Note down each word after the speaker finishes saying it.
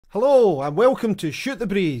Hello and welcome to Shoot the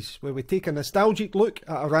Breeze, where we take a nostalgic look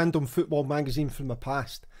at a random football magazine from the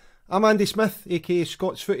past. I'm Andy Smith, aka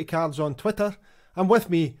Scott's Footy Cards on Twitter, and with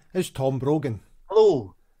me is Tom Brogan.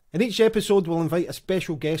 Hello. In each episode we'll invite a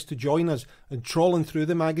special guest to join us in trawling through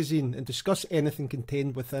the magazine and discuss anything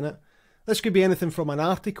contained within it. This could be anything from an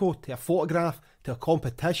article, to a photograph, to a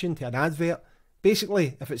competition, to an advert.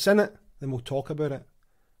 Basically, if it's in it, then we'll talk about it.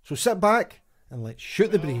 So sit back and let's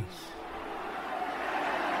shoot the breeze.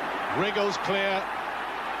 Wriggles clear,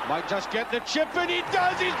 might just get the chip, and he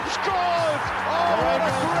does, he's scored! Oh, what a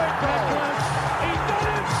great goal! He's done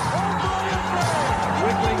it! Oh, brilliant play!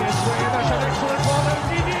 Wiggling his way, that's an excellent ball, and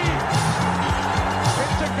Eadie!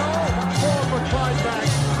 It's a goal, scored for Clydebank.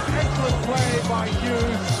 Excellent play by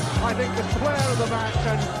Hughes. I think the player of the match,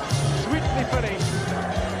 and sweetly finished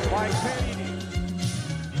by Eadie.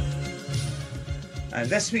 And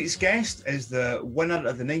this week's guest is the winner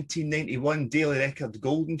of the 1991 Daily Record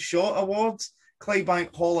Golden Shot Awards,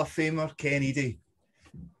 Clydebank Hall of Famer Ken Eadie.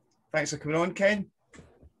 Thanks for coming on, Ken.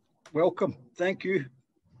 Welcome. Thank you.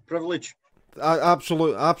 Privilege.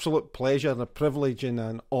 Absolute pleasure and a privilege and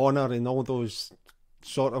an honour and all those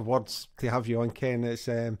sort of words to have you on, Ken. It's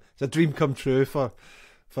a dream come true for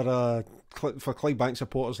Clydebank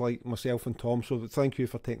supporters like myself and Tom. So thank you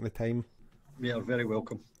for taking the time. You're very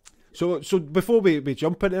welcome. So before we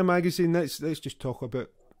jump into the magazine, let's just talk about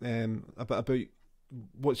a bit about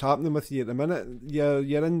what's happening with you at the minute.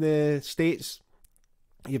 You're in the States.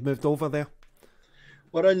 You've moved over there.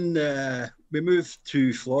 We moved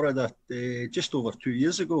to Florida just over 2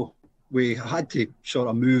 years ago. We had to sort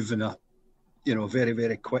of move in a very,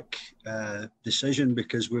 very quick decision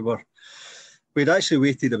because we'd actually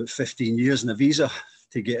waited about 15 years in a visa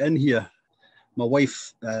to get in here. My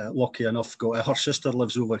wife, lucky enough, her sister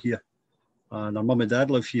lives over here, and her mum and dad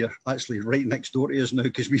live here, actually right next door to us now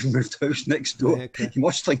because we've moved house next door. Yeah, okay. You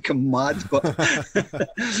must think I'm mad, but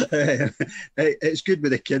it's good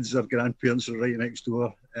with the kids. Their grandparents are right next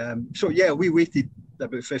door. So yeah, we waited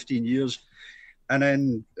about 15 years, and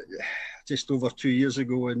then just over 2 years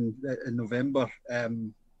ago in November,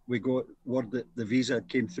 we got word that the visa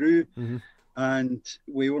came through. Mm-hmm. And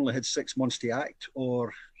we only had 6 months to act,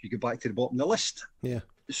 or you go back to the bottom of the list. Yeah.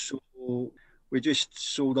 So we just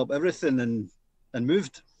sold up everything and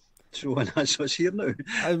moved. So and that's us here now.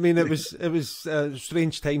 I mean, it was a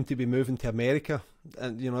strange time to be moving to America,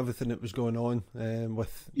 and everything that was going on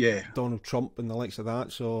with Donald Trump and the likes of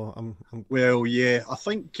that. So well, yeah, I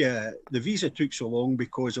think the visa took so long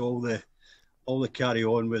because all the carry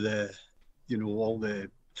on with all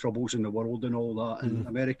the troubles in the world and all that, and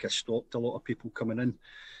America stopped a lot of people coming in.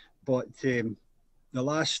 But the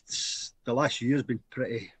last year's been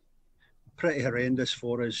pretty horrendous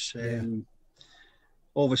for us.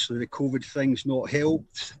 Obviously the COVID thing's not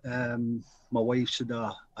helped. My wife's had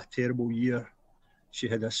a terrible year. She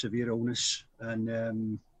had a severe illness,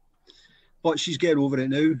 and but she's getting over it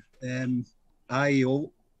now. I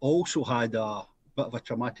also had a bit of a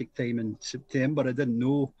traumatic time in September. I didn't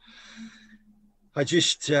know. I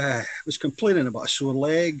just was complaining about a sore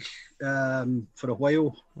leg for a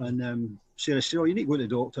while, and Sarah said, "Oh, you need to go to the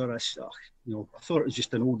doctor." I said, I thought it was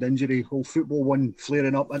just an old injury, whole football one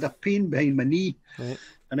flaring up. I had a pain behind my knee, right.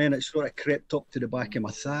 And then it sort of crept up to the back of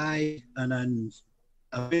my thigh, and then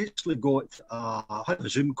I basically I had a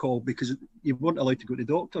Zoom call because you weren't allowed to go to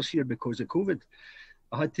doctors here because of COVID.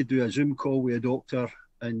 I had to do a Zoom call with a doctor,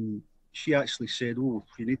 and she actually said, "Oh,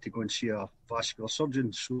 you need to go and see a vascular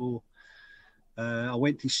surgeon." So I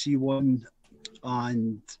went to see one,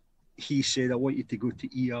 and he said, "I want you to go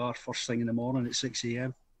to ER first thing in the morning at 6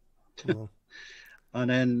 a.m. Oh. And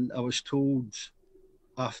then I was told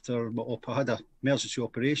after I had an emergency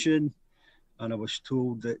operation, and I was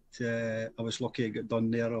told that I was lucky I got done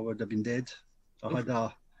there, I would have been dead. I had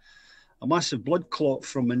a massive blood clot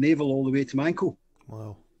from my navel all the way to my ankle.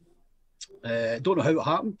 Wow. Don't know how it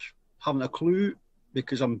happened, haven't a clue,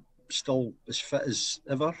 because I'm still as fit as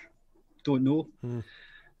ever. Don't know,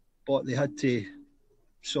 but they had to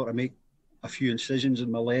sort of make a few incisions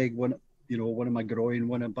in my leg, one in my groin,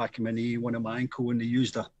 one in the back of my knee, one in my ankle, and they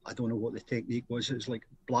used I don't know what the technique was. It was like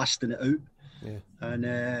blasting it out, and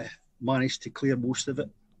managed to clear most of it.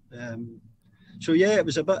 So yeah, it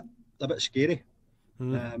was a bit scary,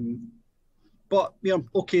 but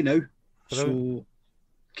okay now. So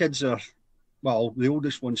kids are, well, the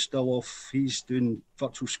oldest one's still off. He's doing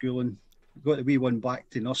virtual schooling. Got the wee one back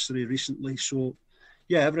to nursery recently, so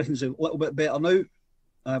yeah, everything's a little bit better now.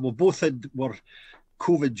 Well, both were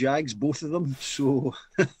COVID jags, both of them, so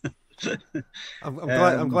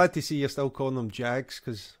I'm glad to see you're still calling them Jags,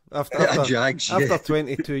 because Jags, after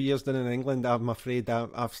 22 years down in England, I'm afraid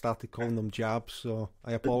I've started calling them Jabs, so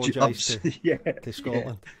I apologise to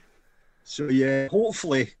Scotland. Yeah. So yeah,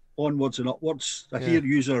 hopefully onwards and upwards. I hear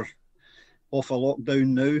user off a lockdown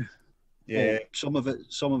now. Yeah, some of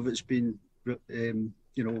it's been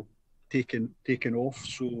taken off.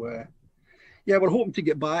 So yeah, we're hoping to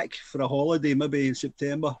get back for a holiday, maybe in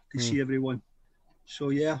September, to see everyone. So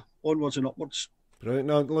yeah, onwards and upwards. Right.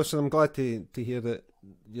 No, listen, I'm glad to hear that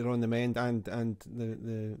you're on the mend, and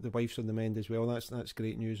the wife's on the mend as well. That's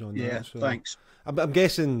great news on that. Yeah, so thanks. I'm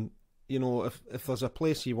guessing, if there's a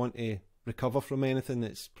place you want to recover from anything,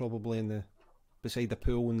 it's probably beside the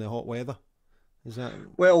pool in the hot weather. Is that?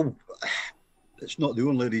 Well, it's not the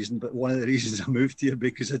only reason, but one of the reasons I moved here,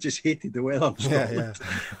 because I just hated the weather in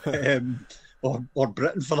Scotland. Or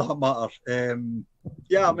Britain for that matter.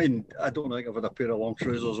 Yeah, I mean, I don't think I've had a pair of long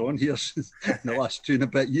trousers on here in the last 2 and a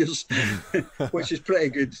bit years, which is pretty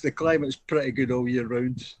good. The climate's pretty good all year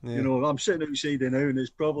round. Yeah. I'm sitting outside now and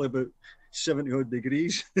it's probably about 70 odd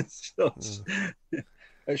degrees. So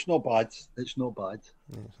it's not bad. It's not bad.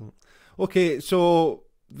 Okay, so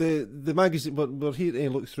the magazine, we're here to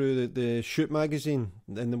look through the Shoot magazine,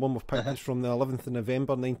 and the one we've picked is from the 11th of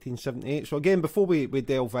November 1978. So again, before we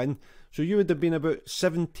delve in, so you would have been about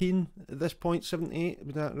 17 at this point, 78,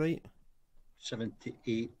 was that right?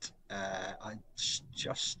 78. I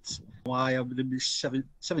would have been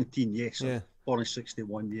 17, yes. Yeah. Born in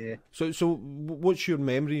 61, yeah. So what's your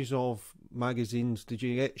memories of magazines? Did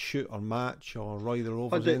you get Shoot or Match or Roy the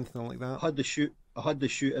Rovers, anything like that? I had the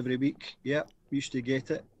Shoot every week, yeah. Used to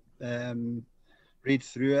get it, read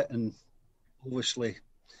through it, and obviously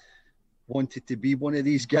wanted to be one of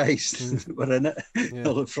these guys that were in it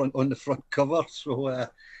on the front cover. So I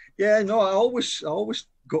always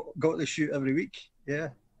got the Shoot every week. Yeah,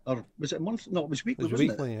 or was it a month? No, it was weekly. It was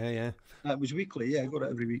weekly. Yeah. It was weekly. Yeah, I got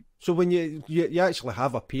it every week. So when you actually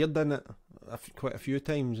have appeared in it quite a few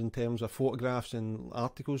times in terms of photographs and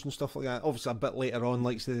articles and stuff like that. Obviously, a bit later on,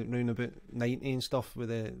 like around about 90 and stuff with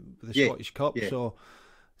the Scottish Cup. Yeah.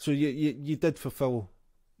 So you did fulfil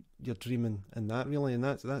your dream in that, really, and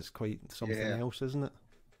that's quite something else, isn't it?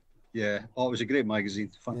 Yeah. Oh, it was a great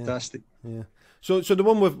magazine. Fantastic. Yeah. So the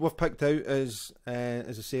one we've picked out is,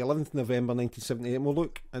 as I say, 11th November 1978, and we'll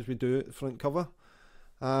look as we do at the front cover.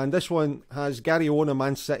 And this one has Gary Owen of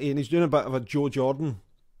Man City, and he's doing a bit of a Joe Jordan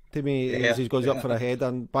to me as he goes up for a header,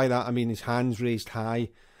 and by that I mean his hands raised high,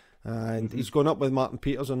 and he's going up with Martin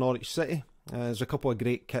Peters of Norwich City. There's a couple of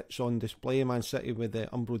great kits on display. Man City with the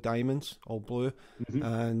Umbro Diamonds, all blue,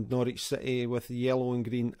 and Norwich City with the yellow and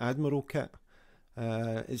green Admiral kit.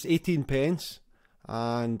 It's 18 pence,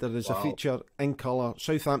 and there is a feature in colour,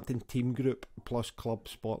 Southampton team group plus club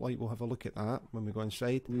spotlight. We'll have a look at that when we go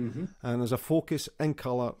inside. And there's a focus in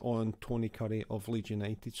colour on Tony Curry of Leeds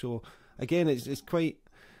United. So again, it's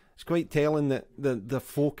quite telling that they're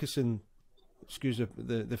focusing, excuse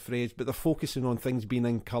the phrase, but they're focusing on things being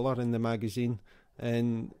in colour in the magazine.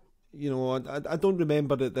 And I don't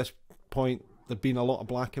remember at this point there being a lot of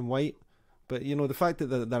black and white, but the fact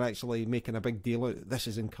that they're actually making a big deal out, this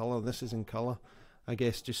is in colour, I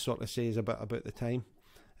guess just sort of says a bit about the time.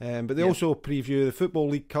 But they also preview the Football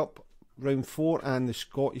League Cup round 4 and the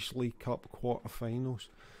Scottish League Cup quarter-finals.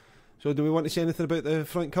 So do we want to say anything about the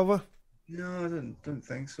front cover? No, I don't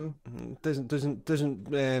think so.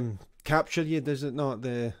 Doesn't capture you, does it not?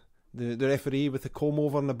 The referee with the comb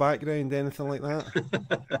over in the background, anything like that?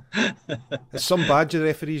 There's some badge the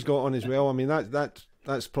referee's got on as well. I mean,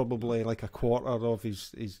 that's probably like a quarter of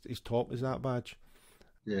his top, is that badge?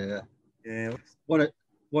 Yeah. One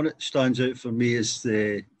that stands out for me is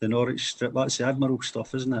the Norwich strip. That's the Admiral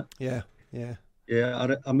stuff, isn't it? Yeah.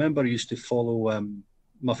 I remember I used to follow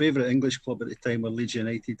my favourite English club at the time were Leeds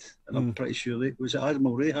United, and I'm pretty sure was it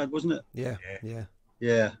Admiral they had, wasn't it? Yeah.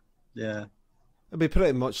 It'd be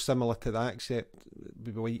pretty much similar to that, except it'd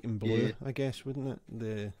be white and blue, I guess, wouldn't it?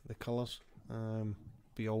 The colours,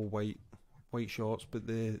 be all white shorts, but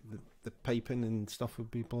the piping and stuff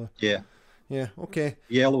would be blue. Yeah, okay.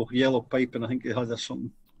 Yellow piping, I think they had or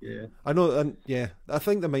something. Yeah, I know, and I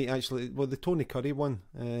think they might actually. Well, the Tony Curry one,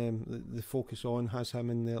 the focus on has him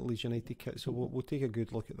in the Leeds United kit, so we'll take a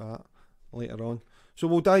good look at that later on. So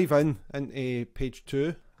we'll dive into page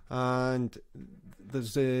 2, and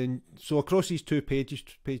there's so across these 2 pages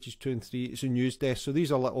 2 and 3, it's a news desk. So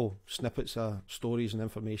these are little snippets of stories and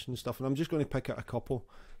information and stuff, and I'm just going to pick out a couple.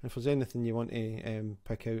 And if there's anything you want to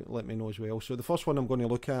pick out, let me know as well. So the first one I'm going to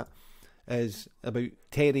look at is about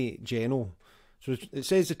Terry Geno. So it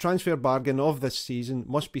says the transfer bargain of this season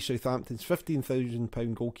must be Southampton's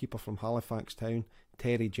 £15,000 goalkeeper from Halifax Town,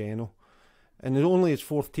 Terry Geno. In only his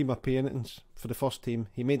 4th team appearance for the first team,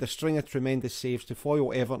 he made a string of tremendous saves to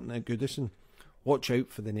foil Everton at Goodison. Watch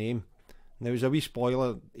out for the name. Now, as a wee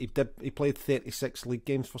spoiler, he played 36 league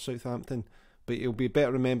games for Southampton, but he'll be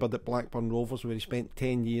better remembered at Blackburn Rovers, where he spent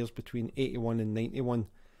 10 years between 81 and 91,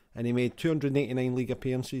 and he made 289 league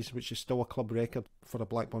appearances, which is still a club record for a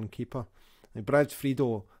Blackburn keeper. Now, Brad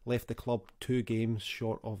Friedel left the club 2 games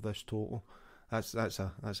short of this total. That's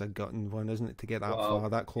a gutting one, isn't it, to get that far,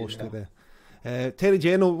 that close to the... Terry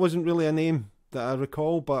Geno wasn't really a name that I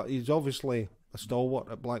recall, but he's obviously a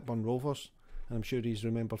stalwart at Blackburn Rovers, and I'm sure he's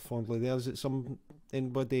remembered fondly there. Is it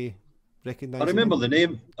anybody recognise? I remember the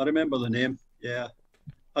name. Yeah,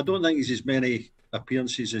 I don't think he's as many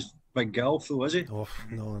appearances as Big Golf, though, is he? Oh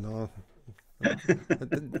no.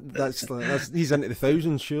 that's he's into the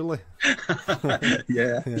thousands, surely.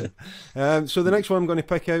 Yeah. So the next one I'm going to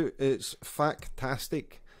pick out is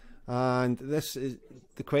Factastic, and this is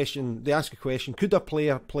the question. They ask a question: could a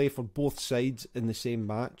player play for both sides in the same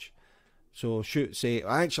match? So say it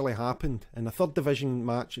actually happened in a 3rd division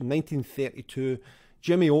match in 1932.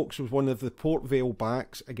 Jimmy Oakes was one of the Port Vale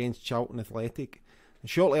backs against Charlton Athletic. And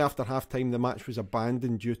shortly after half-time, the match was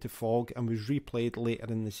abandoned due to fog and was replayed later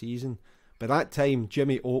in the season. By that time,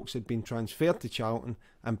 Jimmy Oakes had been transferred to Charlton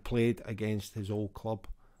and played against his old club.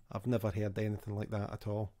 I've never heard anything like that at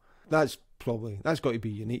all. That's got to be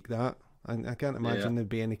unique, that. And I can't imagine there'd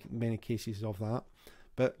be many cases of that.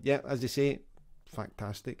 But yeah, as they say,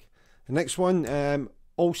 Factastic. The next one,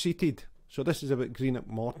 all seated. So this is about Greenock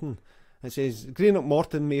Morton. It says, Greenock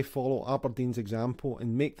Morton may follow Aberdeen's example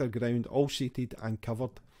and make their ground all seated and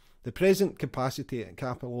covered. The present capacity at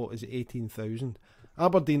Capello is 18,000.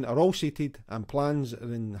 Aberdeen are all seated and plans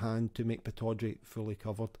are in hand to make Pittodrie fully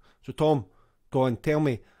covered. So Tom, go on, tell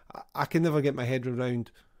me, I can never get my head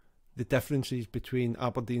around the differences between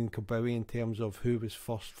Aberdeen and Kilbowie in terms of who was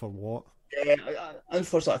first for what. Yeah,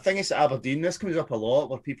 unfortunately, I think it's Aberdeen. This comes up a lot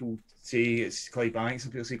where people say it's Clydebank.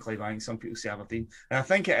 Some people say Clydebank, some people say Aberdeen. And I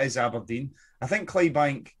think it is Aberdeen. I think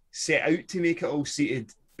Clydebank set out to make it all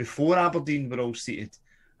seated before Aberdeen were all seated.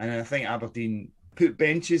 And I think Aberdeen put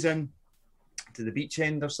benches in to the beach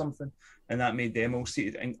end or something, and that made them all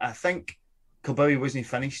seated. And I think Kilbowie wasn't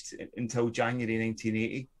finished until January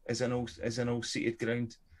 1980 as an all seated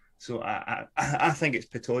ground. So I think it's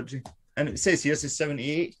Pittodrie. And it says here it's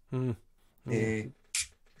 78.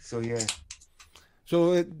 So yeah.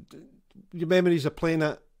 So your memories of playing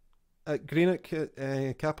at Greenock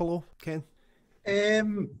Capello, Ken? I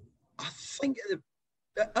think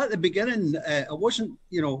at the beginning, I wasn't.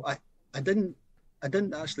 I didn't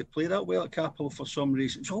actually play that well at Capello for some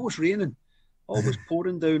reason. It's always raining, always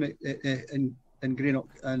pouring down in Greenock,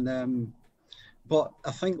 and but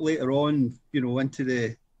I think later on, into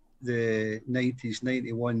the 90s,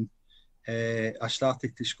 91. I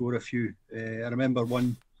started to score a few. I remember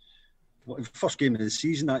one first game of the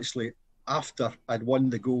season, actually, after I'd won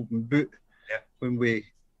the Golden Boot, when we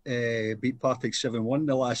beat Partick 7-1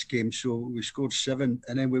 the last game. So we scored 7,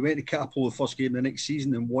 and then we went to Capello the first game the next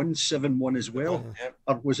season and won 7-1 as well.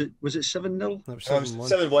 Or was it 7-0?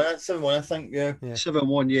 7-1, I think. Yeah.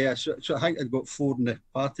 7-1. Yeah. So I think I'd got 4 in the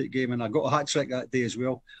Partick game, and I got a hat trick that day as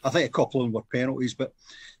well. I think a couple of them were penalties, but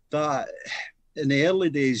that. In the early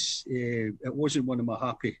days, it wasn't one of my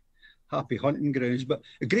happy hunting grounds, but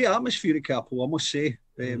a great atmosphere at Capello, I must say.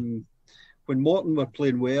 When Morton were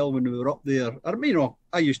playing well, when we were up there,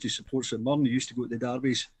 I used to support St Mirren. I used to go to the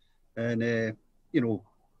derbies, and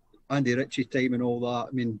Andy Ritchie time and all that.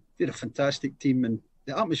 I mean, they had a fantastic team, and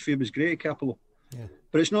the atmosphere was great at Capello. Yeah.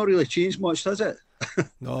 But it's not really changed much, has it?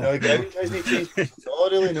 No, the ground hasn't changed.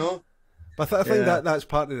 Not really, no. But I think that's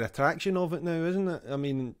part of the attraction of it now, isn't it? I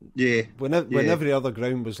mean, when every other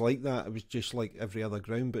ground was like that, it was just like every other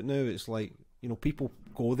ground. But now it's like, people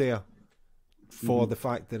go there for the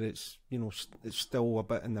fact that it's still a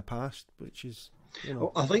bit in the past, which is,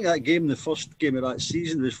 Well, I think that game, the first game of that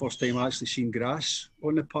season, was the first time I actually seen grass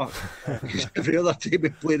on the park. Because every other time we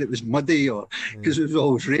played, it was muddy or because it was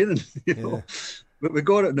always raining, But we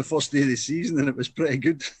got it on the first day of the season, and it was pretty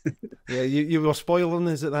good. Yeah, you were spoiling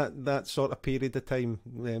us at that sort of period of time.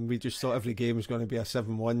 We just thought every game was going to be a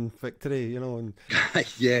 7-1 victory, and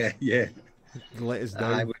yeah, let us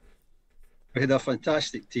down. We had a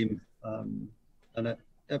fantastic team, and it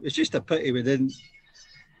was just a pity we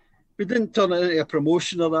didn't turn it into a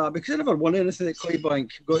promotion or that, because I never won anything at Clydebank.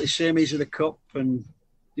 Got to semis of the cup, and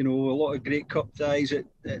a lot of great cup ties at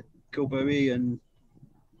Kilbowie, and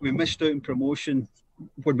we missed out in promotion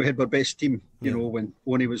when we had our best team, when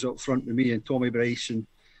Oni was up front with me and Tommy Bryce, and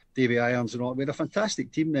Davy Irons and all. We had a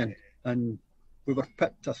fantastic team then, and we were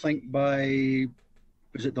picked, I think, by,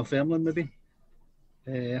 was it Dunfermline maybe?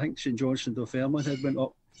 I think St Johnstone Dunfermline had went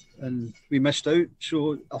up, and we missed out.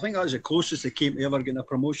 So I think that was the closest they came to ever getting a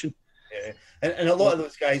promotion. Yeah, and a lot of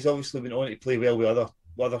those guys obviously went on to play well with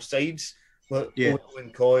other sides, like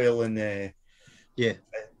Owen Coyle and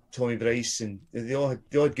Tommy Bryce, and they all had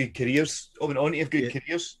good careers. All went on to have good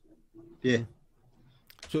careers. Yeah.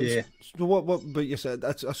 So what? But you said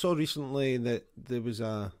I saw recently that there was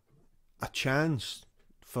a chance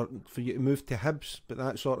for you to move to Hibs, but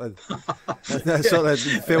that sort of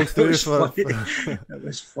fell through. It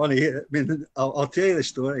was funny. I mean, I'll tell you the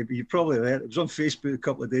story, but you probably read it. It was on Facebook a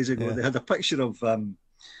couple of days ago. Yeah. They had a picture of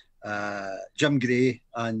Jim Gray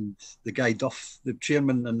and the guy Duff, the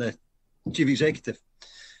chairman and the chief executive,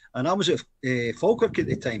 and I was at Falkirk at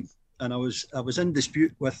the time, and I was in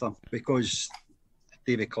dispute with them because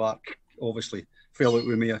David Clark obviously fell out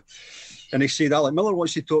with me, and he said, Alec Miller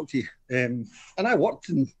wants to talk to you, and I worked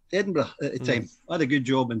in Edinburgh at the time. I had a good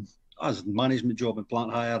job, and I was in management job in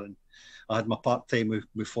plant hire, and I had my part-time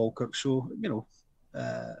with Falkirk, so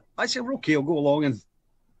I said, well, okay, I'll go along and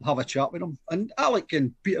have a chat with him. And Alec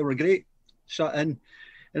and Peter were great, sat in,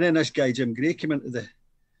 and then this guy Jim Gray came into the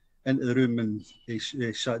room, and he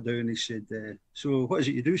sat down and he said, so what is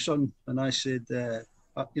it you do, son? And I said, I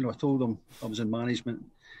told him I was in management,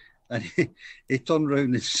 and he turned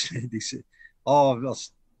around and said, oh, well,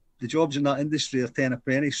 the jobs in that industry are 10 a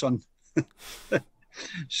penny, son.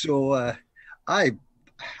 So I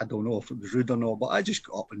don't know if it was rude or not, but I just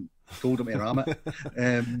got up and told him to ram it.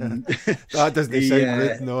 That doesn't sound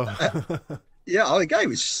rude, no. The guy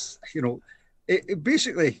was, it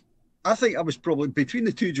basically, I think I was probably between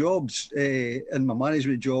the two jobs, in my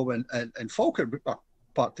management job and Falkirk,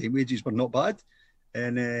 part-time wages were not bad.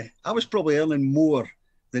 And I was probably earning more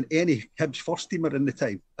than any Hibs first teamer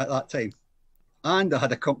at that time. And I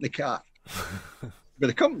had a company car with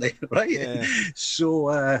a company, right? Yeah.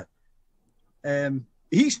 So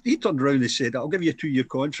he turned around and said, I'll give you a 2-year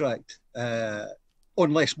contract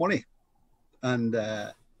on less money. And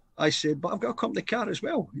I said, but I've got a company car as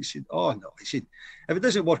well. He said, oh, no. He said, if it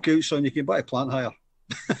doesn't work out, son, you can buy a plant hire.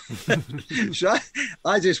 So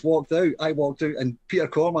I just walked out. And Peter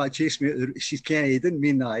Cormack chased me out. He said, Kenny, he didn't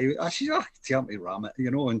mean that. I said, tell me to ram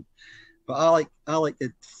it, But Alec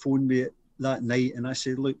had phoned me that night, and I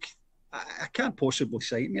said, look, I can't possibly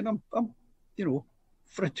sign. I mean, I'm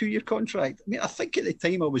for a 2-year contract. I mean, I think at the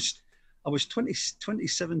time I was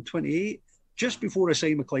 27, 28, just before I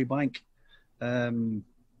signed with Clydebank.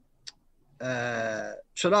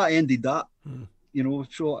 So that ended that,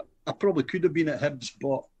 so I probably could have been at Hibs,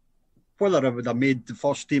 but whether I would have made the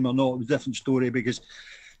first team or not was a different story, because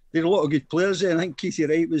there were a lot of good players there. I think Keithy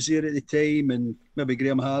Wright was there at the time, and maybe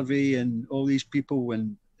Graham Harvey and all these people,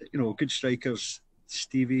 and good strikers.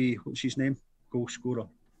 Stevie, what's his name? Goal scorer.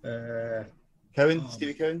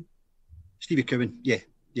 Stevie Cowan. Stevie Cowan,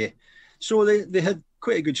 yeah. So they had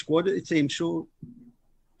quite a good squad at the time. So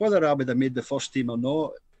whether I would have made the first team or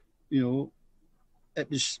not, it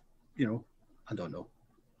was, I don't know.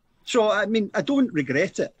 So, I mean, I don't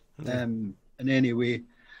regret it in any way,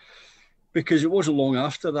 because it wasn't long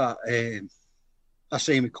after that I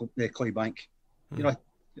signed with Clydebank.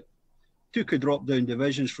 Took a drop down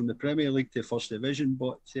divisions from the Premier League to First Division,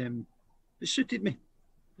 but it suited me.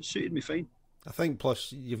 It suited me fine. I think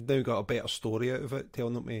plus you've now got a better story out of it,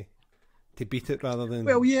 telling them to beat it rather than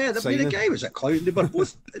the guy was a clown.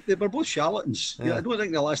 They were both charlatans. Yeah. I don't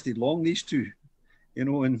think they lasted long, these two.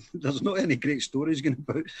 And there's not any great stories going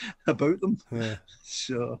about them. Yeah.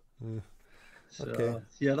 So, okay.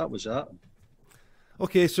 So, that was that.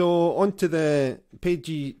 Okay, so on to the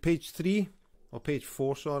page 3 or page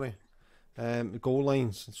 4, sorry. Goal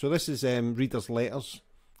lines. So this is readers' letters,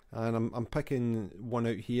 and I'm picking one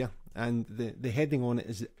out here, and the heading on it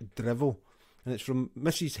is drivel, and it's from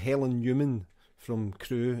Mrs. Helen Newman from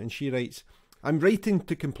Crewe, and she writes, I'm writing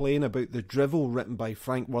to complain about the drivel written by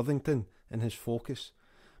Frank Worthington in his Focus.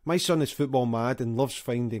 My son is football mad and loves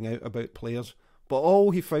finding out about players, but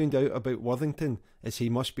all he found out about Worthington is he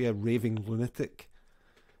must be a raving lunatic.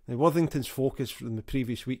 Now, Worthington's Focus from the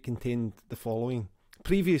previous week contained the following: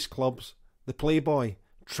 previous clubs, the Playboy,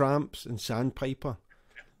 Tramps and Sandpiper.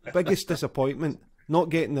 Biggest disappointment, not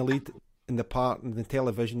getting the lead in the part in the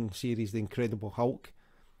television series The Incredible Hulk.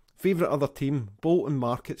 Favourite other team, Bolton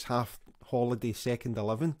Market's half holiday second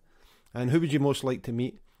 11. And who would you most like to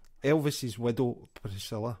meet? Elvis's widow,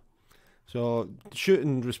 Priscilla. So,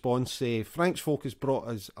 shooting response say, Frank's Focus brought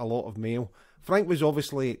us a lot of mail. Frank was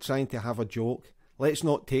obviously trying to have a joke. Let's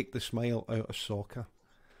not take the smile out of soccer.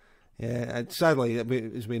 Yeah, sadly,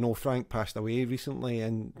 as we know, Frank passed away recently,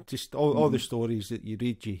 and just all the stories that you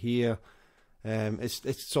read, you hear,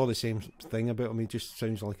 it's all the same thing about him. He just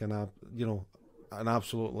sounds like an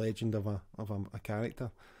absolute legend of a character.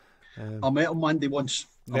 I met him Monday once.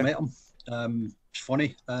 Yeah. I met him. It's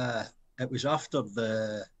funny. It was after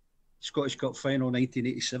the Scottish Cup final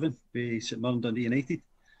 1987 with St Mirren Dundee United,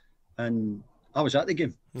 and I was at the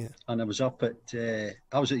game. Yeah. And I was up at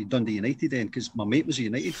Dundee United then, because my mate was a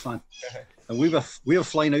United fan, and we were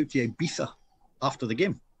flying out to Ibiza after the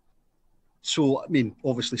game. So I mean,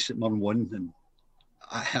 obviously St Mirren won,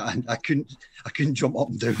 and I couldn't jump up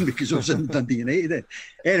and down because I was in Dundee United then.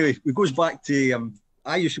 Anyway, we goes back to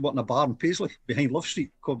I used to work in a bar in Paisley behind Love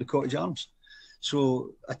Street called the Cottage Arms.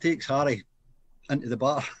 So I takes Harry into the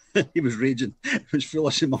bar. He was raging. It was full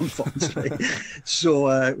of St Mirren fans, right?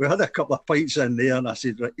 So we had a couple of pints in there, and I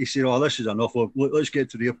said, right, he said, "Oh, this is enough. Look, let's get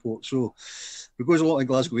to the airport." So we goes along to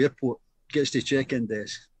Glasgow Airport, gets to check-in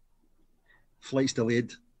desk. Flight's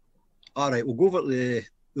delayed. All right, we'll go over to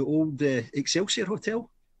the old Excelsior Hotel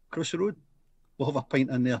across the road. We'll have a pint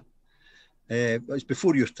in there. It's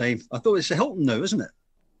before your time. I thought it's a Hilton now, isn't it?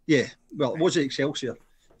 Yeah. Well, it was Excelsior.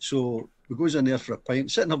 So we goes in there for a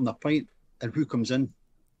pint, sitting having a pint, and who comes in?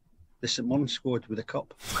 The St Mirren squad with a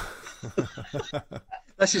cup.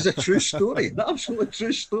 This is a true story, an absolute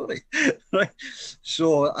true story. Right?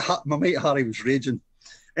 So my mate Harry was raging.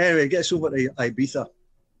 Anyway, gets over to Ibiza.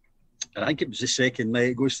 I think it was the second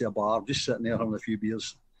night, goes to a bar, just sitting there having a few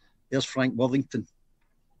beers. There's Frank Worthington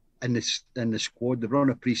in the squad. They were on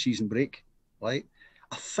a pre-season break, right?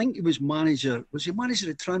 I think he was manager. Was he manager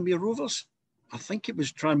at Tranmere Rovers? I think it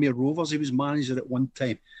was Tranmere Rovers. He was manager at one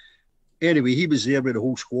time. Anyway, he was there with the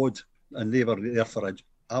whole squad, and they were there for an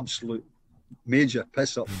absolute major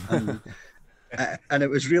piss up. And it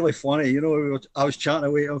was really funny, you know. I was chatting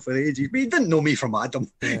away to him for ages, but he didn't know me from Adam.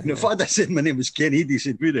 Yeah, if I'd said my name was Ken Eadie, he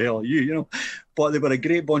said, "Who the hell are you?" You know. But they were a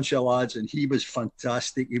great bunch of lads, and he was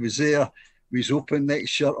fantastic. He was there with his open neck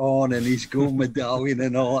shirt on and his gold medallion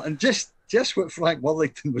and all, and just what Frank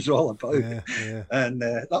Worthington was all about. Yeah, yeah. And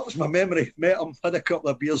that was my memory. Met him, had a couple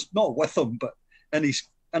of beers, not with him, but in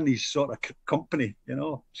his sort of company. You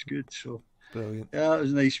know, it's good. So brilliant. Yeah, it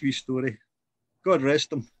was a nice wee story. God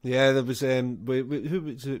rest him. Yeah, there was who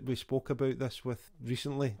was it we spoke about this with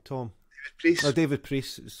recently, Tom? David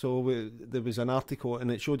Priest. So there was an article, and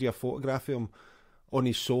it showed you a photograph of him on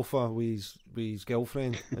his sofa with his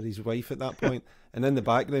girlfriend or his wife at that point, and in the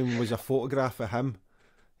background was a photograph of him.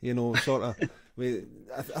 You know, sort of.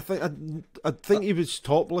 I think he was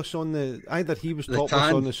topless on either he was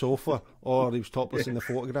topless on the sofa or he was topless in the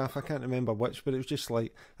photograph. I can't remember which, but it was just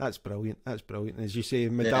like, that's brilliant. That's brilliant. And as you say,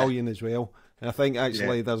 medallion as well. And I think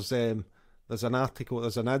actually there's an article,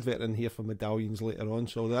 there's an advert in here for medallions later on.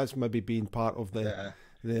 So that's maybe being part of the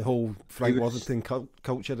whole Frank Worthington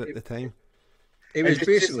culture at the time. He was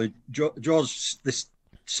basically George, the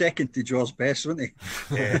second to George Best, wasn't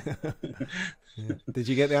he? Yeah. Did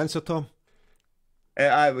you get the answer, Tom?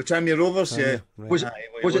 Tranmere Rovers, yeah. Right. Was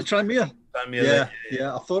it Tranmere? Tranmere,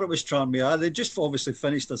 yeah. I thought it was Tranmere. They just obviously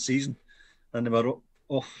finished their season, and they were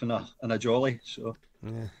off in a jolly. So,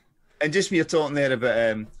 yeah. And just when you're talking there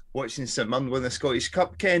about watching St Mirren win the Scottish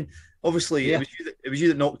Cup, Ken, obviously it was you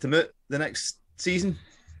that knocked them out the next season.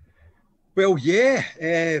 Well, yeah,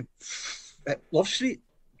 at Love Street,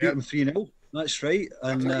 beat them 3-0. That's right.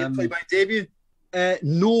 And Clydebank debut.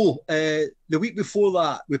 No, the week before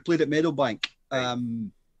that we played at Meadowbank,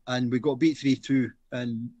 and we got beat 3-2.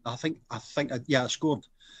 And I think I scored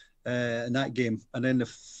in that game. And then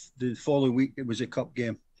the following week it was a cup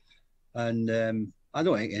game, and I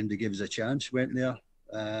don't think anybody gave us a chance. Went there,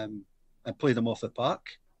 and played them off the park.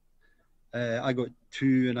 I got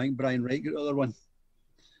 2, and I think Brian Wright got the other one.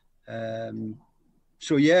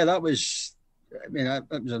 So yeah, that was. I mean,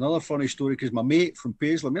 it was another funny story because my mate from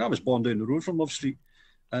Paisley, I was born down the road from Love Street,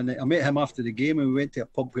 and I met him after the game, and we went to a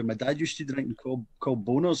pub where my dad used to drink called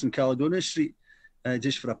Boners in Caledonia Street,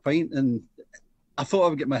 just for a pint. And I thought I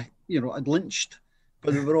would get I'd lynched,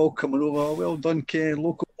 but they were all coming over. "Oh, well done, Ken,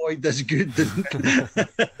 local boy does good."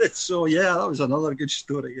 So yeah, that was another good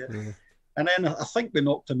story. Yeah. And then I think we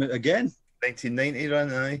knocked him out again. 1990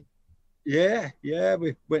 run, aye. Yeah,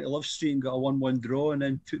 we went to Love Street and got a 1-1 draw, and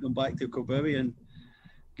then took them back to Kilbowie and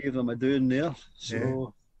gave them a doing there.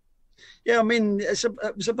 So, yeah, I mean, it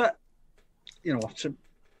was a bit,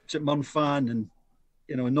 St Mirren fan and,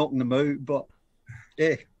 knocking them out, but,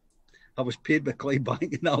 I was paid by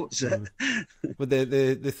Clydebank and that was it. But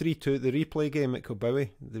the 3-2, the replay game at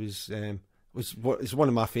Kilbowie, it's one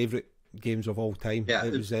of my favourite games of all time. Yeah,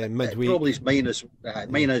 it was midweek. Probably mine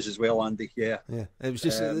is as well, Andy. Yeah, yeah. It was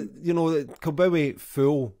just Kilbowie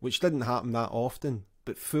full, which didn't happen that often,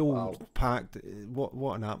 but full packed.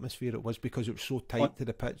 What an atmosphere it was, because it was so tight to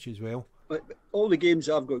the pitch as well. But all the games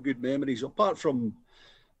I've got good memories, apart from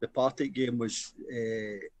the Partick game, was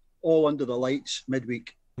all under the lights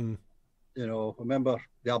midweek. Mm. You know, remember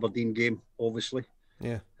the Aberdeen game, obviously.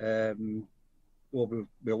 Yeah. Well,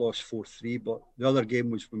 we lost 4-3, but the other game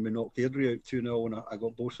was when we knocked Airdrie out 2-0, and I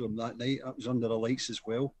got both of them that night. That was under the lights as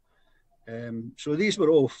well. So these were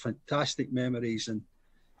all fantastic memories, and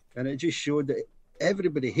it just showed that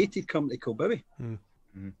everybody hated coming to Kilbowie. Mm.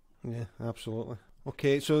 Mm. Yeah, absolutely.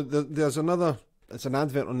 Okay, so there's another. It's an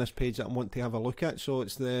advert on this page that I want to have a look at. So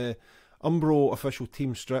it's the Umbro official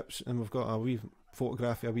team strips, and we've got a wee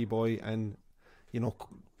photograph of a wee boy, and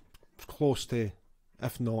close to,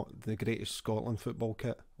 if not the greatest Scotland football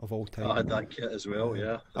kit of all time. I had that kit as well.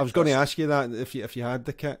 Yeah, I was going to ask you that if you had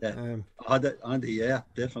the kit. Yeah. I had it, Andy. Yeah,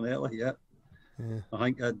 definitely. Yeah. I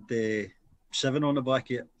think I had 7 on the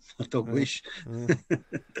back of it. I don't wish.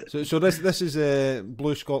 So this is a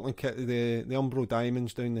blue Scotland kit, the Umbro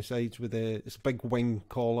diamonds down the sides with it's a big wing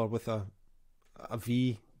collar with a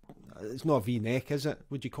V. It's not a V neck, is it?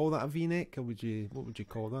 Would you call that a V neck, or what would you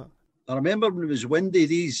call that? I remember when it was windy,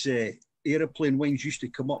 these aeroplane wings used to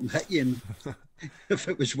come up and hit you, and if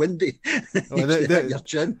it was windy, hit your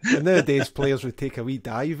chin. Nowadays, players would take a wee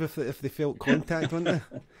dive if they felt contact, wouldn't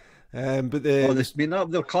they? But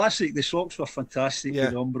they're classic. The socks were fantastic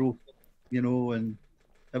with Umbro, and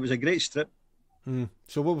it was a great strip.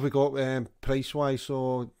 So what have we got price wise?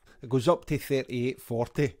 So it goes up to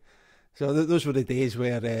 $38.40. So those were the days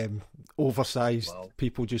where oversized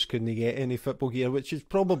people just couldn't get any football gear, which is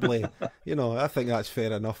probably, I think that's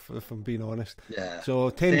fair enough, if I'm being honest. Yeah.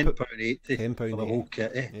 So £10.80 £10 for the whole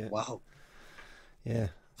kit. Yeah. Wow. Yeah.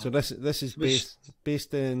 So this is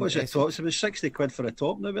based in. What's it? It was £60 for a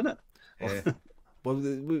top now, isn't it? Well,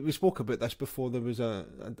 we spoke about this before. There was I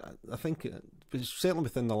think it was certainly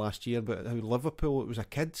within the last year, but how Liverpool, it was a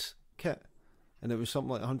kids kit. And it was something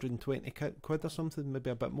like 120 quid or something, maybe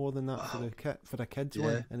a bit more than that for the kit, for a kids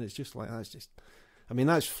one. And it's just like,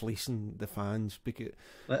 that's fleecing the fans, because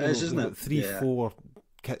isn't it? 3-4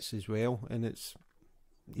 kits as well, and it's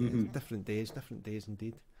different days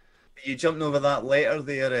indeed. You jumping over that letter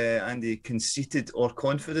there, Andy, conceited or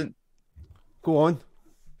confident? Go on.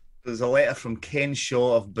 There's a letter from Ken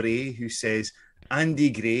Shaw of Bray who says, Andy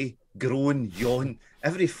Gray, groan, yawn.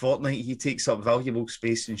 Every fortnight he takes up valuable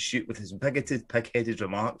space and shoot with his bigoted, pig-headed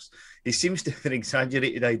remarks. He seems to have an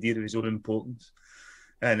exaggerated idea of his own importance.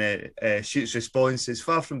 And Shoot's response is,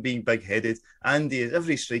 far from being big-headed, Andy, as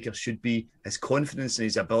every striker should be, has confidence in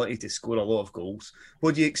his ability to score a lot of goals.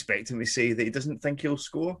 What do you expect him to say, that he doesn't think he'll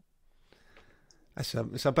score? It's a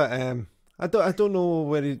bit... I don't know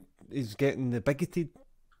where he's getting the bigoted...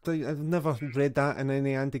 I've never read that in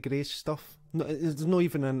any Andy Gray stuff. No, there's not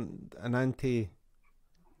even an anti...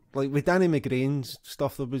 Like with Danny McGrain's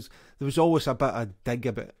stuff, there was always a bit of dig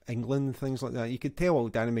about England and things like that. You could tell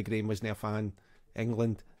Danny McGrain wasn't a fan of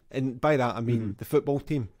England, and by that I mean the football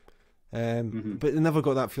team. But they never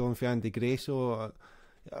got that feeling for Andy Gray. So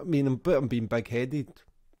I mean, about him being big-headed,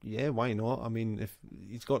 yeah, why not? I mean, if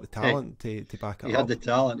he's got the talent to back it up. He had the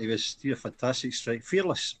talent. He was a fantastic strike,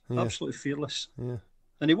 fearless, absolutely fearless. Yeah,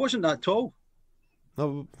 and he wasn't that tall.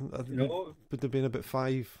 No, would have been about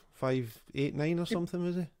 5'8", 9" or something,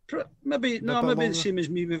 was he? Maybe the same as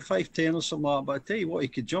me, with 5'10" or something like that. But I tell you what, he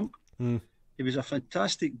could jump. He was a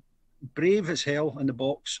fantastic, brave as hell in the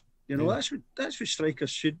box. That's what strikers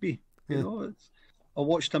should be. I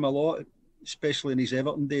watched him a lot, especially in his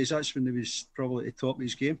Everton days. That's when he was probably at the top of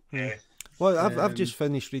his game. Yeah. Well, I've just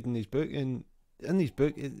finished reading his book, and in his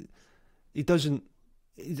book, he doesn't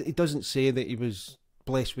say that he was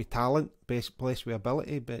blessed with talent, blessed with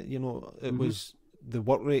ability, but it was the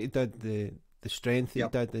work rate he did, the strength he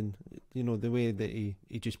did, and the way that he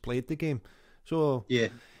just played the game. So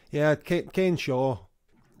Ken Shaw,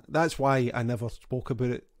 that's why I never spoke about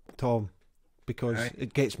it, Tom, because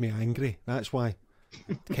it gets me angry. That's why.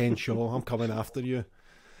 Ken Shaw, I'm coming after you.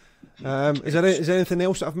 Is there anything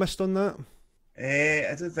else that I've missed on that?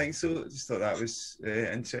 I don't think so. Just thought that was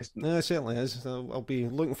interesting. No, it certainly is. I'll be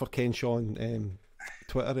looking for Ken Shaw on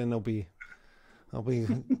Twitter, and I'll be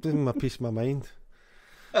doing my piece of my mind.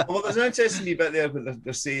 Well, there's an interesting wee bit there, but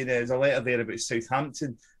they're saying there's a letter there about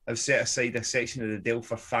Southampton have set aside a section of the deal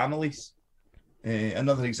for families.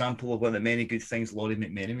 Another example of one of the many good things Laurie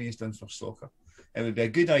McMenemy has done for soccer. It would be a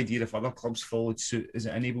good idea if other clubs followed suit, as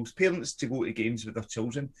it enables parents to go to games with their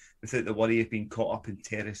children without the worry of being caught up in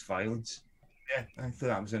terrorist violence. Yeah, I thought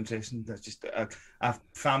that was interesting. That's just a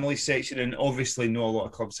family section, and obviously not a lot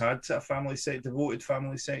of clubs had a family devoted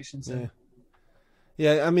family sections.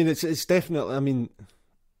 Yeah. I mean, it's definitely. I mean,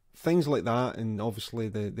 things like that, and obviously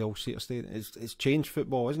the all-seater state. It's changed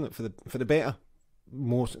football, isn't it, for the better?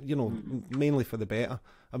 Most, mainly for the better.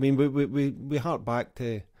 I mean, we hark back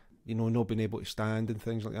to not being able to stand and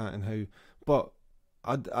things like that, and how, but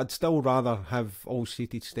I'd still rather have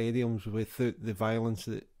all-seated stadiums without the violence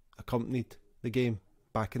that accompanied the game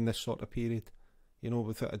back in this sort of period.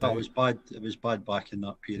 Without a doubt. That was bad. It was bad back in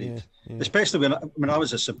that period, yeah. Especially when I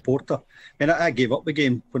was a supporter. I mean, I gave up the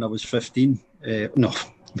game when I was 15. No,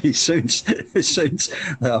 it sounds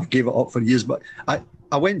I gave it up for years. But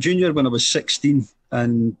I went junior when I was 16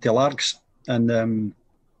 and to Largs, and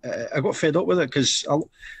I got fed up with it because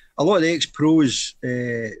a lot of the ex-pros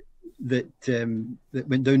that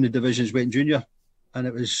went down the divisions went junior, and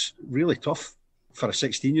it was really tough for a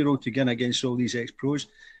 16-year-old to get in against all these ex-pros,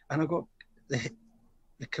 and I got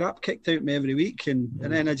the crap kicked out of me every week, and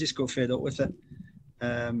then I just got fed up with it,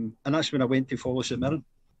 and that's when I went to follow St Mirren,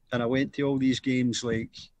 and I went to all these games. Like,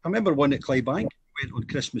 I remember one at Clydebank, went on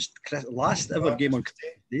Christmas, last ever game on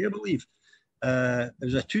Christmas Day, I believe. It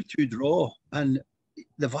was a 2-2 draw, and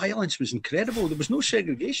the violence was incredible. There was no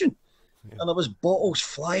segregation, and there was bottles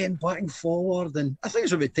flying back and forward, and I think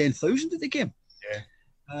it was about 10,000 at the game.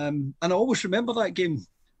 And I always remember that game.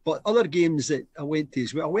 But other games that I went to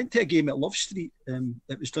as well, I went to a game at Love Street.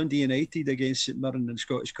 It was Dundee United against St Mirren in the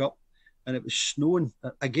Scottish Cup, and it was snowing.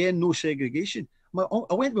 Again, no segregation.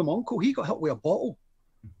 I went with my uncle. He got hit with a bottle.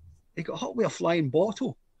 He got hit with a flying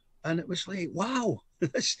bottle, and it was like, wow,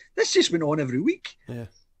 this just went on every week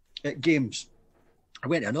at games. I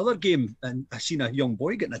went to another game, and I seen a young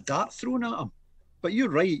boy getting a dart thrown at him. But you're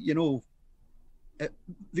right,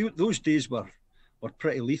 those days were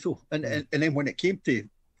pretty lethal. And then when it came to,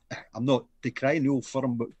 I'm not decrying the old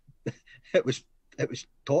firm, but it was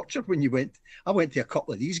torture when you went. I went to a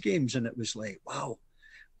couple of these games, and it was like, wow,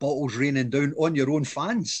 bottles raining down on your own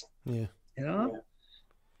fans. Yeah.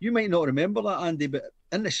 You might not remember that, Andy, but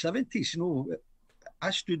in the 70s,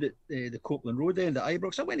 I stood at the Copeland Road end at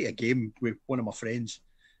Ibrox. I went to a game with one of my friends,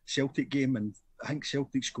 Celtic game, and I think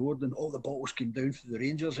Celtic scored, and all the bottles came down for the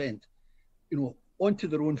Rangers end, onto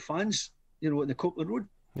their own fans, at the Copeland Road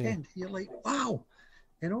end. You're like, wow,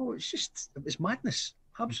 it was madness,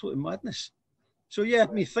 absolute madness. So yeah,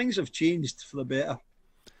 I mean, things have changed for the better.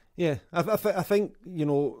 Yeah, I think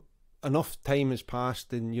enough time has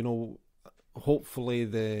passed, and hopefully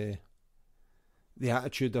the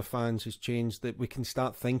attitude of fans has changed, that we can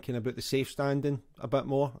start thinking about the safe standing a bit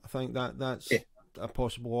more. I think that's a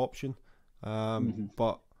possible option.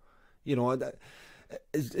 But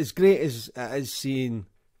as great as it is seeing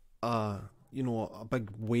a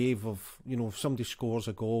big wave of, if somebody scores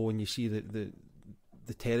a goal and you see the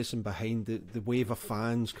terracing behind the wave of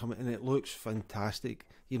fans coming, and it looks fantastic,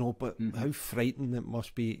 but how frightening it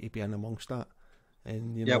must be to be in amongst that.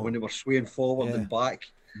 And when they were swaying forward and back,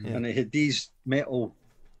 and they had these metal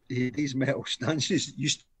stanchions.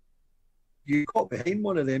 You got behind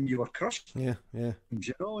one of them, you were crushed. Yeah. And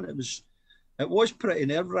it was pretty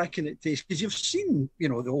nerve-wracking at taste, because you've seen,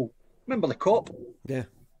 remember the Cop? Yeah.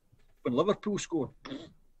 When Liverpool scored, it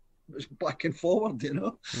was back and forward.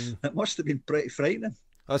 It must have been pretty frightening.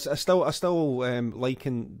 I still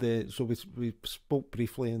liking so we spoke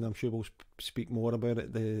briefly, and I'm sure we'll speak more about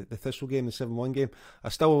it, the Thistle game, the 7-1 game. I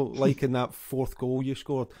still liking that fourth goal you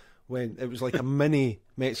scored, when it was like a mini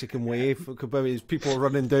Mexican wave. People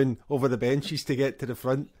running down over the benches to get to the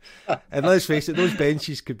front. And let's face it, those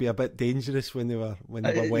benches could be a bit dangerous when they were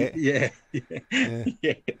wet. Yeah.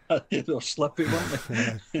 They were slippy,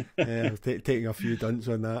 weren't they? Taking a few dunks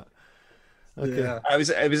on that. Okay. Yeah.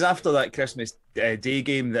 It was after that Christmas Day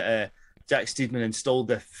game that Jack Steedman installed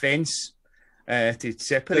the fence to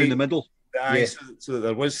separate in the middle, so that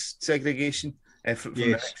there was segregation from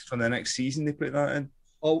the next season. They put that in.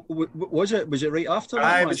 Oh, was it? Was it right after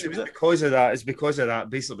that? It was because of that. It's because of that.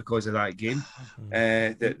 Basically, because of that game.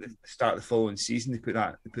 The start of the following season, they put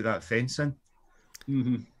that fence in.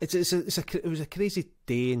 Mm-hmm. It was a crazy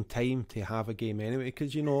day and time to have a game anyway,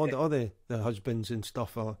 because all the husbands and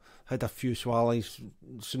stuff had a few swallows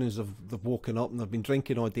as soon as they've woken up, and they've been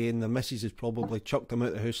drinking all day, and the missus has probably chucked them out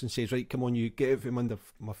of the house and says, right, come on, you get out from under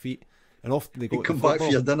my feet, and off they go. Come back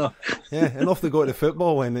for your dinner. Yeah, and off they go to the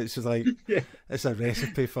football, and it's just like it's a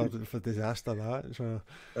recipe for disaster. That so.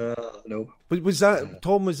 No. But was that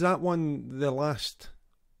Tom? Was that one the last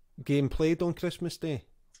game played on Christmas Day?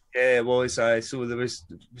 Yeah, it was. So there was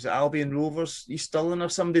it Albion Rovers, East Stirling or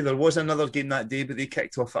somebody? There was another game that day, but they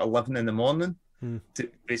kicked off at 11 in the morning.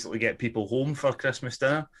 to basically get people home for Christmas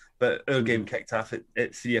dinner. But our game kicked off at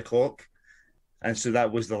 3:00. And so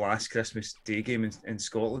that was the last Christmas Day game in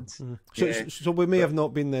Scotland. So we may have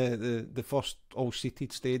not been the first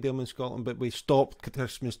all-seated stadium in Scotland, but we stopped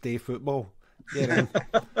Christmas Day football. Yeah.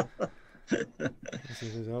 This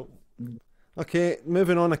is the result. Okay,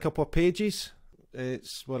 moving on a couple of pages. We're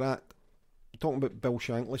talking about Bill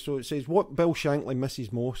Shankly. So it says what Bill Shankly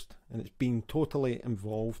misses most, and it's being totally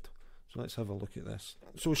involved. So let's have a look at this.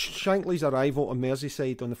 So Shankly's arrival on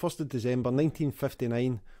Merseyside on the 1st of December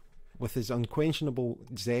 1959, with his unquestionable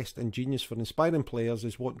zest and genius for inspiring players,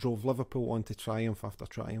 is what drove Liverpool on to triumph after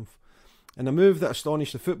triumph. In a move that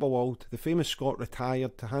astonished the football world, the famous Scot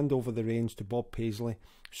retired to hand over the reins to Bob Paisley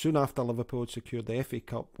soon after Liverpool had secured the FA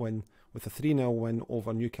Cup win with a 3-0 win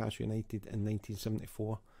over Newcastle United in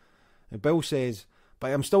 1974. And Bill says, "But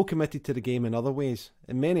I am still committed to the game in other ways,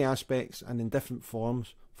 in many aspects and in different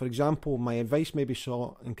forms. For example, my advice may be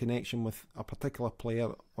sought in connection with a particular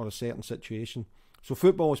player or a certain situation. So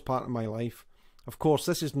football is part of my life. Of course,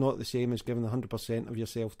 this is not the same as giving 100% of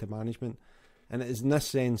yourself to management, and it is in this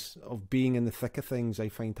sense of being in the thick of things I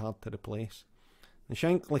find hard to replace." And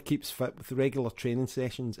Shankly keeps fit with regular training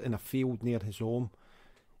sessions in a field near his home.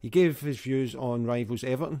 He gave his views on rivals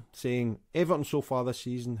Everton, saying, "Everton so far this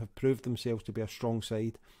season have proved themselves to be a strong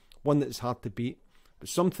side, one that is hard to beat, but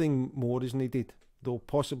something more is needed, though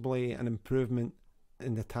possibly an improvement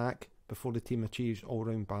in the attack before the team achieves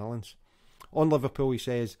all-round balance." On Liverpool, he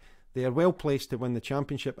says, "They are well placed to win the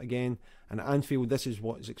Championship again, and at Anfield this is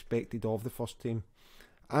what is expected of the first team.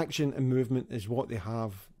 Action and movement is what they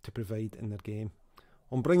have to provide in their game."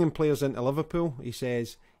 On bringing players into Liverpool, he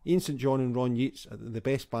says, "Ian St John and Ron Yeats are the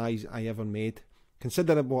best buys I ever made.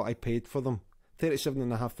 Consider what I paid for them,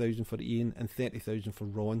 37,500 for Ian and 30,000 for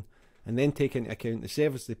Ron, and then take into account the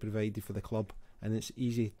service they provided for the club, and it's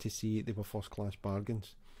easy to see they were first-class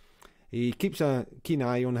bargains." He keeps a keen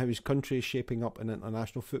eye on how his country is shaping up in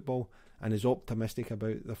international football and is optimistic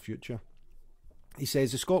about their future. He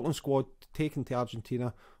says the Scotland squad taken to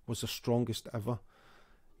Argentina was the strongest ever.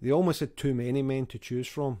 They almost had too many men to choose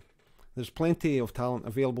from. There's plenty of talent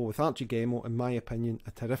available, with Archie Gemmill, in my opinion,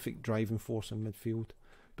 a terrific driving force in midfield.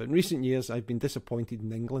 But in recent years I've been disappointed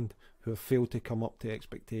in England, who have failed to come up to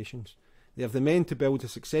expectations. They have the men to build a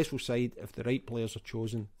successful side if the right players are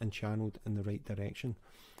chosen and channelled in the right direction.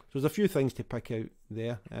 So there's a few things to pick out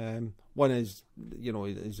there. One is,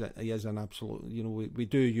 that he is an absolute, we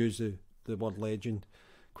do use the word legend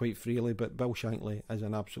quite freely, but Bill Shankly is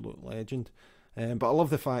an absolute legend. But I love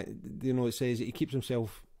the fact, it says that he keeps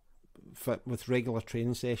himself fit with regular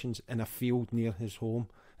training sessions in a field near his home.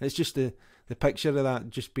 And it's just the picture of that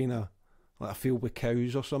just being a field with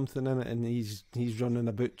cows or something in it, and he's running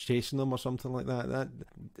about chasing them or something like that. That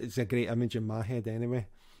it's a great image in my head anyway.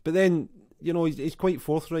 But then, he's quite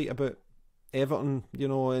forthright about Everton,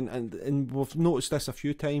 and we've noticed this a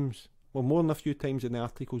few times, well, more than a few times in the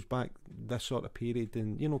articles back this sort of period,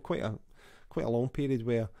 and quite a long period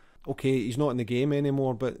where, okay, he's not in the game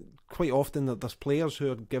anymore, but quite often there's players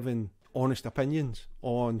who are giving honest opinions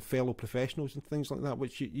on fellow professionals and things like that,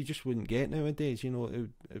 which you just wouldn't get nowadays,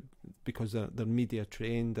 because they're media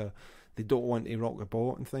trained, they don't want to rock the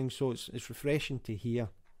boat and things. So it's refreshing to hear.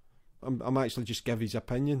 I'm actually just give his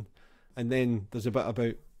opinion, and then there's a bit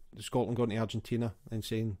about Scotland going to Argentina and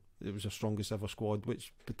saying it was the strongest ever squad,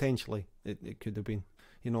 which potentially it could have been.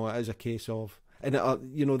 It is a case of, and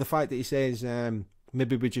the fact that he says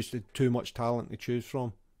maybe we just had too much talent to choose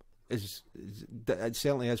from is it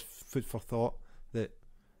certainly is food for thought. That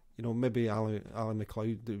maybe Alan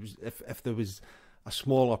McLeod, if there was a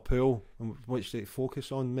smaller pool which they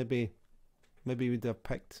focus on, maybe we'd have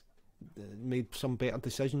made some better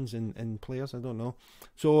decisions in players. I don't know.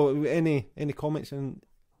 So any comments on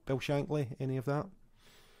Bill Shankly? Any of that?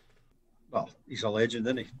 Well, he's a legend,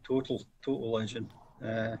 isn't he? Total legend.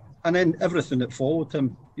 And then everything that followed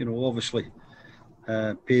him, obviously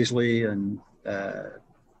Paisley and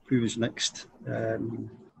who was next?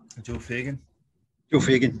 Joe Fagan. Joe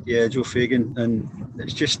Fagan, and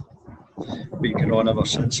it's just been going on ever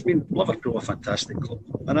since. Liverpool a fantastic club,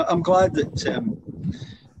 and I'm glad that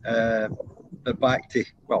they're back to,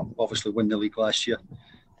 well, obviously win the league last year.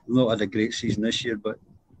 They've not had a great season this year, but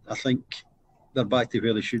I think they're back to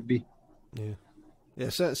where they should be. Yeah,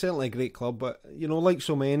 certainly a great club, but like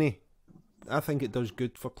so many, I think it does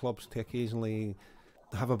good for clubs to occasionally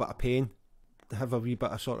have a bit of pain, to have a wee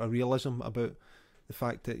bit of sort of realism about the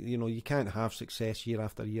fact that you can't have success year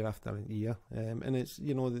after year after year, and it's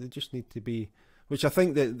they just need to be, which I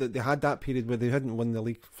think that they had that period where they hadn't won the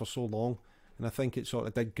league for so long, and I think it sort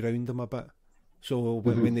of did ground them a bit. So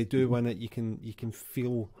when they do win it, you can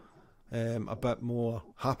feel a bit more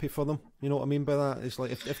happy for them. You know what I mean by that? It's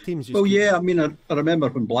like if teams just... Well, yeah, I mean, I remember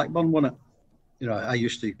when Blackburn won it. You know, I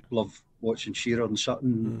used to love watching Shearer and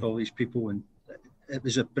Sutton and all these people, and it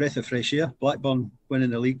was a breath of fresh air. Blackburn winning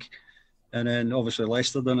the league, and then obviously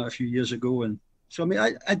Leicester done it a few years ago. And so, I mean,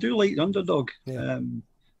 I do like the underdog,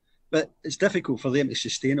 but it's difficult for them to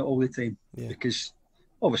sustain it all the time because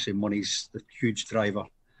obviously money's the huge driver.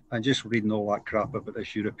 And just reading all that crap about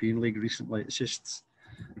this European League recently, it's just,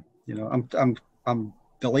 you know, I'm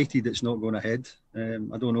delighted it's not going ahead.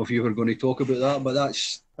 I don't know if you were going to talk about that, but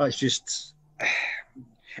that's just,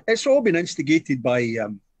 it's all been instigated by,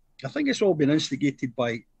 I think it's all been instigated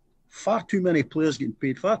by far too many players getting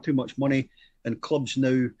paid far too much money in clubs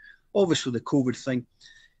now. Obviously, the COVID thing.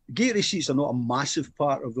 Gate receipts are not a massive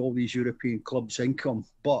part of all these European clubs' income,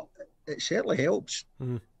 but it certainly helps.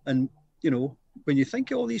 And, you know, when you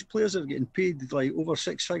think of all these players that are getting paid like over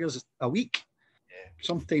 6 figures a week,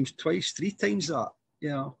 sometimes twice, 3 times that, you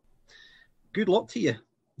know, good luck to you.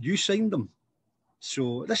 You signed them.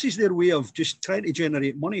 So this is their way of just trying to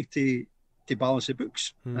generate money to balance the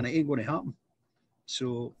books, and it ain't going to happen.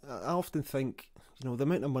 So I often think, you know, the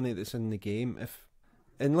amount of money that's in the game, if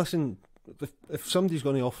somebody's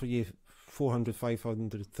going to offer you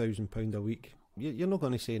 £400,000-500,000 a week, you're not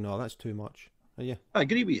going to say, no, that's too much, are you? I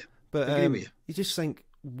agree with you. But you just think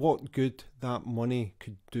what good that money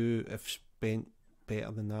could do if spent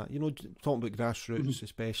better than that. You know, talking about grassroots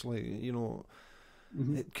especially, you know,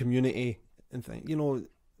 community and things, you know,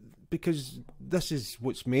 because this is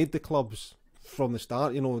what's made the clubs from the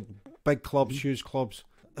start. You know, big clubs, huge clubs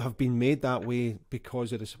have been made that way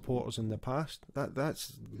because of the supporters in the past.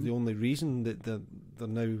 That's the only reason that they're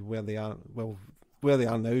now where they are. Well, where they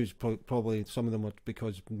are now is probably some of them are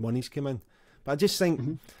because money's come in. But I just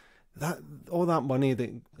think that all that money that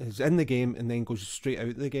is in the game and then goes straight out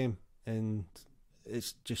of the game, and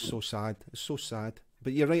it's just so sad. It's so sad.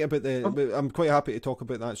 But you're right about the. I'm quite happy to talk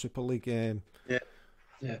about that Super League. Yeah.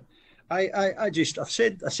 I've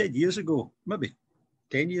said years ago, maybe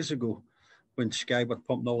 10 years ago, when Sky were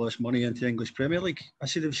pumping all this money into the English Premier League, I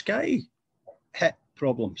said if Sky hit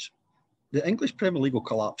problems, the English Premier League will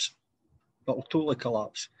collapse. It'll totally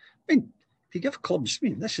collapse. I mean, to give clubs, I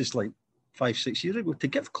mean, this is like 5-6 years ago, to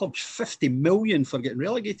give clubs 50 million for getting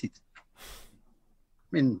relegated. I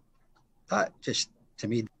mean, that just, to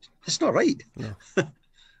me, it's not right. No.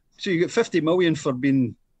 So you get 50 million for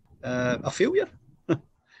being a failure.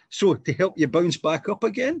 So to help you bounce back up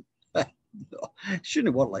again, no, it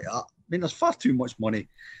shouldn't work like that. I mean, there's far too much money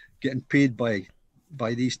getting paid by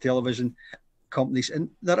these television companies, and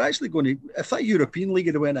they're actually going to. If that European League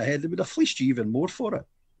had went ahead, they would have fleeced you even more for it.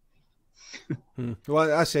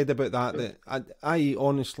 Well, I said about that I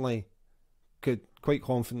honestly could quite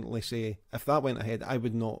confidently say if that went ahead, I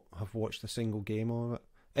would not have watched a single game of it.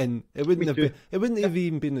 And it wouldn't have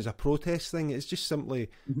even been as a protest thing. It's just simply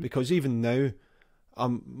because even now,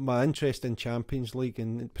 my interest in Champions League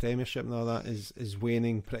and Premiership and all that is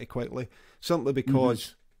waning pretty quickly. Simply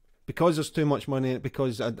because there's too much money.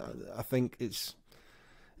 Because I think it's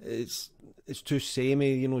too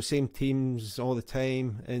samey. You know, same teams all the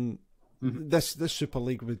time. And this Super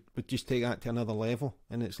League would just take that to another level.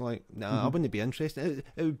 And it's like, nah, I wouldn't be interested.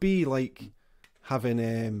 It would be like having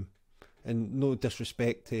and no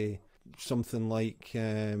disrespect to something like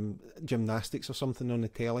gymnastics or something on the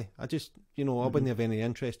telly. I just, you know, I wouldn't have any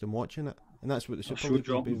interest in watching it, and that's what the Super League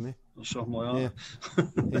would be with me. Or something like that.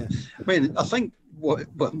 Yeah. I mean, I think what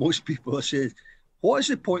most people have said, what is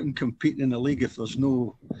the point in competing in a league if there's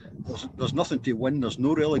nothing to win, there's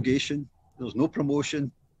no relegation, there's no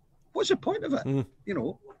promotion? What's the point of it? You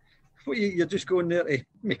know, you're just going there to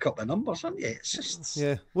make up the numbers, aren't you? It's just...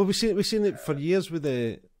 Yeah. Well, we've seen it for years with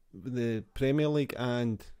the Premier League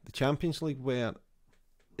and the Champions League, where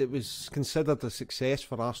it was considered a success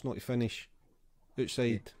for Arsenal to finish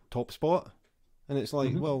outside top spot, and it's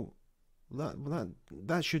like, well,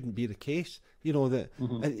 that shouldn't be the case. You know, that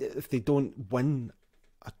if they don't win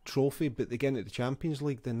a trophy but they get into the Champions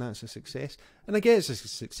League, then that's a success. And I guess it's a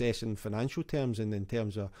success in financial terms and in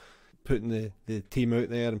terms of putting the team out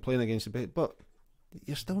there and playing against the best, but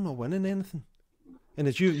you're still not winning anything. And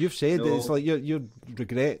as you've said, it's like your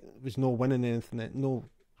regret was no winning anything, no,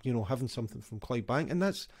 you know, having something from Clydebank, and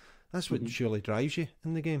that's what surely drives you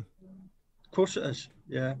in the game. Of course it is,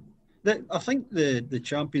 yeah. I think the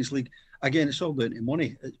Champions League, again, it's all down to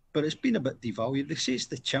money, but it's been a bit devalued. They say it's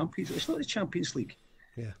the Champions, it's not the Champions League.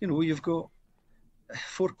 Yeah. You know, you've got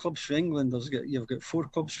 4 clubs for England, you've got 4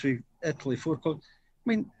 clubs for Italy, 4 clubs. I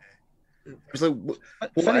mean,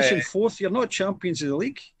 finishing 4th, you're not champions of the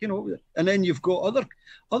league, you know. And then you've got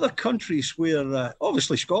other countries where,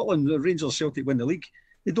 obviously Scotland, the Rangers, Celtic win the league,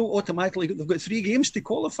 they don't automatically. They've got 3 games to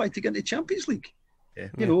qualify to get into the Champions League. Yeah.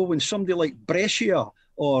 You know, when somebody like Brescia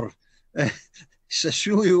or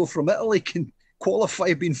Sassuolo from Italy can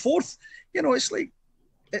qualify being 4th, you know, it's like,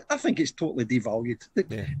 I think it's totally devalued.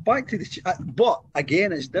 Yeah. Back to but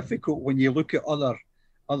again, it's difficult when you look at other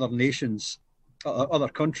nations, other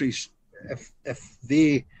countries. If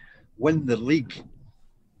they win the league,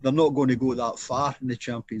 they're not going to go that far in the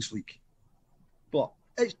Champions League. But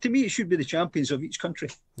to me, it should be the champions of each country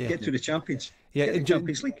get to the champions. Yeah, get the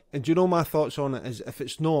Champions League. And do you know my thoughts on it is, if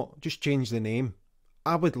it's not, just change the name.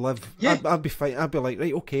 I would live. Yeah. I'd be fine. I'd be like,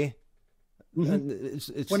 right, okay. Mm-hmm.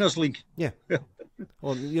 It's Winners' League. Yeah.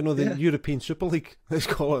 Or, you know, the European Super League, let's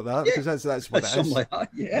call it that, because that's what it is. Like that,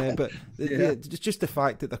 yeah. But it's just the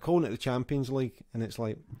fact that they're calling it the Champions League, and it's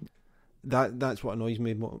like, that's what annoys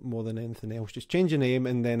me more than anything else. Just change the name,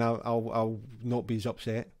 and then I'll not be as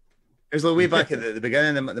upset. It was like way back at the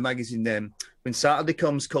beginning of the magazine, when Saturday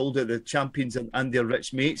comes, called it the Champions and their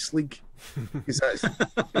Rich Mates League, because that's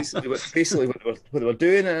basically what they were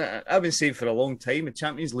doing. And I've been saying for a long time, the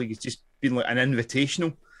Champions League has just been like an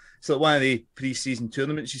invitational. It's like one of the pre-season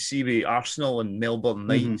tournaments you see with Arsenal and Melbourne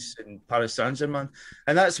Knights and Paris Saint-Germain,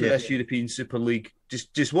 and that's what this European Super League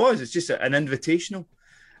just was. It's just an invitational,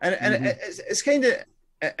 and it's kind of,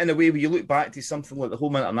 in a way, when you look back to something like the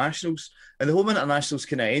home internationals, and the home internationals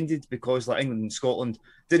kind of ended because like England and Scotland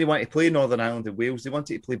didn't want to play Northern Ireland and Wales. They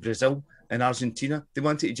wanted to play Brazil and Argentina. They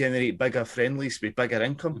wanted to generate bigger friendlies with bigger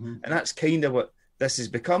income, and that's kind of what this has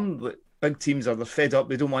become. Like, big teams they're fed up.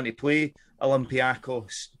 They don't want to play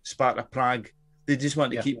Olympiacos, Sparta Prague. They just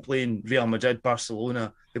want to keep playing Real Madrid,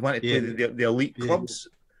 Barcelona. They want to play the elite clubs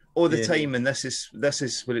all the time, and this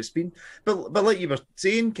is what it's been. But like you were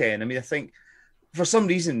saying, Ken, I mean, I think for some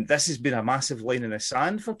reason this has been a massive line in the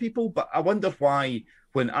sand for people. But I wonder why,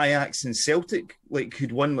 when Ajax and Celtic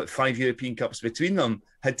who'd won 5 European Cups between them,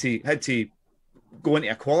 had to go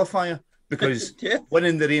into a qualifier. Because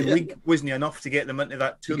winning the own league wasn't enough to get them into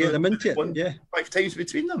that tournament. To get them into it, 5 times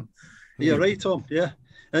between them. You're right, Tom. Yeah,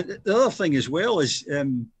 and the other thing as well is,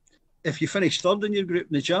 if you finish 3rd in your group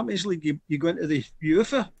in the Champions League, you go into the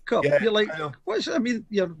UEFA Cup. Yeah, you're like, I mean,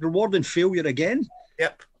 you're rewarding failure again.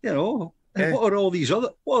 Yep. You know, and what are all these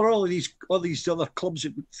other clubs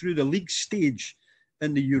through the league stage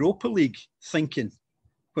in the Europa League thinking,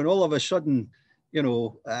 when all of a sudden, you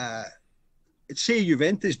know, say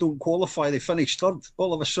Juventus don't qualify, they finish 3rd,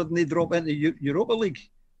 all of a sudden they drop into Europa League.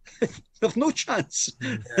 They've no chance.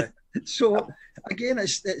 Yeah. So again,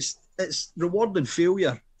 it's rewarding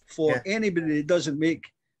failure for anybody that doesn't make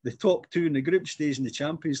the top 2 in the group stage in the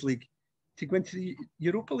Champions League to go into the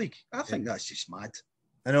Europa League. I think that's just mad.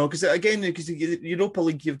 I know, because the Europa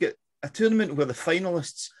League, you've got a tournament where the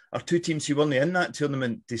finalists are 2 teams who weren't in that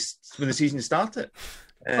tournament when the season started.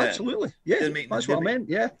 Absolutely, yeah, that's what I meant.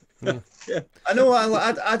 Yeah. I know.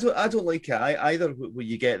 I don't like it either. Where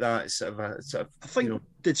you get that sort of. I think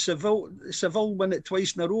did Seville win it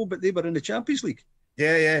twice in a row, but they were in the Champions League.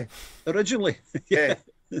 Yeah. Originally. Yeah.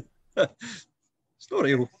 It's not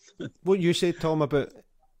real. What you said, Tom, about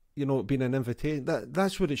being an invitation,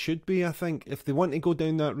 that's what it should be. I think if they want to go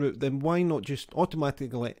down that route, then why not just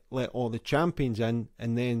automatically let all the champions in,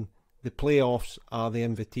 and then the playoffs are the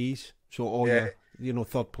invitees. So all your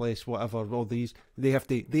 3rd place, whatever, all these, they have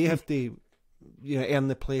to earn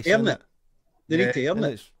the place. Earn it. They need to earn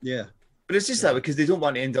it. Yeah. But it's just that because they don't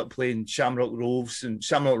want to end up playing Shamrock Rovers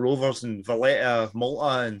and Valletta of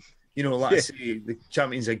Malta and let's say the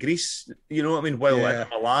champions of Greece. You know what I mean? While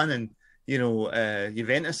Milan and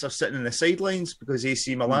Juventus are sitting in the sidelines because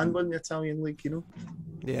AC Milan won the Italian league.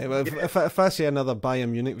 Yeah, well, if I see another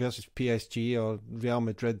Bayern Munich versus PSG or Real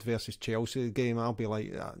Madrid versus Chelsea game, I'll be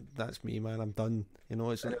like, that's me, man. I'm done.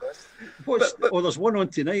 It's like, there's one on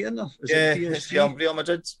tonight, isn't there? It's Real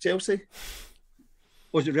Madrid Chelsea.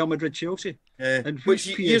 Was it Real Madrid Chelsea? Yeah, and which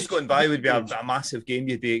years going by would be a massive game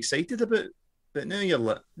you'd be excited about, but now you're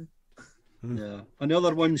like, yeah. And the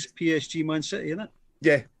other one's PSG Man City, isn't it?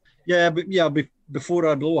 Yeah. Yeah, but before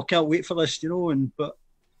I blow, I can't wait for this, but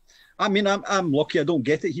I mean, I'm lucky I don't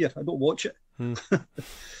get it here. I don't watch it.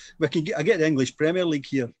 I get the English Premier League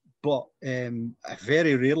here, but I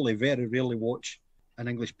very rarely watch an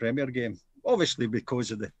English Premier game. Obviously,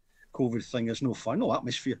 because of the COVID thing, there's no fun, no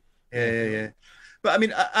atmosphere. Yeah. But I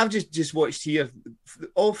mean, I've just watched here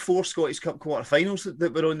all 4 Scottish Cup quarter-finals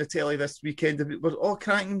that were on the telly this weekend were all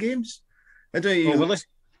cracking games. I don't know. Really?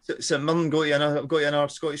 St Mirren got to another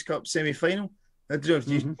Scottish Cup semi-final. I don't know if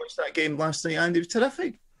you watched that game last night, and it was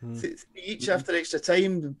terrific. Each after extra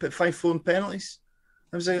time, put 5-4 in penalties.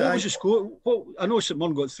 I was like, what was the score? I know St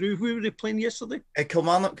Mirren got through. Who were they playing yesterday?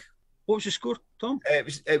 Kilmarnock. What was the score, Tom?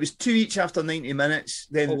 It was 2 each after 90 minutes.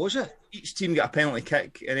 Then What was it? each team got a penalty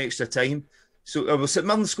kick in extra time. So St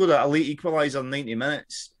Mirren scored a late equaliser in 90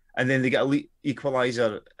 minutes, and then they got a late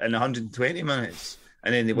equaliser in 120 minutes,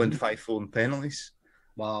 and then they won 5-4 in penalties.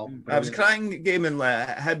 Wow. It was a cracking game, and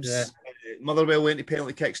Hibs, Motherwell went to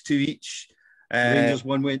penalty kicks 2 each. Rangers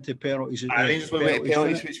one went to penalties. Rangers one went to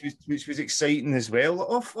penalties, which was exciting as well.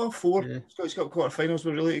 All 4 Scottish Cup quarter-finals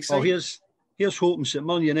were really exciting. Oh, here's hoping St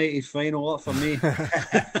Mirren United final up for me.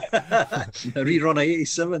 A rerun of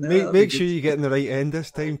 87. Make sure you get in the right end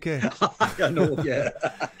this time, Kev. I know, yeah.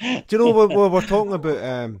 Do you know what we're talking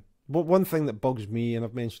about? One thing that bugs me, and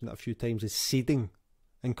I've mentioned it a few times, is seeding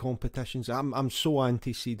in competitions. I'm so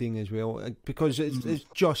anti-seeding as well, because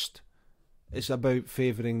it's about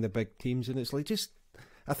favouring the big teams, and it's like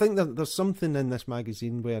I think there's something in this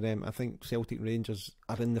magazine where I think Celtic Rangers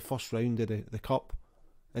are in the first round of the cup,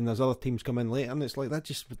 and there's other teams come in later, and it's like that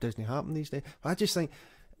just doesn't happen these days. I just think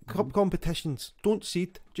cup competitions, don't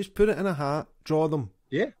seed, just put it in a hat, draw them,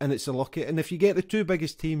 and it's a lucky. And if you get the 2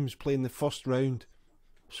 biggest teams playing the first round,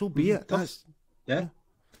 so be it. That's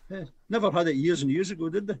Never had it years and years ago,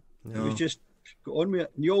 did they? No. It was just got on with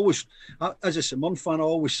it. And you always, as a St Mirren fan, I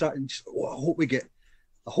always sat and just, I hope we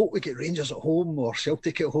get Rangers at home or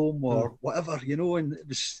Celtic at home or whatever, and it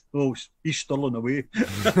was, he's Stirling away.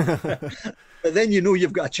 But then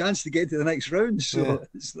you've got a chance to get to the next round. So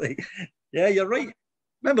it's like, you're right.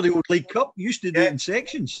 Remember the old League Cup? You used to do it in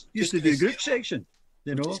sections. You used to do a group section.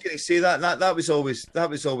 I was just going to say that was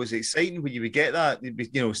always exciting when you would get that.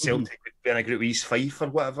 Celtic would be in a group with East Fife or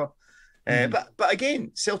whatever. But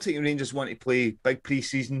again, Celtic and Rangers want to play big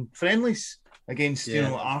pre-season friendlies against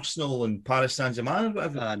Arsenal and Paris Saint-Germain or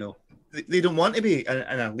whatever. I know. They don't want to be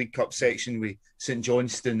in a League Cup section with St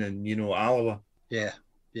Johnstone and Alloa. Yeah.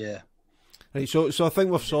 Right, so I think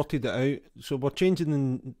we've sorted it out. So we're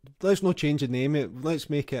changing. Let's not change the name. Let's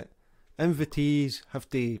make it invitees have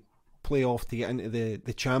to play off to get into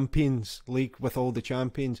the Champions League with all the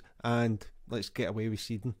champions, and let's get away with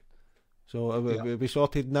seeding. So we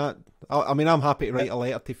sorted that. I mean, I'm happy to write a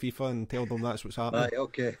letter to FIFA and tell them that's what's happening. Right,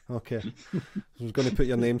 okay. So I was going to put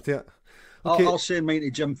your name to it. Okay. I'll send mine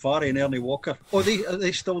to Jim Farry and Ernie Walker. Oh, are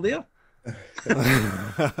they still there?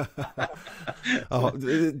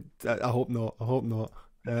 I hope not.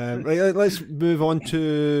 Right, let's move on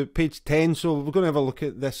to page 10. So we're going to have a look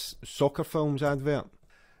at this Soccer Films advert.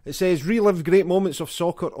 It says, relive great moments of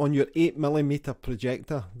soccer on your 8mm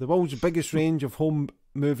projector. The world's biggest range of home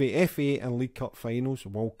movie FA and League Cup finals,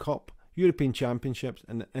 World Cup, European Championships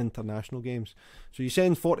and international games. So you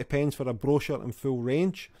send 40 pence for a brochure and full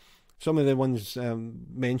range. Some of the ones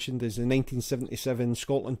mentioned is the 1977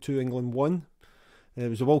 Scotland 2, England 1. There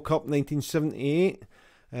was the World Cup 1978.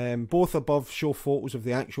 Both above show photos of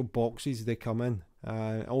the actual boxes they come in.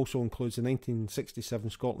 It also includes the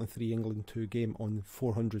 1967 Scotland 3, England 2 game on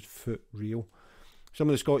 400-foot reel. Some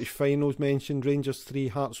of the Scottish finals mentioned: Rangers 3,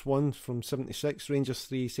 Hearts 1 from 76, Rangers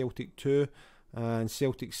 3, Celtic 2, and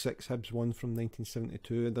Celtic 6, Hibs 1 from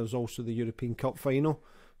 1972. And there's also the European Cup final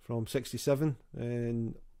from 67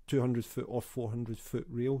 and 200-foot or 400-foot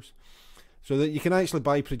reels. So that you can actually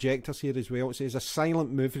buy projectors here as well. It says a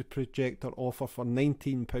silent movie projector offer for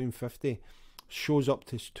 £19.50. Shows up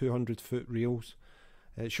to 200-foot reels.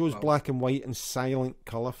 It shows black and white and silent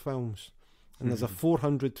colour films. And there's a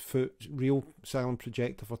 400-foot reel silent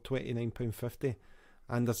projector for £29.50.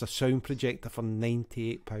 And there's a sound projector for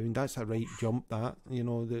 £98. That's a right jump, that.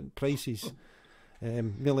 The prices,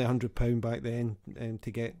 nearly £100 back then,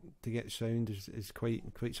 to get sound is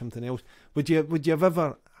quite something else. Would you have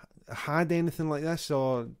ever had anything like this,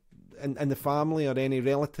 or in the family, or any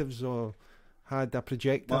relatives, or had a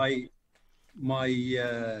projector? My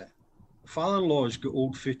father-in-law's got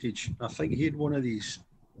old footage. I think he had one of these.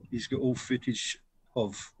 He's got old footage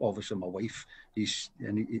of, obviously, my wife, his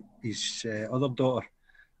other daughter,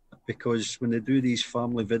 because when they do these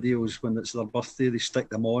family videos, when it's their birthday, they stick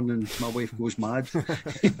them on, and my wife goes mad.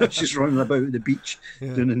 She's running about the beach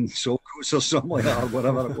doing Socos or something like that, or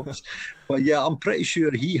whatever it was. But yeah, I'm pretty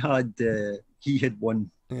sure he had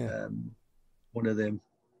one, one of them.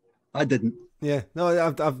 I didn't. Yeah,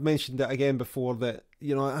 no, I've mentioned it again before that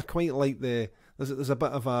I quite like there's a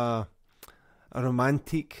bit of a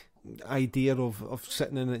romantic idea of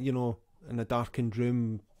sitting in in a darkened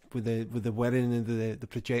room with the whirring and the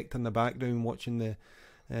projector in the background watching the.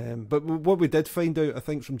 But what we did find out, I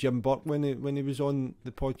think, from Jim Burke when he was on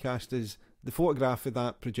the podcast, is the photograph of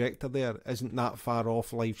that projector there isn't that far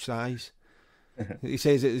off life size. He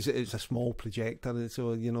says it's a small projector,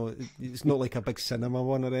 so it's not like a big cinema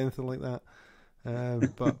one or anything like that.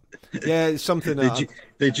 But yeah, it's something that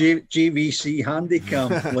the GVC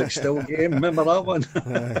Handicam, like still game. Remember that one?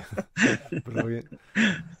 Brilliant.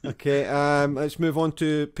 Okay, let's move on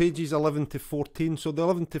to pages 11 to 14. So the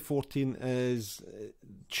 11 to 14 is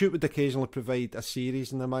Shoot would occasionally provide a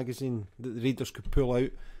series in the magazine that the readers could pull out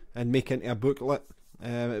and make into a booklet.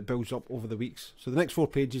 It builds up over the weeks. So the next 4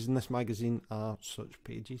 pages in this magazine are such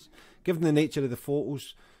pages. Given the nature of the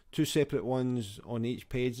photos, 2 separate ones on each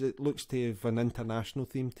page, it looks to have an international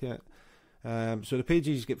theme to it. So the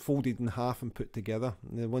pages get folded in half and put together.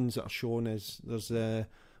 And the ones that are shown is there's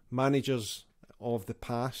managers of the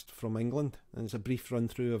past from England, and it's a brief run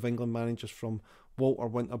through of England managers from Walter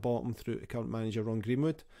Winterbottom through to current manager Ron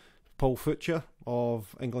Greenwood. Paul Futcher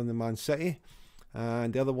of England and Man City,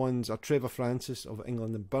 and the other ones are Trevor Francis of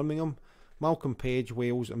England and Birmingham, Malcolm Page,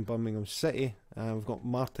 Wales and Birmingham City. We've got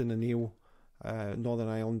Martin O'Neill, Northern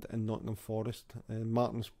Ireland and Nottingham Forest.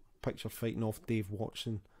 Martin's picture fighting off Dave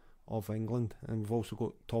Watson of England, and we've also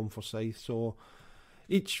got Tom Forsyth. So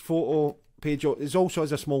each photo page is also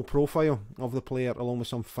has a small profile of the player along with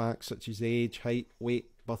some facts such as age, height, weight,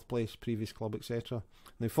 birthplace, previous club, etc.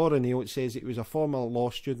 Now for O'Neill, it says he was a former law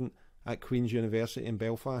student at Queen's University in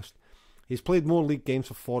Belfast. He's played more league games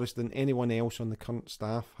for Forest than anyone else on the current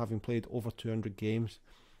staff, having played over 200 games.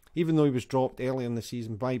 Even though he was dropped earlier in the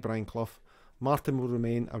season by Brian Clough, Martin will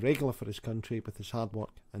remain a regular for his country with his hard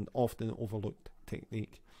work and often overlooked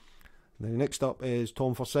technique. Now next up is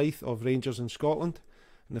Tom Forsyth of Rangers in Scotland,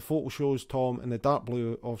 and the photo shows Tom in the dark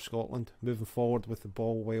blue of Scotland moving forward with the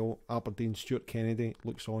ball while Aberdeen's Stuart Kennedy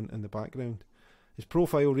looks on in the background. His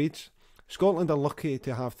profile reads, Scotland are lucky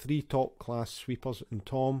to have 3 top class sweepers in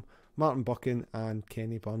Tom, Martin Buchan and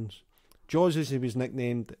Kenny Burns. Jaws, as he was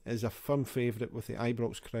nicknamed, is a firm favourite with the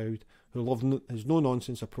Ibrox crowd, who love his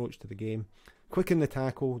no-nonsense approach to the game, quick in the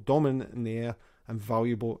tackle, dominant in the air and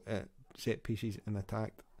valuable at set pieces and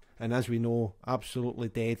attack. And as we know, absolutely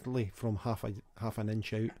deadly from half an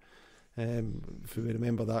inch out. If we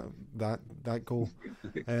remember that goal.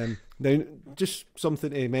 Now, just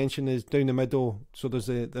something to mention is down the middle. So there's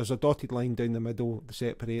a dotted line down the middle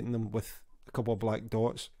separating them with a couple of black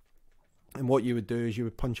dots. And what you would do is you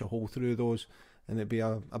would punch a hole through those, and it'd be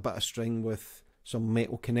a bit of string with some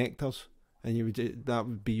metal connectors, and that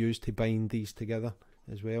would be used to bind these together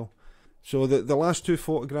as well. So the last 2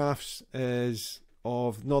 photographs is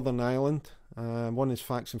of Northern Ireland. One is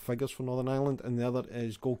facts and figures for Northern Ireland, and the other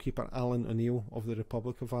is goalkeeper Alan O'Neill of the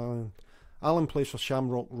Republic of Ireland. Alan plays for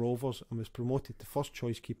Shamrock Rovers and was promoted to first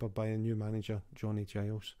choice keeper by a new manager, Johnny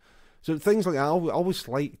Giles. So things like that, I always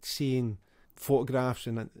liked seeing photographs,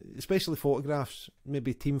 and especially photographs,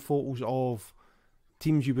 maybe team photos of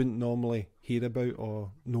teams you wouldn't normally hear about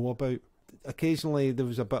or know about. Occasionally there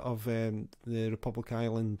was a bit of the Republic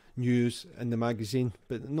Island news in the magazine,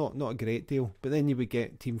 but not a great deal. But then you would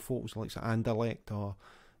get team photos like Anderlecht or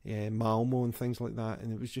Malmo and things like that,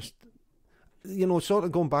 and it was just, sort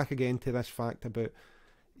of going back again to this fact about,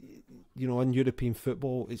 in European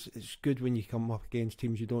football, it's good when you come up against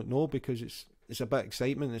teams you don't know, because it's a bit of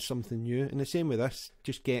excitement, it's something new. And the same with this,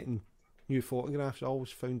 just getting new photographs, I always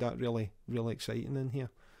found that really, really exciting in here.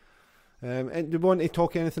 And do you want to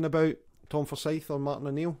talk anything about Tom Forsyth or Martin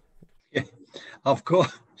O'Neill? Yeah, I've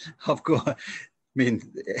got. I mean,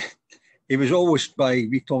 he was always by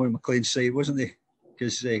wee Tommy McLean's side, wasn't he?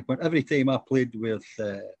 Because every time I played with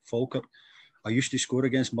Falkirk, I used to score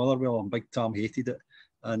against Motherwell, and Big Tom hated it.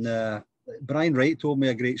 And Brian Wright told me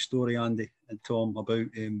a great story, Andy and Tom, about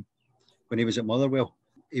when he was at Motherwell.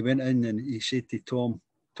 He went in and he said to Tom,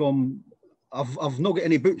 I've not got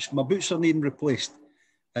any boots. My boots are needing replaced.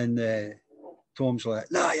 And Tom's like,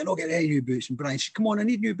 nah, you're not getting any new boots. And Brian said, come on, I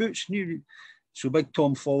need new boots. So Big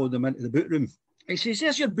Tom followed him into the boot room. He says,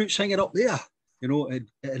 there's your boots hanging up there.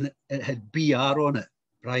 It had BR on it.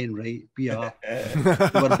 Brian Wright, BR.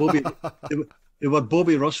 They were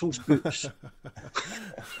Bobby Russell's boots.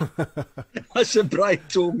 That's what Brian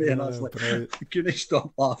told me, and I was like, I couldn't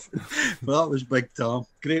stop laughing. But that was Big Tom.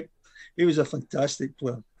 Great. He was a fantastic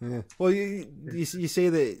player. Yeah. Well, you say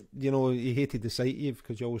that, you hated the sight of you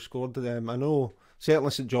because you always scored to them. I know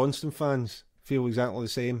certainly St Johnstone fans feel exactly the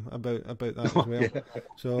same about that as well. Yeah.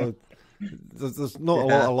 So there's not a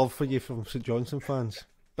lot of love for you from St Johnstone fans,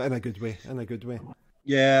 but in a good way.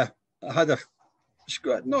 Yeah, I had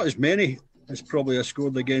not as many as probably I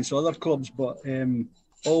scored against other clubs, but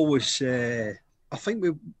always. I think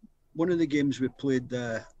one of the games we played.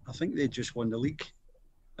 I think they just won the league.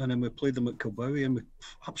 And then we played them at Kilbowie and we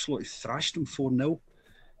absolutely thrashed them 4-0.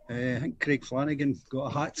 I think Craig Flanagan got a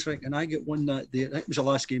hat-trick and I got one that day. I think it was the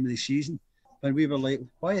last game of the season. And we were like,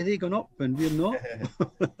 why are they going up and we're not?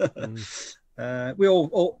 We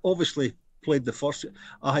all obviously played the first.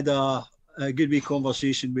 I had a good wee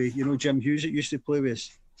conversation with, you know, Jim Hughes that used to play with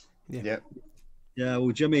us. Yeah. Yeah,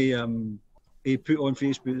 well, Jimmy, he put on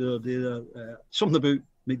Facebook the other day something about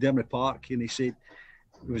McDermott Park, and he said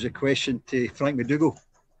there was a question to Frank McDougall,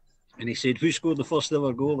 and he said, who scored the first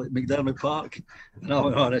ever goal at McDermott Park? And I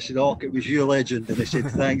went on, I said, oh, it was you, legend. And he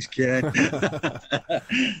said, thanks, Ken.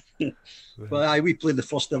 But aye, we played the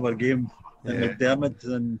first ever game at McDermott,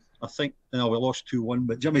 and I think we lost 2-1,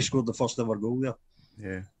 but Jimmy scored the first ever goal there.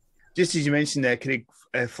 Yeah. Just as you mentioned Craig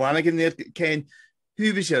Flanagan there, Ken,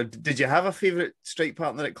 did you have a favourite strike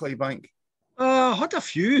partner at Clydebank? I had a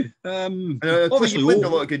few. Obviously, you played a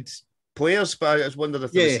lot of good players, but I was wondering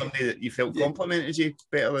if there was somebody that you felt complimented you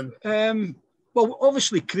better than. Well,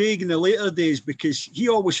 obviously Craig in the later days, because he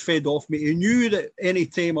always fed off me. He knew that any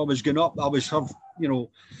time I was going up, I was have, you know,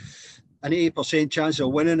 an 80% chance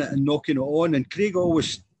of winning it and knocking it on. And Craig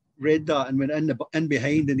always read that and went in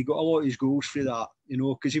behind, and he got a lot of his goals through that, you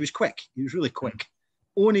know, because he was quick. He was really quick.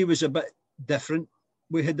 Only was a bit different.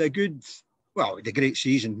 We had a great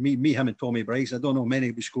season. Me, him, and Tommy Bryce. I don't know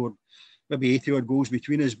many we scored, maybe 80 odd goals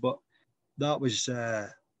between us, but that was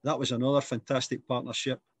another fantastic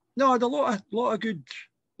partnership. No, I had a lot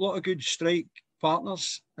of good strike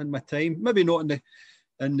partners in my time. Maybe not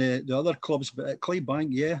in the other clubs, but at Clydebank,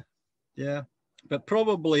 yeah. But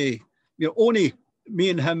probably, you know, only me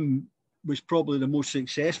and him was probably the most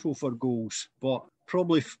successful for goals, but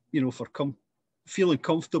probably, you know, for feeling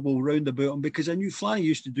comfortable round about him, because I knew Flanny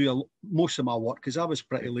used to do most of my work, because I was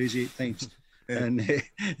pretty lazy at times, and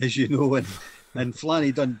as you know, and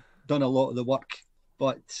Flanny done a lot of the work.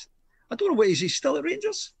 But I don't know, what is he still at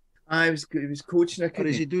Rangers? He was coaching. Or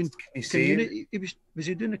is he doing community? Was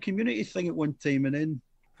he doing a community thing at one time, and then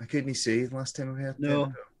I couldn't say last time I heard.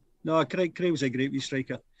 No, Craig was a great wee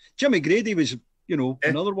striker. Jimmy Grady was, you know,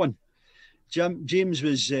 another one. James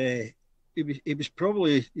was. He was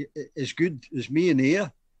probably as good as me in the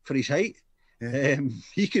air for his height. Yeah.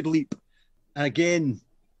 He could leap. Again,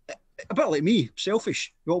 a bit like me,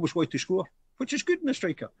 selfish. We always wanted to score, which is good in a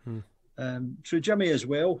striker. So Jimmy as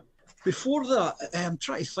well. Before that, I'm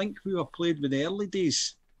trying to think who I played with the early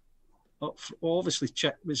days. Obviously,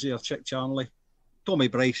 Chick was there, Chick Charnley. Tommy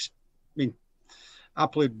Bryce. I mean, I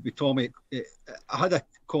played with Tommy. I had a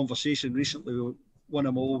conversation recently with one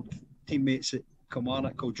of my old teammates at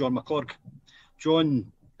Kilmarnock called John McClurg.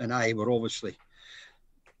 John and I were obviously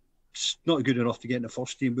not good enough to get in the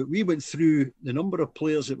first team, but we went through the number of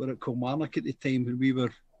players that were at Kilmarnock at the time when we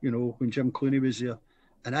were, you know, when Jim Clooney was there,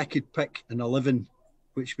 and I could pick an 11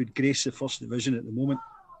 which would grace the first division at the moment,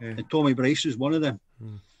 and Tommy Bryce was one of them.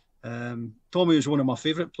 Tommy was one of my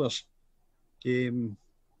favourite players.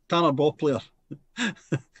 Tanner ball player.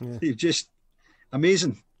 He was just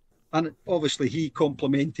amazing. And obviously he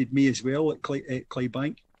complimented me as well at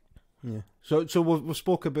Clydebank. Yeah. So we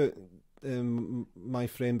spoke about my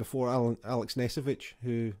friend before, Alex Nesevich,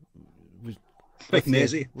 who was with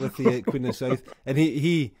the Queen of the South, and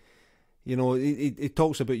he you know, he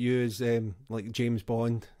talks about you as like James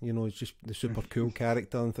Bond. You know, it's just the super cool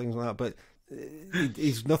character and things like that. But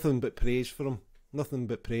he's nothing but praise for him. Nothing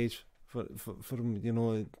but praise for him. You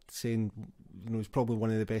know, saying, you know, he's probably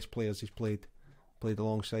one of the best players he's played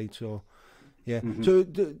alongside. So yeah. So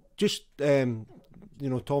just you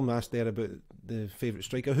know, Tom asked there about the favourite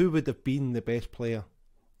striker. Who would have been the best player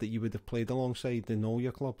that you would have played alongside in all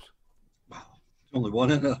your clubs? Only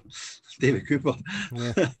one in there, David Cooper.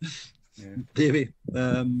 Yeah. Davey,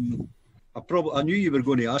 I knew you were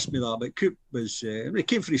going to ask me that, but Coop was he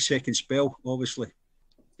came for his second spell. Obviously,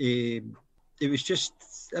 it was just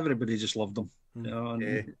everybody just loved him. You know,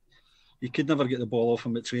 and you could never get the ball off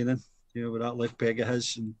him at training. You know, with that left peg of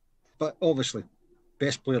his. But obviously,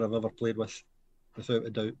 best player I've ever played with, without a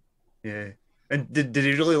doubt. Yeah. And did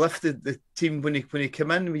he really lift the team when he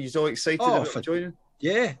came in? Were you all excited about joining?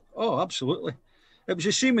 Yeah. Oh, absolutely. It was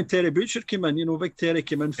the same when Terry Butcher came in. You know, Big Terry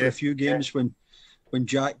came in for a few games when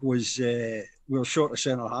Jack was we were short of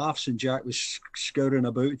centre halves, and Jack was scouring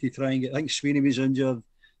about to try and get. I think Sweeney was injured,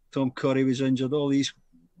 Tom Curry was injured, all these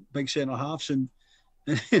big centre halves, and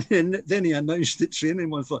then he announced at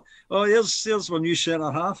training one thought, "Oh, here's my new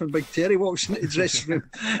centre half," and Big Terry walks into the dressing room,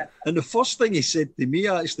 and the first thing he said to me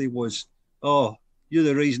actually was, "Oh, you're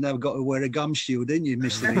the reason I've got to wear a gum shield, didn't you,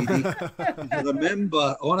 Mr. Eadie?" I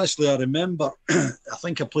remember, honestly, I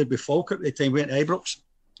think I played with Falkirk at the time, we went to Ibrox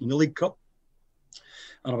in the League Cup,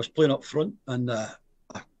 and I was playing up front, and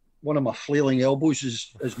one of my flailing elbows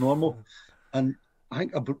is normal, and I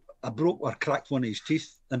think I broke or cracked one of his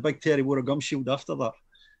teeth, and Big Terry wore a gum shield after that.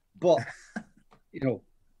 But, you know,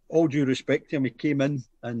 all due respect to him, he came in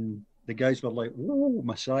and the guys were like, "Oh,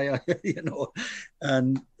 Messiah," you know.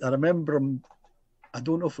 And I remember him. I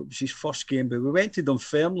don't know if it was his first game, but we went to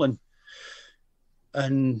Dunfermline,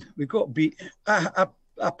 and we got beat.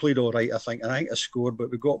 I played all right, I think, and I think I scored,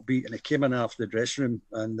 but we got beat, and he came in after the dressing room,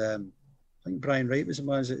 and I think Brian Wright was the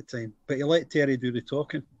manager at the time, but he let Terry do the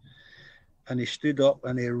talking, and he stood up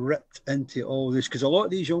and he ripped into all this, because a lot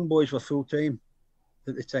of these young boys were full-time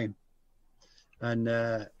at the time, and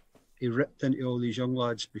he ripped into all these young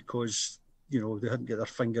lads because, you know, they hadn't got their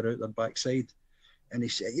finger out their backside. And he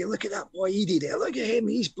said, "You look at that boy Eadie there, look at him,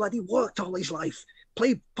 he's bloody worked all his life,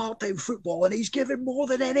 played part-time football, and he's given more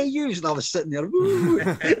than any use." And I was sitting there, "Woo."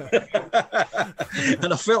 And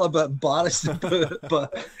I felt a bit embarrassed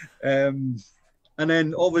but and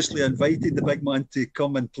then obviously invited the big man to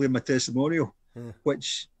come and play my testimonial,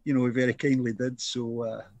 which, you know, he very kindly did. So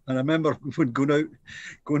and I remember when going out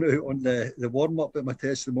on the warm-up at my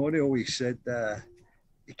testimonial, he said,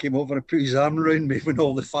 he came over and put his arm around me when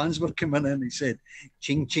all the fans were coming in. He said,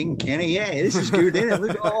 "Ching, ching, Kenny, yeah, this is good, isn't it?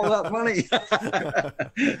 Look at all that money."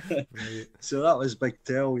 So that was big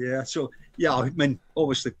tell, yeah. So, yeah, I mean,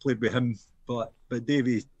 obviously played with him, but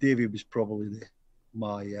Davy was probably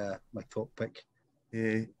my top pick.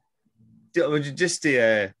 Yeah. Would you just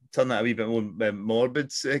turn that a wee bit more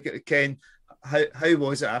morbid, Ken? How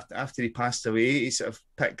was it after he passed away? You sort of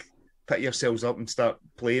pick yourselves up and start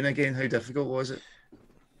playing again. How difficult was it?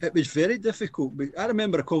 It was very difficult. But I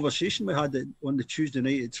remember a conversation we had on the Tuesday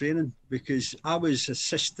night at training, because I was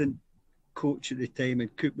assistant coach at the time,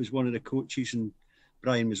 and Coop was one of the coaches, and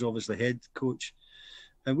Brian was obviously head coach.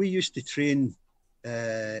 And we used to train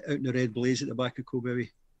out in the Red Blaze at the back of Kilmarnock.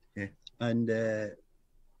 Yeah. And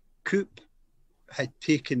Coop had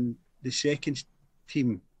taken the second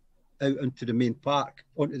team out into the main park,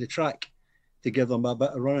 onto the track, to give them a bit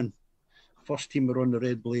of running. First team were on the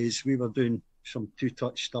Red Blaze. We were doing some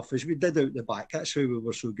two-touch stuff, as we did out the back. That's how we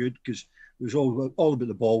were so good, because it was all about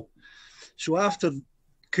the ball. So after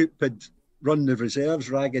Coop had run the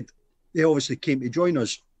reserves ragged, they obviously came to join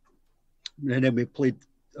us, and then we played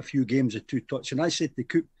a few games of two-touch. And I said to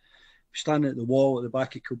Coop, standing at the wall at the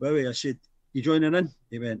back of Kilmarnock, I said, "You joining in?"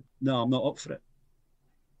 He went, "No, I'm not up for it."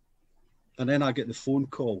 And then I get the phone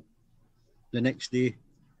call the next day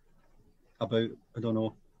about, I don't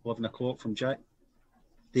know, 11 o'clock from Jack.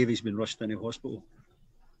 Davy's been rushed into hospital.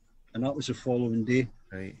 And that was the following day,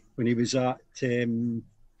 right, when he was at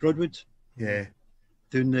Broadwood. Yeah.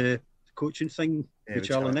 Doing the coaching thing with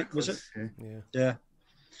Charlie Nick, was it? Yeah.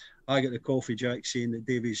 I got the call from Jack saying that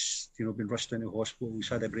Davy's, you know, been rushed into hospital. He's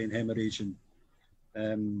had a brain hemorrhage,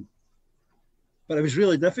 and but it was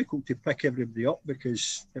really difficult to pick everybody up,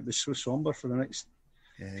 because it was so sombre for the next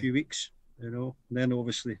few weeks, you know. And then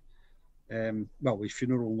obviously, with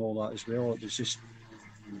funeral and all that as well, it was just,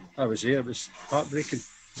 I was there, it was heartbreaking.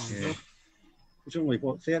 Yeah. You know? It was only,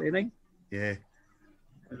 39? Yeah.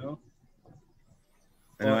 You know?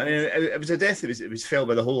 And it was a death. It was felt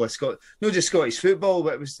by the whole of not just Scottish football,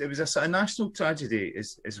 but it was a sort of national tragedy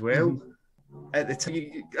as well. Mm-hmm. At the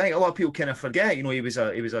time, I think a lot of people kind of forget. You know, he was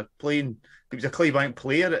a Clydebank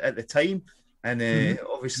player at the time, and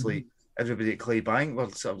obviously everybody at Clydebank were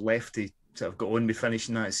sort of left to sort of go on with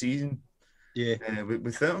finishing that season. Yeah,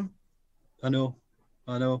 without him. I know.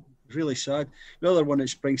 Really sad. The other one that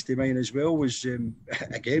springs to mind as well was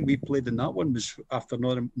again, we played in that one, was after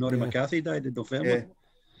Norrie McCarthy died in November. Yeah.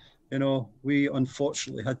 You know, we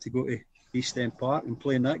unfortunately had to go to East End Park and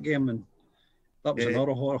play in that game, and that was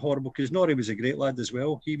another horrible, because Norrie was a great lad as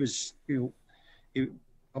well. He was, you know,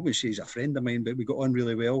 I wouldn't say he's a friend of mine, but we got on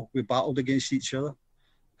really well. We battled against each other,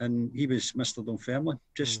 and he was Mr. Dunfermline,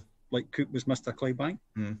 just like Coop was Mr. Clydebank.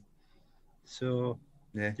 So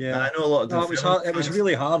yeah, I know a lot of it was hard. It was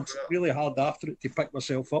really hard after it to pick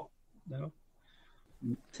myself up. You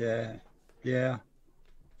know? But,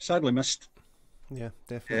 sadly missed. Yeah,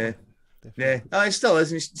 definitely. Yeah, it still is.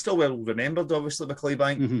 He's still well remembered, obviously, by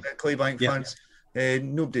Clydebank fans.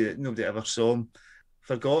 Nobody ever saw him,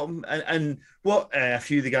 forgot him. And what a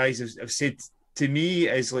few of the guys have said to me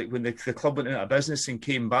is, like, when the club went out of business and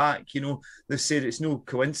came back, you know, they've said it's no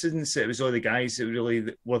coincidence that it was all the guys that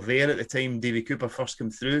really were there at the time Davy Cooper first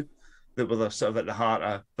came through that were sort of at the heart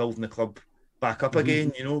of building the club back up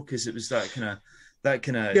again, you know, because it was that kind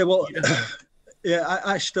of. Yeah, well. Yeah,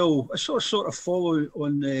 I sort of follow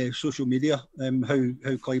on social media how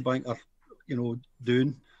Clydebank are, you know,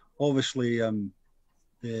 doing. Obviously, the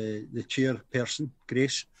chairperson,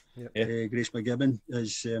 Grace McGibbon,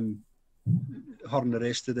 is her and the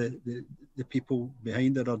rest of the people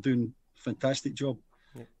behind her are doing a fantastic job.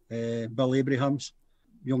 Bill Abrahams,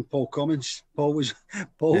 young Paul Cummins. Paul was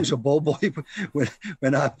a ball boy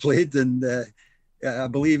when I played, and I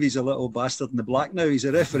believe he's a little bastard in the black now. He's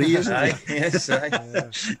a referee, isn't he? Aye, yes, aye.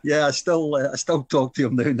 Yeah, I still talk to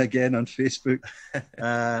him now and again on Facebook,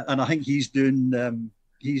 and I think he's doing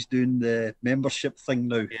the membership thing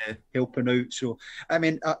now, helping out. So, I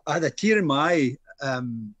mean, I had a tear in my eye a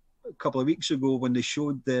couple of weeks ago when they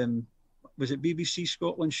showed was it BBC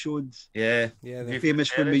Scotland showed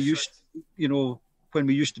famous when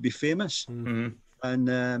we used to be famous,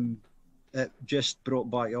 and it just brought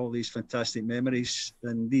back all these fantastic memories.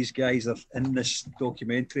 And these guys are in this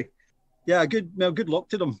documentary. Yeah, good luck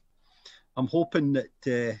to them. I'm hoping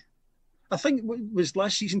that I think was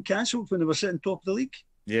last season cancelled when they were sitting top of the league.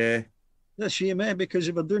 Yeah. That's a shame, because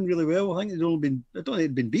they were doing really well. I think I don't think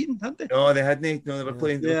they'd been beaten, had they? No, they hadn't. No, they were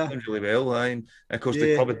playing really well. And of course,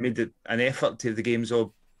 the club had made an effort to have the games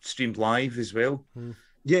all streamed live as well.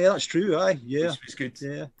 Yeah, that's true. Aye, yeah, which was good.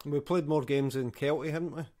 Yeah, we played more games in Kelty,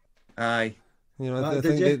 hadn't we? Aye. I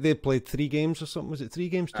think they played 3 games or something. Was it 3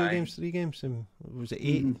 games, 2 games, 3 games? And was it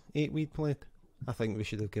 8? 8 we'd played. I think we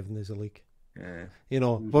should have given us a league. Yeah.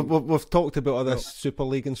 We've talked about other Super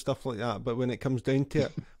League and stuff like that, but when it comes down to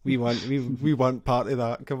it, we want part of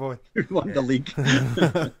that. Come on, we want the league.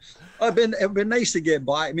 It'd been nice to get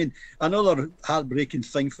back. I mean, another heartbreaking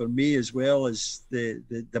thing for me as well is the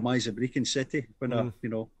demise of Brechin City when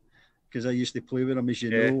because I used to play with them, as you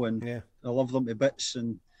know, and I love them to bits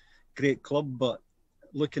and great club. But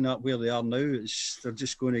looking at where they are now, they're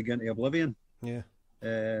just going to get into oblivion. Yeah,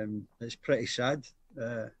 it's pretty sad.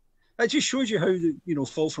 It just shows you how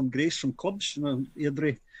fall from grace from clubs.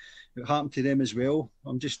 Airdrie, it happened to them as well.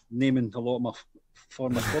 I'm just naming a lot of my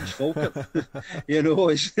former clubs, Falkirk.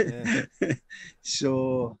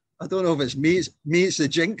 So I don't know if it's me it's the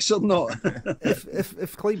jinx or not.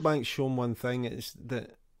 if Clydebank's shown one thing, it's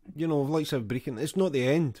that like Brechin, it's not the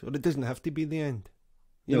end, or it doesn't have to be the end.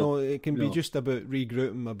 It can be just about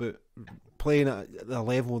regrouping, about playing at a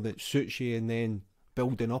level that suits you, and then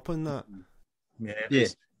building up on that. Yeah.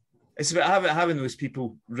 It's about having those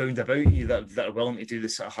people round about you that are willing to do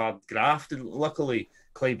this sort of hard graft. And luckily,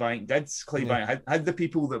 Clydebank did. Clydebank had the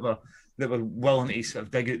people that were willing to sort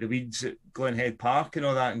of dig out the weeds at Glenhead Park and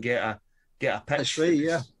all that, and get a pitch. That's right.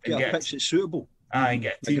 Yeah, get a pitch that's suitable. And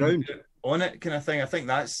get a team on it, kind of thing. I think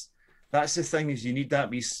that's the thing, is you need that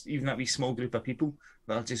wee small group of people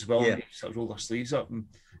that are just willing to sort of roll their sleeves up and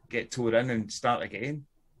get tore in and start again.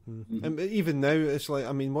 And even now, it's like,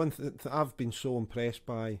 I mean, one thing I've been so impressed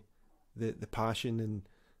by the passion and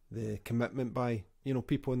the commitment by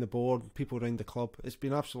people on the board, people around the club. It's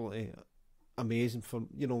been absolutely amazing.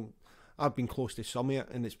 I've been close to some of it,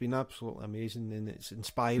 and it's been absolutely amazing, and it's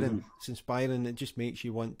inspiring. It's inspiring. It just makes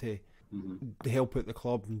you want to help out the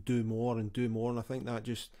club and do more and do more. And I think that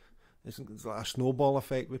just it's like a snowball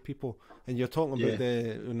effect with people. And you're talking about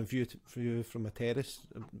the view from a terrace,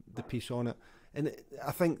 the piece on it. And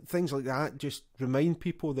I think things like that just remind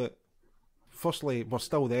people that, firstly, we're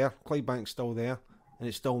still there. Clydebank's still there, and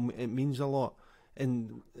it means a lot.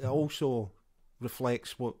 And it also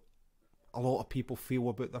reflects what a lot of people feel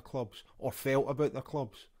about their clubs, or felt about their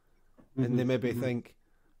clubs, and they maybe think,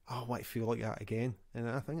 "Oh, I want to feel like that again." And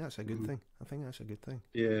I think that's a good thing.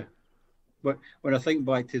 Yeah, but when I think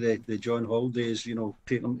back to the John Hall days,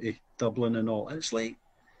 taking them to Dublin and all, it's like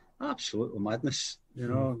absolute madness.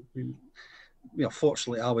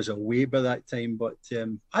 Fortunately, I was away by that time, but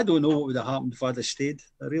I don't know what would have happened if I'd have stayed.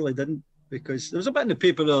 I really didn't, because there was a bit in the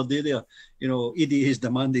paper the other day there, Eadie has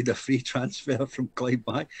demanded a free transfer from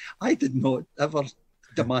Clydebank. I did not ever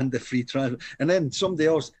demand a free transfer. And then somebody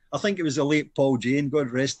else, I think it was the late Paul Jane,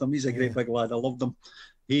 God rest him, he's a great big lad, I loved him.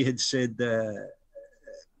 He had said,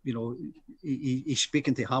 he's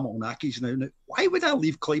speaking to Hamilton Accies now. Why would I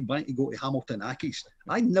leave Clydebank to go to Hamilton Accies?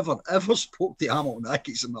 I never ever spoke to Hamilton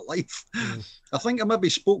Accies in my life. I think I maybe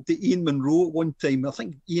spoke to Ian Munro at one time. I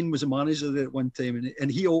think Ian was a manager there at one time, and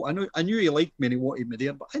I knew he liked me and he wanted me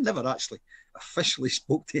there, but I never actually officially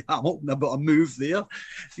spoke to Hamilton about a move there.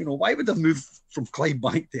 Why would I move from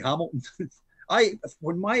Clydebank to Hamilton?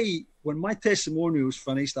 When my testimonial was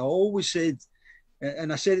finished, I always said,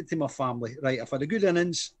 and I said it to my family, right, I've had a good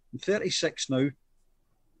innings, I'm 36 now,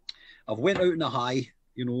 I've went out in a high,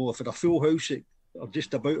 I've had a full house, or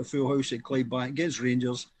just about a full house at Clydebank against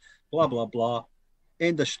Rangers, blah, blah, blah,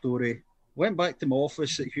 end of story. Went back to my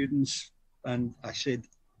office at Hewden's and I said,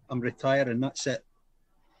 I'm retiring, that's it.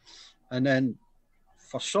 And then,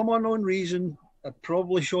 for some unknown reason,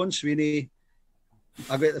 probably Sean Sweeney,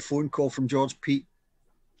 I got the phone call from George Pete.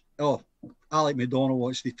 Oh, Alec McDonald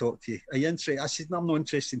wants to talk to you. Are you interested? I said, no, I'm not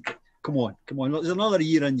interested. Come on. There's another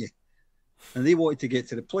year in you. And they wanted to get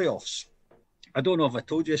to the playoffs. I don't know if I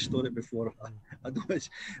told you a story before. I don't.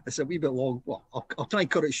 It's a wee bit long. Well, I'll try and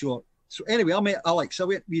cut it short. So anyway, I met Alex. I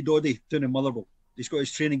went with Eadie down in Motherwell. He's got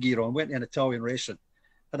his training gear on. Went to an Italian restaurant.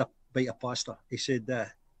 Had a bite of pasta. He said,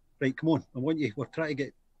 right, come on. I want you. We're trying to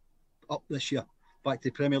get up this year. Back to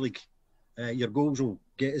the Premier League. Your goals will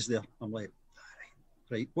get us there. I'm like,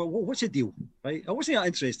 right. Well, what's the deal? Right. I wasn't that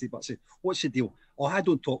interested, but I said, what's the deal? Oh, I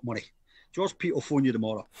don't talk money. George Pete will phone you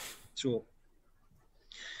tomorrow. So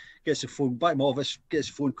gets the phone, back in my office, gets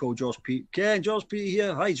a phone call, George Pete. Ken, George Pete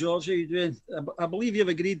here. Hi, George, how you doing? I believe you've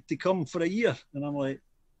agreed to come for a year. And I'm like,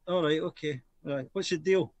 all right, okay. Right, what's the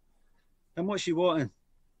deal? And what's you wanting?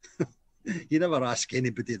 You never ask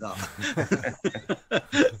anybody that.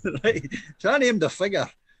 Right. So I named a figure.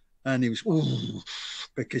 And he was, ooh,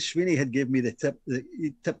 because Sweeney had given me the tip,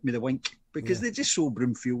 he tipped me the wink. Because they just sold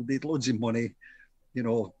Broomfield, they had loads of money. You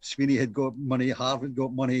know, Sweeney had got money, Harvard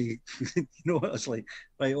got money. You know, it's like,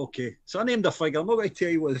 right, okay. So I named a figure. I'm not going to tell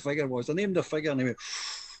you what the figure was. I named a figure and he went,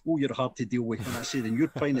 oh, you're hard to deal with. And I said, and you're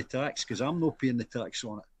paying the tax because I'm not paying the tax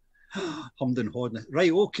on it. Hummed and hawed it.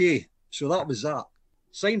 Right, okay. So that was that.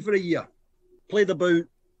 Signed for a year. Played about,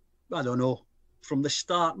 I don't know, from the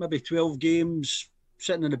start, maybe 12 games,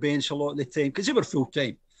 sitting on the bench a lot of the time, because they were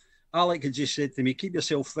full-time. Alec had just said to me, keep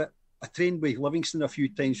yourself fit. I trained with Livingston a few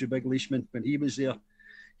times with Big Leishman when he was there,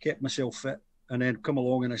 kept myself fit, and then come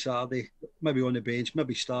along on a Saturday, maybe on the bench,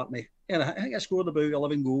 maybe start me. And I think I scored about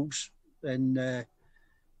 11 goals. And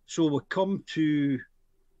so we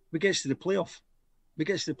gets to the playoff. We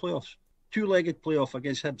gets to the playoffs. Two-legged playoff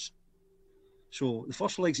against Hibs. So the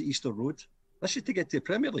first leg's at Easter Road. This is to get to the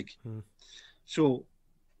Premier League. So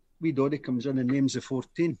wee Doddy comes in and names the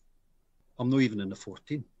 14. I'm not even in the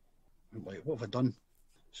 14. I'm like, what have I done?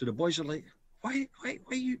 So the boys are like, why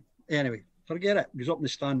you? Anyway, forget it. He was up in the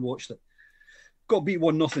stand, watched it. Got beat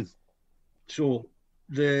 1-0. So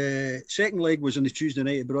the second leg was on the Tuesday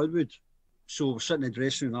night at Broadwood. So we're sitting in the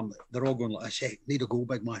dressing room. They're all going like, I say, need a goal,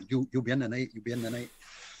 big man. You'll be in the night. You'll be in the night.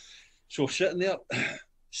 So sitting there,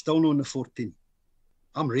 still not on the 14.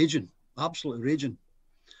 I'm raging, absolutely raging.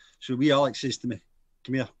 So wee Alex says to me,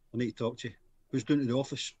 come here, I need to talk to you. Goes down to the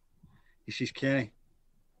office. He says, Kenny,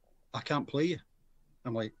 I can't play you.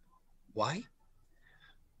 I'm like, why?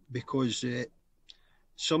 Because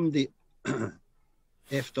somebody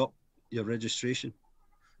effed up your registration.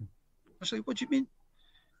 I was like, what do you mean?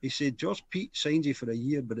 He said, George Pete signed you for a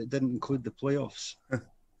year, but it didn't include the playoffs.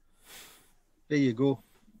 There you go.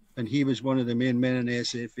 And he was one of the main men in the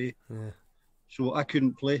SFA. Yeah. So I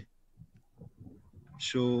couldn't play.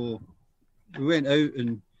 So we went out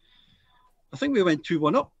and I think we went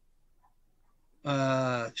 2-1 up.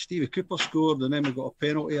 Stevie Cooper scored and then we got a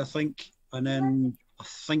penalty, I think. And then I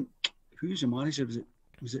think, who's the manager?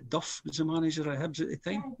 Was it Duff was the manager at Hibs at the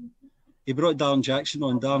time? He brought Darren Jackson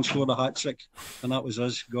on. Darren scored a hat-trick and that was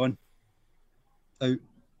us, gone. Out.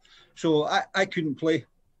 So I couldn't play.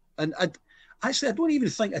 And actually, I don't even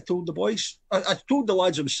think I told the boys. I told the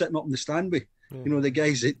lads I was sitting up in the stand with, you know, the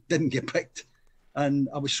guys that didn't get picked. And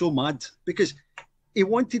I was so mad because he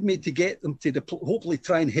wanted me to get them to hopefully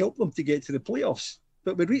try and help them to get to the playoffs.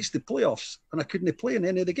 But we reached the playoffs and I couldn't play in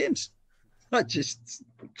any of the games. That just,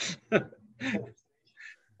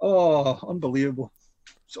 oh, unbelievable.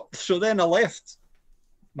 So then I left.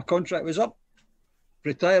 My contract was up.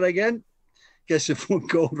 Retire again. Gets a phone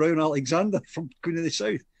call, Rowan Alexander from Queen of the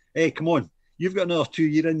South. Hey, come on. You've got another 2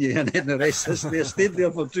 years in you, and then the rest is there. Stayed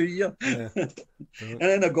there for 2 years. Yeah. And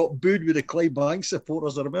then I got booed with the Clydebank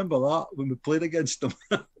supporters. I remember that when we played against them.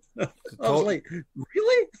 I was like,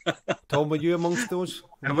 really? Tom, were you amongst those?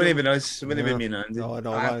 It wouldn't have been us. It wouldn't have been me and Andy.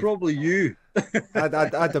 No, probably you. I'd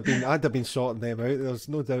have been sorting them out. There's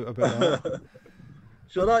no doubt about that.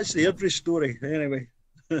 So that's the Airdrie story, anyway.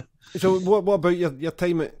 So what about your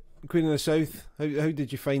time at Queen of the South? How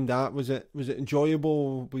did you find that? Was it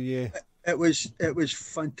enjoyable? Were you? It was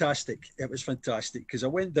fantastic. It was fantastic because I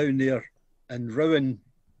went down there and Rowan,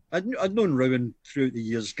 I'd known Rowan throughout the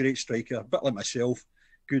years, great striker, a bit like myself,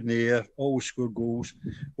 good in the air, always scored goals.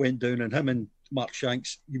 Went down and him and Mark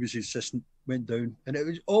Shanks, he was his assistant, went down and it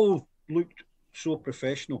was all looked so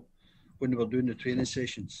professional when they were doing the training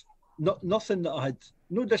sessions. Nothing that I had,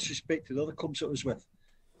 no disrespect to the other clubs I was with,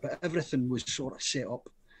 but everything was sort of set up.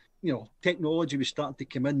 You know, technology was starting to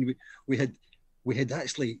come in. We had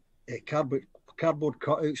actually cardboard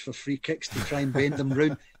cutouts for free kicks to try and bend them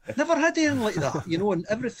round. Never had anything like that, you know, and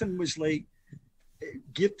everything was like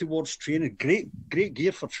geared towards training. Great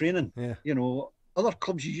gear for training. Yeah. You know, other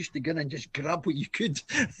clubs you used to go in and just grab what you could,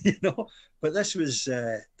 you know. But this was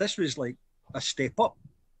like a step up.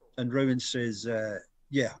 And Rowan says,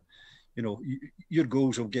 yeah, you know, your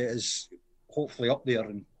goals will get us hopefully up there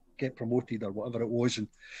and get promoted or whatever it was. And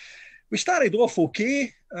we started off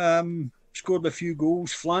okay. scored a few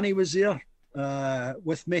goals. Flanny was there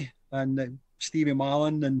with me, and Stevie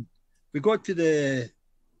Mallon, and we got to the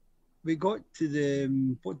what do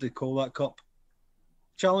they call that cup?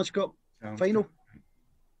 Challenge Cup final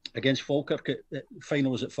against Falkirk.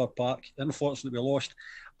 Final was at Fir Park. Unfortunately, we lost.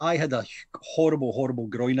 I had a horrible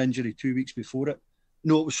groin injury 2 weeks before it.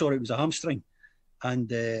 No, it was a hamstring.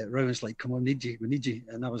 And Rowan's like, "Come on, we need you."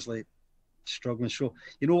 And I was like, struggling. So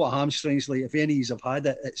you know what hamstrings like? If any of you have had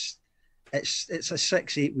it, it's a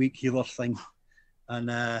 6-8 week healer thing.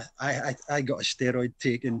 And I got a steroid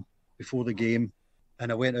taken before the game,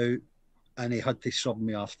 and I went out, and he had to sub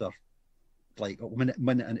me after like a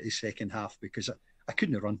minute into the second half because I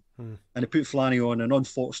couldn't run. And I put Flanny on, and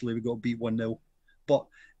unfortunately we got beat 1-0. But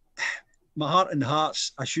my heart and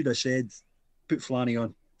hearts, I should have said, put Flanny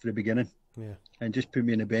on for the beginning. Yeah. And just put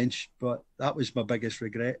me on the bench. But that was my biggest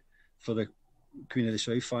regret for the Queen of the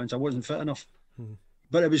South fans. I wasn't fit enough.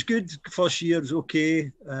 But it was good. First year was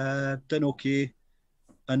okay. Done okay.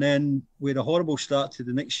 And then we had a horrible start to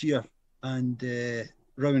the next year, and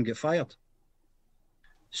Rowan got fired.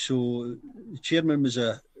 So the chairman was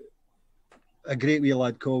a great wee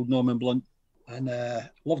lad called Norman Blunt, and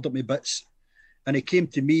loved up my bits. And he came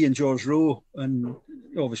to me and George Rowe, and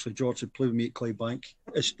obviously George had played with me at Clydebank.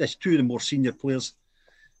 It's two of the more senior players.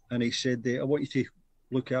 And he said, I want you to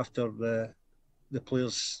look after the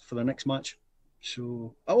players for the next match.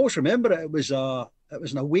 So I always remember it was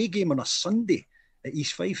an away game on a Sunday at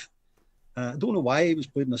East Fife. I don't know why it was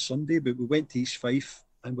played on a Sunday, but we went to East Fife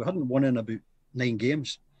and we hadn't won in about 9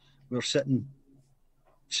 games. We were sitting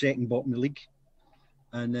second bottom of the league,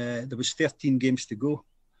 and there was 13 games to go,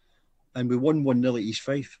 and we won 1-0 at East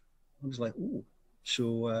Fife. I was like, oh.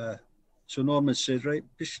 So Norman said, right,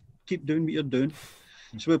 just keep doing what you're doing.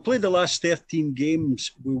 So we played the last 13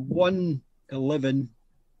 games. We won 11,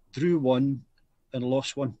 drew 1, and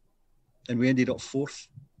lost 1, and we ended up 4th.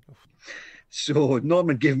 So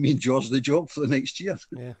Norman gave me and George the job for the next year.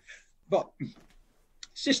 Yeah. But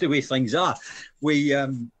it's just the way things are.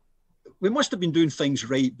 We must have been doing things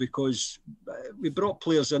right, because we brought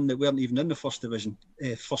players in that weren't even in the first division,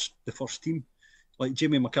 the first team. Like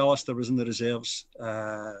Jamie McAllister was in the reserves.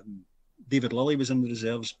 David Lilly was in the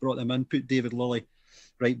reserves. Brought them in, put David Lilly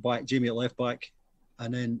right back, Jamie at left back.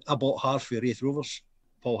 And then I bought Harv for Wraith Rovers,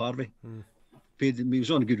 Paul Harvey. Paid him, he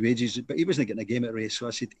was on good wages, but he wasn't getting a game at Wraith. So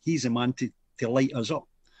I said, he's the man to light us up.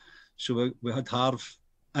 So we had Harv,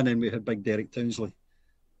 and then we had big Derek Townsley.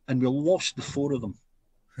 And we lost the 4 of them.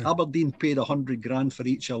 Aberdeen paid 100 grand for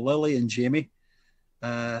each of Lily and Jamie.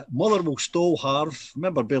 Motherwell stole Harv.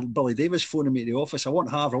 Remember Billy Davis phoning me at the office, I want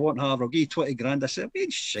Harv, I'll give you 20 grand. I said, man,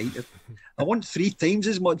 shite. I want 3 times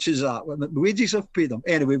as much as that. The wages I've paid them.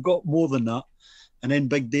 Anyway, we've got more than that. And then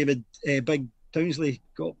Big Townsley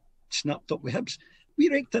got snapped up with Hibs. We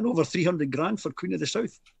raked in over 300 grand for Queen of the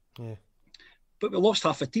South. Yeah. But we lost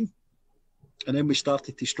half a team. And then we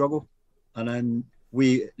started to struggle. And then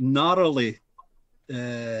we narrowly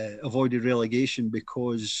avoided relegation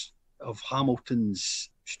because of Hamilton's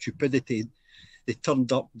stupidity. They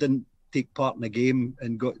turned up, didn't take part in the game,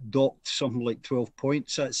 and got docked something like 12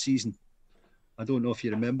 points that season. I don't know if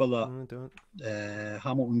you remember that. No, I don't.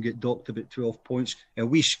 Hamilton got docked about 12 points, and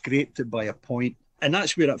we scraped it by a point. And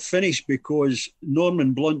that's where it finished, because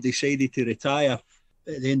Norman Blunt decided to retire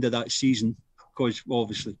at the end of that season, because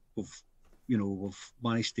obviously we've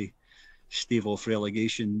managed to stave off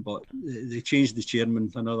relegation, but they changed the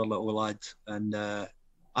chairman, another little lad, and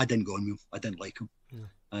I didn't go on with him. I didn't like him. Yeah.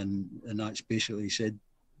 And that's basically said,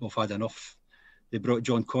 we've had enough. They brought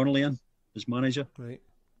John Connolly in as manager. Right.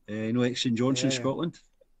 St John's in Scotland.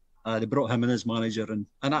 They brought him in as manager, and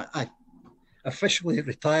I officially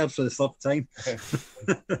retired for the 3rd time.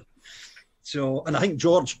 So, and I think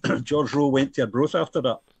George Rowe went to Arbroath after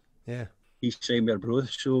that. Yeah. He signed with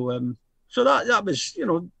Arbroath. So that was,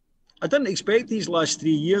 I didn't expect these last 3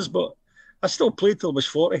 years, but I still played till I was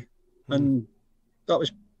 40, and that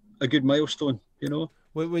was a good milestone,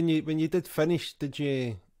 When you did finish, did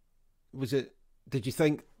you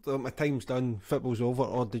think, oh, my time's done, football's over,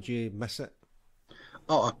 or did you miss it?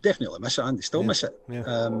 Oh, I definitely miss it, and I still miss it. Yeah.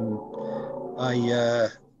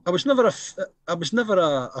 I was never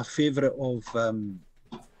a favourite of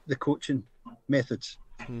the coaching methods.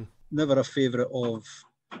 Never a favourite of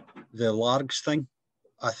the Largs thing.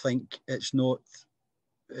 I think it's not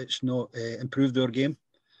improved our game.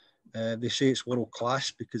 They say it's world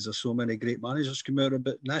class because there's so many great managers come out of it,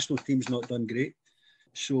 but national team's not done great.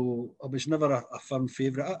 So I was never a firm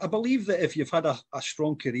favourite. I believe that if you've had a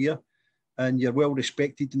strong career and you're well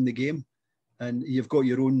respected in the game, and you've got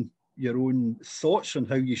your own thoughts on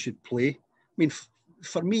how you should play. I mean,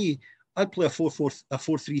 for me, I'd play a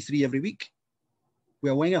 4-3-3 every week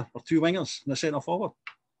with a winger or two wingers and a centre forward.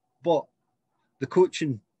 But the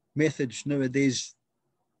coaching methods nowadays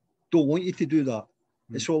don't want you to do that.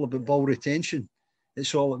 It's all about ball retention.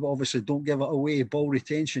 It's all about, obviously, don't give it away, ball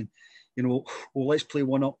retention. You know, well, let's play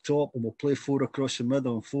one up top and we'll play 4 across the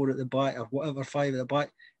middle and 4 at the back or whatever, 5 at the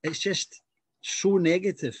back. It's just so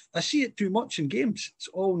negative. I see it too much in games. It's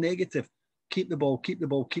all negative. Keep the ball, keep the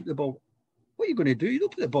ball, keep the ball. What are you going to do? You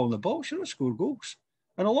don't put the ball in the box, you're not score goals.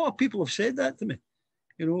 And a lot of people have said that to me.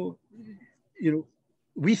 You know,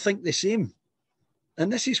 we think the same.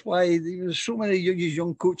 And this is why there's so many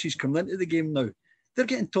young coaches coming into the game now. They're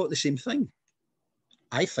getting taught the same thing.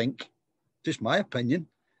 I think, just my opinion,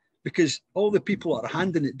 because all the people that are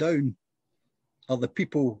handing it down are the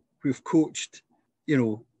people who've coached, you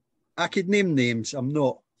know, I could name names, I'm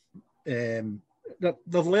not. They're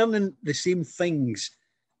learning the same things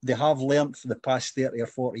they have learnt for the past 30 or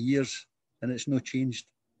 40 years, and it's not changed,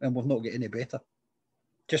 and we've not got any better.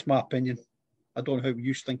 Just my opinion. I don't know how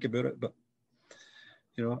you think about it, but,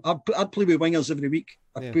 you know, I'd play with wingers every week.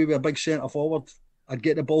 I'd play with a big centre forward. I'd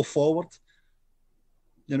get the ball forward.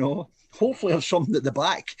 You know, hopefully there's something at the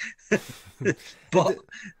back. But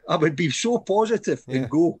I would be so positive and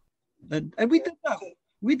go. And we did that.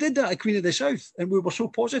 We did that at Queen of the South, and we were so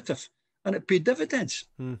positive, and it paid dividends.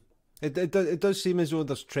 It does seem as though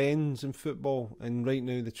there's trends in football, and right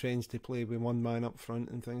now the trends to play with one man up front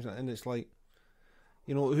and things like that. And it's like,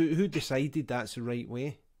 you know, who decided that's the right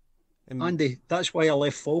way? Andy, that's why I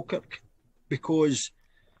left Falkirk, because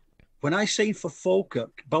when I signed for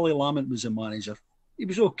Falkirk, Billy Lamont was the manager. He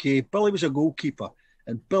was okay. Billy was a goalkeeper,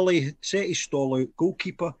 and Billy set his stall out,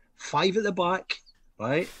 goalkeeper, 5 at the back,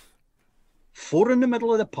 right? 4 in the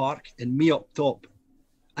middle of the park, and me up top.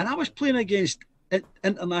 And I was playing against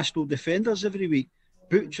international defenders every week.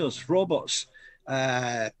 Butchers, Roberts, who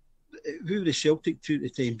were the Celtic two at the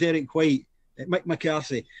time? Derek White, Mick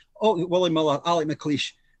McCarthy, Willie Miller, Alec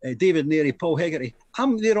McLeish, David Neary, Paul Hegarty.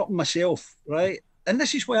 I'm there up myself, right? And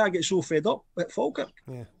this is why I get so fed up at Falkirk,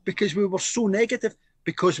 because we were so negative,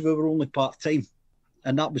 because we were only part-time.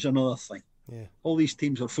 And that was another thing. Yeah. All these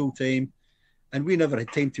teams are full-time, and we never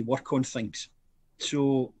had time to work on things.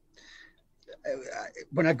 So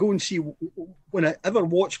when I go and see, when I ever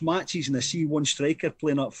watch matches and I see one striker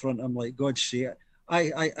playing up front, I'm like, God's sake,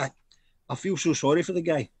 I feel so sorry for the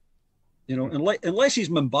guy. You know, unless he's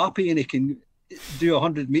Mbappe and he can do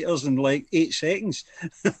 100 metres in like 8 seconds.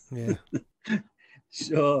 Yeah.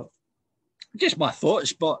 So, just my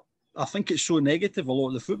thoughts, but I think it's so negative, a lot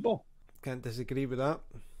of the football. Can't disagree with that.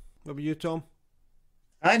 What about you, Tom?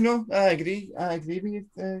 I know, I agree with you,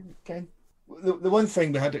 Ken. The one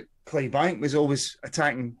thing we had at Clydebank was always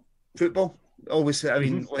attacking football. Always, I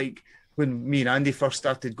mean, like when me and Andy first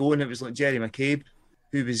started going, it was like Jerry McCabe,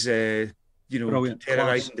 who was,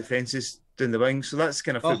 terrorising defences down the wing. So that's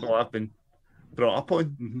kind of football I've been brought up on.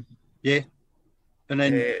 Mm-hmm. Yeah. And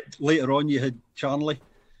then later on, you had Charnley,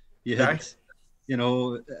 you had,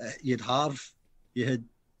 you had Harv, you had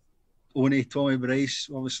Oney, Tommy Bryce,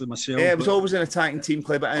 obviously myself. Yeah, it was always an attacking team,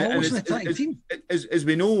 Clive. Always an attacking team. As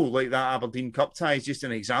we know, like that Aberdeen Cup tie is just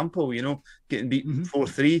an example, you know, getting beat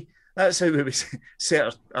 4-3. That's how we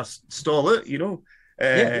set our stall out, you know.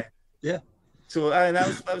 Yeah. So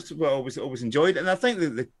that was what I always enjoyed. And I think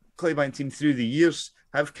that the Clydebank team through the years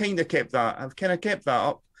have kind of kept that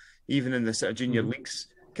up, even in the sort of junior leagues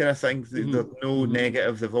kind of thing. There's no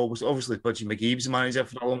negative. They've obviously Budgie McGee's manager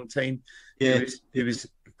for a long time. Yeah. He was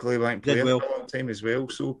Clydebank player for a long time as well.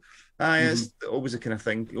 So it's always a kind of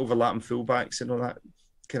thing, overlapping fullbacks and all that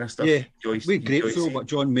kind of stuff. Yeah, we had great fullback,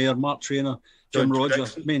 John Mayer, Mark Traynor, Jim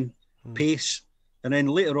Rogers, Pace. And then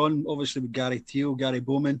later on, obviously with Gary Teal, Gary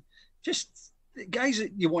Bowman, just guys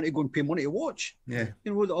that you want to go and pay money to watch. Yeah.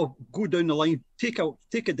 You know, that'll go down the line, take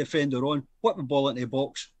a defender on, whip the ball into the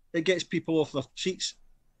box. It gets people off their seats,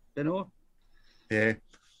 you know? Yeah.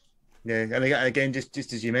 Yeah. And again, just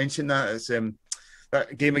as you mentioned that, it's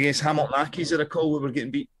that game against Hamilton Accies, I recall, we were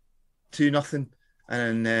getting beat 2-0,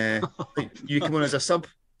 and you come on as a sub.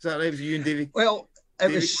 Is that right? It was you and Davy? Well, it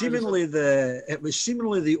was seemingly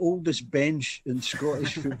the oldest bench in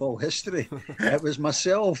Scottish football history. It was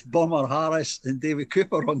myself, Bummer Harris, and David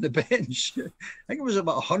Cooper on the bench. I think it was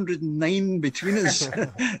about 109 between us.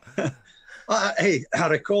 I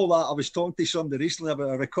recall that. I was talking to somebody recently about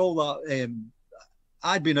it. I recall that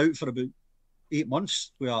I'd been out for about 8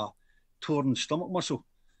 months with a torn stomach muscle,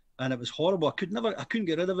 and it was horrible. I couldn't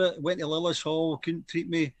get rid of it. Went to Lillis Hall, couldn't treat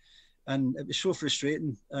me, and it was so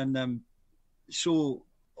frustrating. And so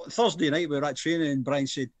Thursday night we were at training, and Brian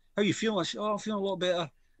said, "How you feeling?" I said, "Oh, I'm feeling a lot better.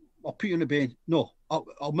 I'll put you on the bench." "No,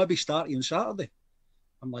 I'll maybe start you on Saturday."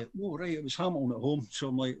 I'm like, oh, right, it was Hamilton at home. So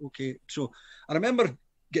I'm like, okay. So I remember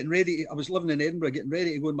getting ready. I was living in Edinburgh, getting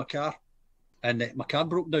ready to go in my car, and my car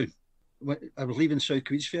broke down. I was leaving South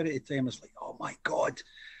Queensferry at the time. I was like, oh my God,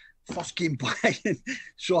 first game back.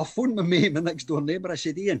 So I phoned my mate, my next door neighbour. I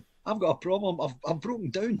said, Ian, I've got a problem. I've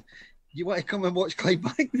broken down. You want to come and watch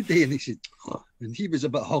Clydebank today? And he said, oh. And he was a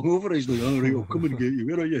bit hungover. He's like, all right, I'll come and get you.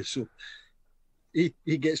 Where are you? So he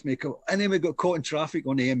gets me a call. And then we got caught in traffic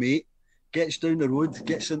on the M8, gets down the road,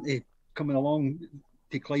 gets into coming along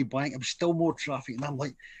to Clydebank. There was still more traffic. And I'm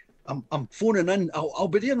like, I'm phoning in. I'll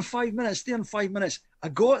be there in 5 minutes. There in 5 minutes. I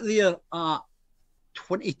got there at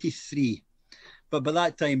 20 to 3. But by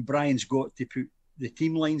that time, Brian's got to put the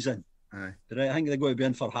team lines in. Aye. I think they're going to be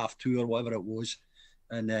in for 2:30 or whatever it was.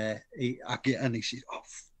 And I get in and he says, oh,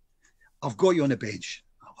 I've got you on the bench.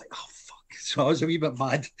 I'm like, oh, fuck. So I was a wee bit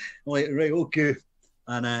mad. I'm like, right, okay.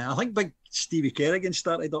 And I think big Stevie Kerrigan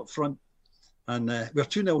started up front. And we're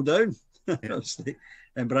 2-0 down. Yeah.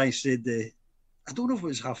 And Brian said, I don't know if it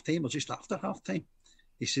was half-time or just after half-time.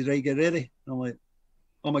 He said, right, get ready. I'm like,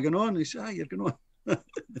 oh, am I going on? He said, you're going on.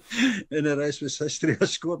 And the rest was history. I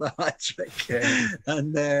scored a hat-trick. Yeah.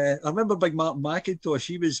 And I remember big Martin McIntosh,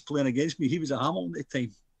 he was playing against me. He was at Hamilton at the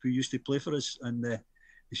time, who used to play for us. And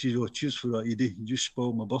he said, oh, cheers for that, Eadie. You just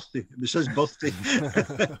spoiled my birthday. It was his birthday.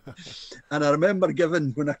 And I remember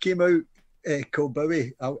when I came out,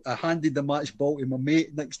 Kilbowie, I handed the match ball to my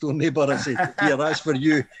mate, next door neighbour. I said, here, that's for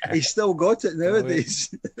you. He's still got it nowadays.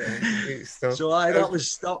 So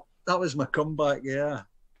that was my comeback, yeah.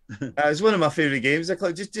 It was one of my favourite games.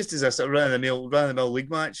 Just as a sort of run-of-the-mill league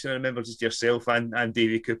match. And I remember just yourself and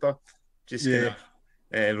Davy Cooper just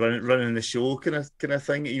running the show kind of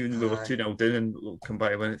thing. Even we were 2-0 down and we'll come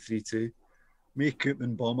back and win it 3-2. Me, Coop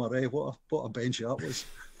and Bomber, what a bench that was.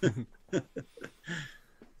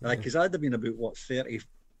 Because I'd have been about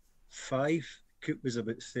 35. Coop was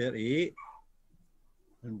about 38.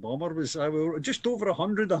 And Bomber was just over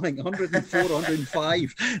 100, I think, 104,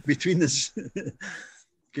 105 between us.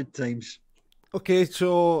 Good times. Okay,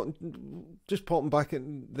 so just popping back at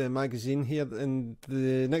the magazine here, and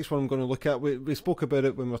the next one I'm going to look at, we spoke about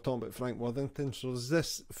it when we were talking about Frank Worthington. So there's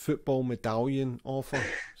this football medallion offer.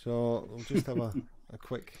 So we'll just have a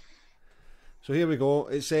quick. So here we go.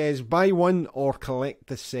 It says buy one or collect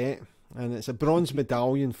the set, and it's a bronze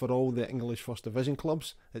medallion for all the English First Division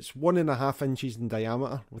clubs. It's 1.5 inches in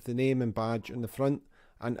diameter with the name and badge on the front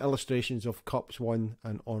and illustrations of cups won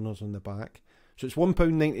and honours on the back. So it's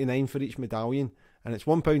 £1.99 for each medallion, and it's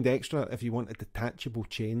 £1 extra if you want a detachable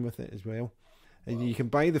chain with it as well. And wow. You can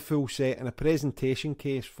buy the full set in a presentation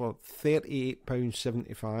case for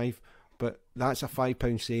 £38.75, but that's a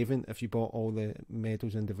 £5 saving if you bought all the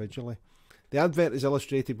medals individually. The advert is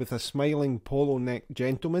illustrated with a smiling polo-necked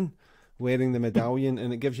gentleman wearing the medallion,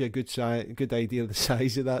 and it gives you a good idea of the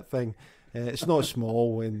size of that thing. It's not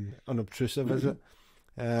small and unobtrusive, is it?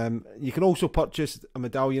 You can also purchase a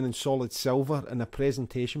medallion in solid silver in a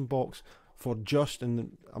presentation box for just,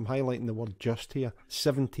 and I'm highlighting the word just here,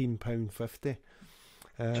 £17.50.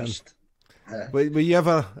 Were you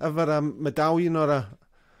ever a medallion or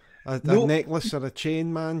a necklace or a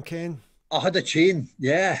chain man, Ken? I had a chain,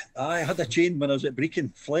 yeah. I had a chain when I was at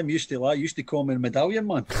Brechin. Flem used to call me a medallion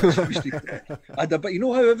man. But you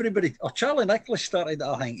know how everybody, Charlie Nicholas started it,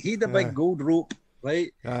 I think. He had a big gold rope,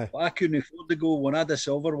 right? But I couldn't afford the gold one. I had a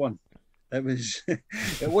silver one. It was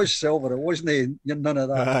silver. It wasn't none of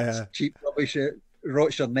that cheap rubbish that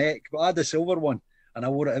rots your neck. But I had a silver one, and I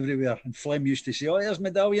wore it everywhere. And Flem used to say, "Oh, there's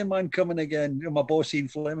medallion man coming again." You know, my boss, Ian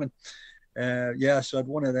Fleming. So I had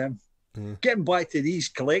one of them. Getting back to these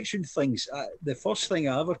collection things, the first thing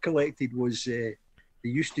I ever collected was they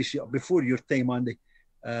used to see, before your time, Andy,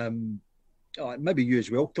 maybe you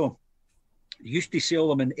as well, Tom, they used to sell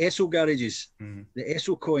them in Esso garages, the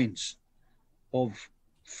Esso coins of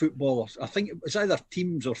footballers. I think it was either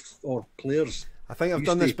teams or players. I think I've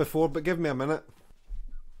done this before, but give me a minute.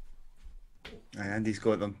 Andy's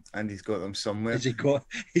got them somewhere. Has he got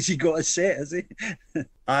a set, has he?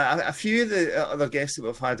 A few of the other guests that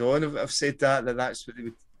we've had on have said that's what they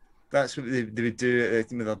would do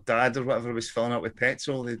with their dad or whatever was filling up with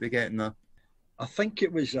petrol. They'd be getting that. I think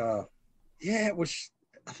it was I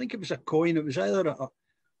think it was a coin. It was either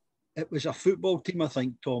it was a football team, I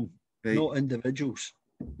think, Tom, right. Not individuals.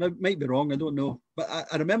 Might be wrong, I don't know. But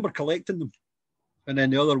I remember collecting them. And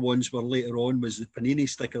then the other ones were later on was the Panini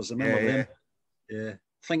stickers. I remember them. Yeah,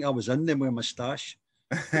 I think I was in them with a moustache.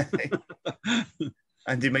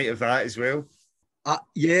 And you might have that as well.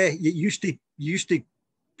 Yeah, you used to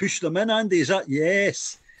push them in, Andy. Is that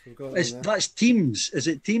yes? That's teams. Is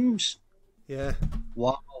it teams? Yeah.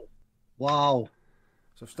 Wow.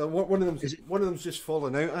 So still one of them's just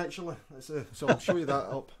fallen out actually. So I'll show you that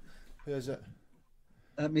up. Who is it?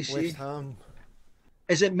 Let me see. West Ham.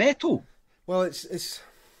 Is it metal? Well, it's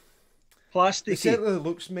Plastic. It certainly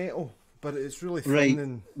looks metal, but it's really thin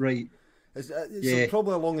and right. It's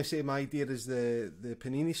probably along the same idea as the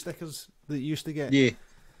Panini stickers that you used to get. Yeah.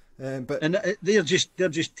 But they're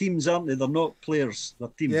just teams, aren't they? They're not players. They're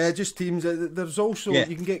teams. Yeah, just teams. There's also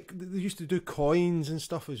you can get. They used to do coins and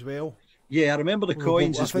stuff as well. Yeah, I remember the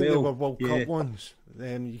coins as well. I think they were World Cup ones.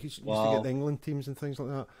 You used to get the England teams and things like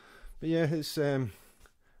that. But yeah, it's. I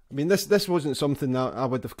mean, this wasn't something that I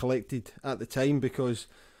would have collected at the time because,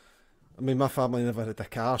 I mean, my family never had a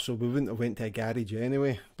car, so we wouldn't have went to a garage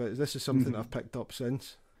anyway. But this is something I've picked up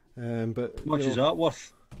since. But how much is that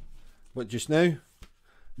worth? What just now?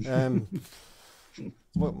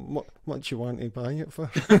 What do you want to buy it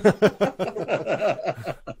for?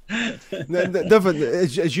 Never,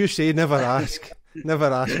 as you say, never ask. Never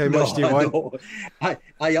ask how much do you want. No.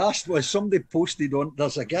 I asked, was somebody posted on,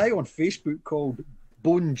 there's a guy on Facebook called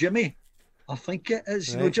Bone Jimmy, I think it is.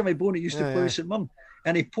 Right. You know Jimmy Bone, he used to play at St Mirren.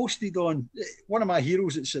 And he posted on, one of my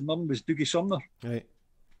heroes at St Mirren was Dougie Sumner.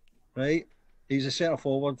 Right? He's a centre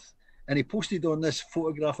forward. And he posted on this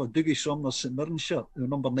photograph of Dougie Sumner's St Mirren shirt,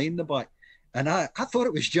 number 9 in the back. And I thought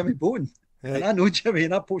it was Jimmy Bone. Right. And I know Jimmy,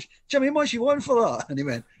 and I posted, Jimmy, how much you want for that? And he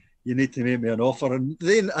went, you need to make me an offer. And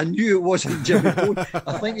then I knew it wasn't Jimmy Bone.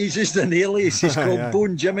 I think he's just an alias. He's called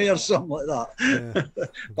Bone Jimmy or something like that.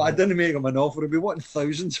 But I didn't make him an offer. He'd be wanting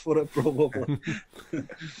thousands for it probably.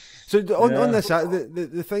 So on this,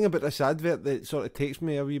 the thing about this advert that sort of takes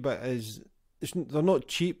me a wee bit is they're not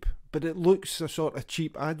cheap, but it looks a sort of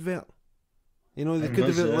cheap advert. You know, they could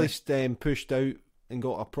have at least pushed out and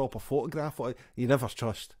got a proper photograph of it. You never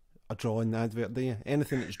trust a drawn advert, do you?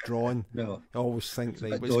 Anything that's drawn, no. I always think,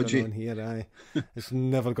 right, what's going on here? It's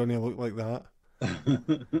never going to look like that.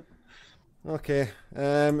 Okay,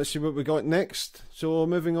 let's see what we got next. So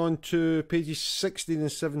moving on to pages 16 and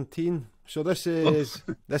 17. So this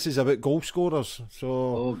is about goal scorers. So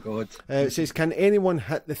oh god, it says, can anyone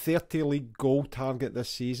hit the 30 league goal target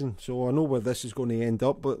this season? So I know where this is going to end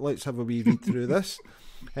up, but let's have a wee read through this.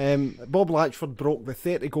 Bob Latchford broke the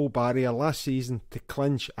 30 goal barrier last season to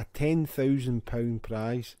clinch a £10,000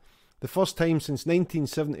 prize. The first time since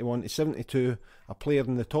 1971 to 72 a player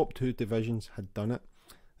in the top 2 divisions had done it.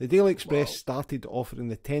 The Daily Express started offering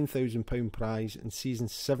the £10,000 prize in season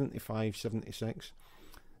 75-76.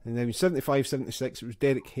 And then in 75-76 it was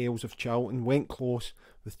Derek Hales of Charlton went close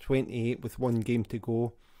with 28 with 1 game to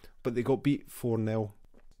go, but they got beat 4-0.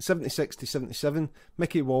 76-77,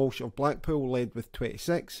 Mickey Walsh of Blackpool led with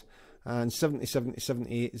 26, and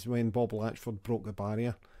 77-78 is when Bob Latchford broke the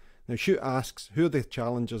barrier. Now Shoot asks, who are the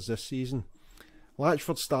challengers this season?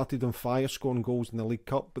 Latchford started on fire scoring goals in the League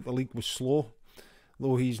Cup, but the league was slow,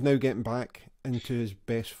 though he's now getting back into his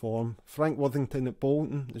best form. Frank Worthington at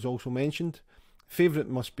Bolton is also mentioned. Favourite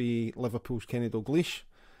must be Liverpool's Kenny Dalglish.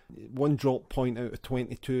 1 drop point out of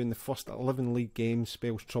 22 in the first 11 league games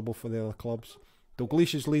spells trouble for the other clubs.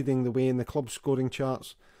 Dalglish is leading the way in the club scoring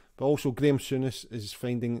charts, but also Graham Souness is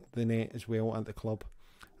finding the net as well at the club.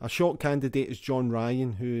 A shot candidate is John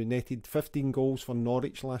Ryan, who netted 15 goals for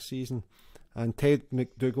Norwich last season, and Ted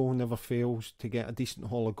McDougall never fails to get a decent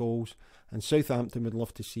haul of goals, and Southampton would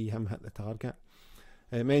love to see him hit the target.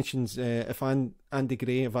 It mentions if Andy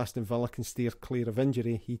Gray of Aston Villa can steer clear of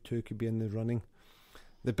injury, he too could be in the running.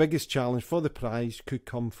 The biggest challenge for the prize could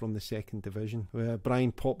come from the second division, where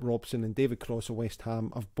Brian Pop Robson and David Cross of West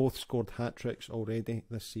Ham have both scored hat-tricks already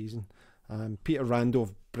this season. Peter Rando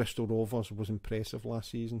of Bristol Rovers was impressive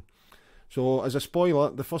last season. So as a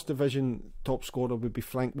spoiler, the first division top scorer would be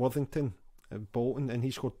Frank Worthington at Bolton, and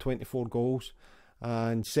he scored 24 goals.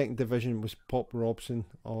 And second division was Pop Robson,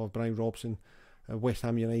 or Brian Robson, West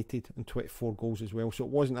Ham United, and 24 goals as well. So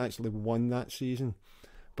it wasn't actually won that season.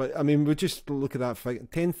 But I mean, we just look at that fight.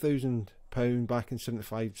 £10,000 back in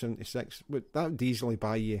 75-76. That would easily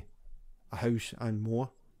buy you a house and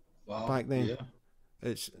more. Wow, back then. Yeah.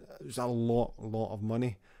 It's a lot of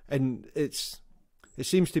money, and it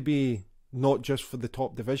seems to be not just for the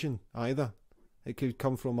top division either. It could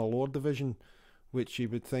come from a lower division, which you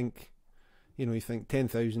would think, you think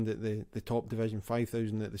 10,000 at the top division,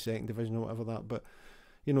 5,000 at the second division, or whatever that. But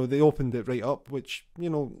they opened it right up, which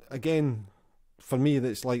again, for me,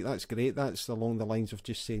 that's great. That's along the lines of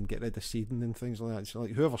just saying get rid of seeding and things like that. It's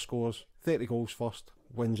like whoever scores 30 goals first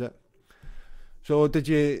wins it. So did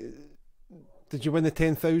you win the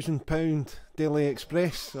 £10,000 Daily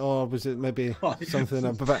Express, or was it maybe something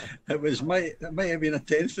a bit? It might have been a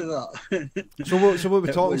tenth of that. So what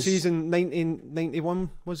we talking? Season 1991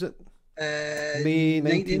 was it? May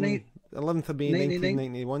 1990. 11th of May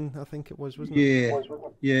 1991, I think it was, wasn't it?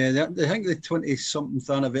 Yeah. I think the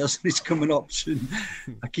 20-something anniversary is coming up soon.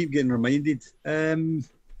 I keep getting reminded.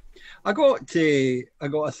 I got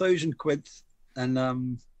 £1,000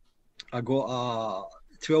 and I got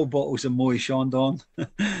 12 bottles of Moët Chandon,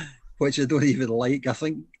 which I don't even like. I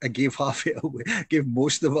think I gave half it away, gave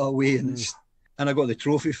most of it away, and I got the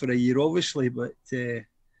trophy for a year, obviously. But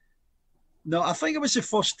no, I think it was the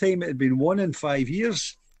first time it had been won in 5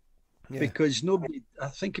 years, because nobody. I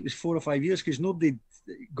think it was 4 or 5 years because nobody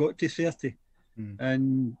got to 30.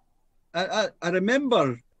 And I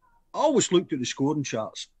remember I always looked at the scoring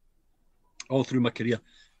charts all through my career,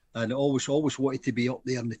 and I always wanted to be up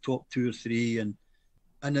there in the top 2 or 3.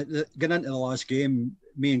 And getting into the last game,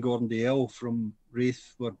 me and Gordon Dalziel from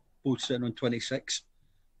Raith were both sitting on 26,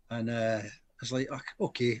 and I was like,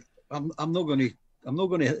 okay, I'm not going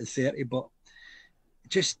to hit the 30, but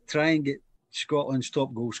just try and get Scotland's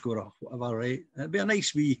top goal scorer, whatever, right? It'd be a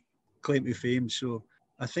nice wee claim to fame. So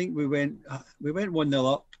I think we went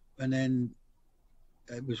 1-0 up, and then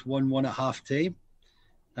it was 1-1 at half time,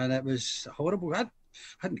 and it was horrible. I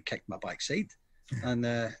hadn't kicked my backside, and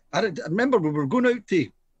I remember we were going out to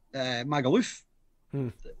Magaluf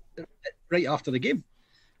right after the game,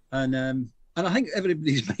 and I think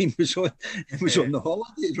everybody's mind was on the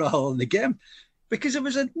holidays rather than the game, because it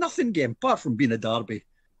was a nothing game apart from being a derby.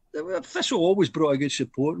 Thistle always brought a good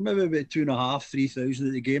support, maybe about 2,500, 3,000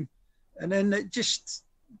 at the game, and then it just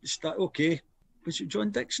started. Okay, was it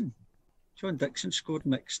John Dixon? John Dixon scored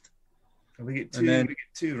mixed. And we get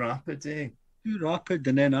two rapid, Too rapid,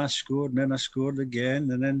 and then I scored, and then I scored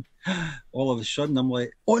again, and then all of a sudden I'm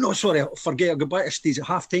like, oh no, sorry, I forget, I'll go back to stage. At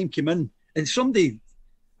half time came in, and somebody,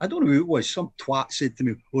 I don't know who it was, some twat said to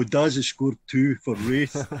me, oh, Daz has scored 2 for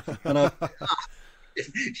Raith. And I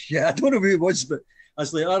don't know who it was, but I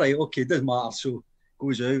was like, all right, okay, doesn't matter, so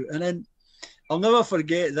goes out. And then I'll never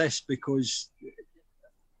forget this, because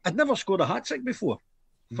I'd never scored a hat-trick before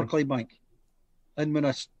for Clydebank. And when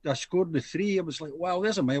I scored the 3, I was like, wow,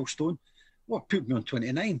 there's a milestone. Well, put me on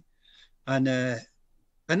 29. And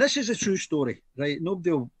this is a true story, right?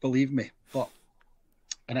 Nobody will believe me.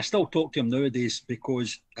 And I still talk to him nowadays,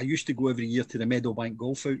 because I used to go every year to the Meadowbank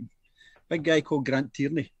golf outing. Big guy called Grant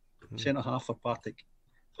Tierney, centre-half for Partick.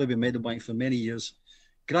 Played with Meadowbank for many years.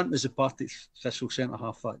 Grant was the Partick Thistle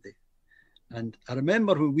centre-half that day. And I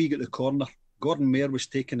remember when we got the corner, Gordon Mayer was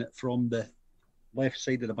taking it from the left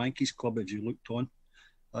side of the Bankies Club as you looked on.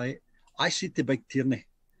 Right? I said to Big Tierney,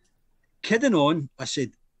 kidding on, I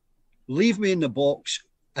said, leave me in the box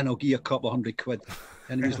and I'll give you a couple of £100.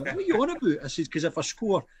 And he was like, what are you on about? I said, because if I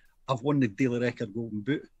score, I've won the daily record golden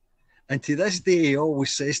boot. And to this day, he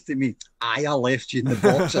always says to me, I left you in the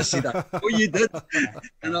box. I said, oh, you did.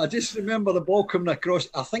 And I just remember the ball coming across.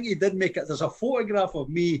 I think he did make it. There's a photograph of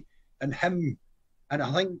me and him. And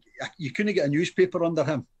I think you couldn't get a newspaper under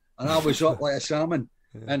him. And I was up like a salmon.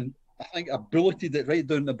 And I think I bulleted it right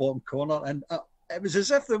down the bottom corner. And it was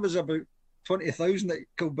as if there was about 20,000 at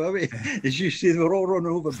Kilbowie. As you say, they were all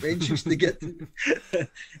running over benches to get to me.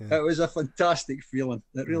 It was a fantastic feeling.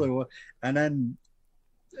 It really was. And then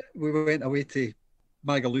we went away to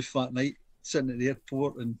Magaluf that night, sitting at the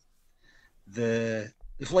airport, and the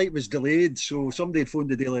flight was delayed. So somebody had phoned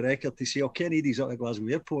the Daily Record to say, Ken Eadie's at the Glasgow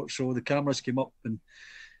airport. So the cameras came up and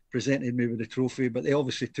presented me with the trophy, but they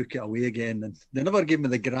obviously took it away again, and they never gave me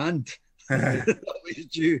the grand that was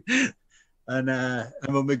due. And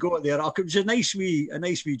when we got there, it was a nice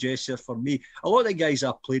wee gesture for me. A lot of the guys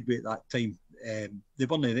I played with at that time, they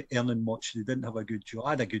weren't earning much. They didn't have a good job.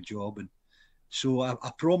 I had a good job, and so I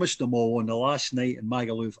promised them all on the last night in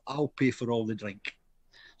Magaluf, I'll pay for all the drink.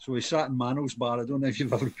 So we sat in Mano's bar. I don't know if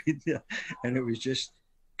you've ever been there, and it was just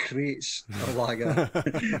crates of lager,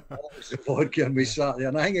 the vodka, and we sat there,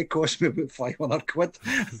 and I think it cost me about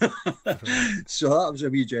 £500. So that was a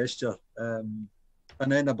wee gesture.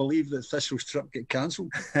 And then I believe that Thistle's trip got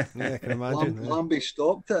cancelled. Yeah, I can imagine. Lambie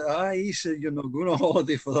stopped it. He said, "You're not going on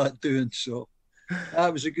holiday for that doing." So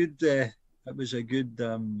that was a good. It was a good.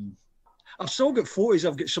 I've still got photos.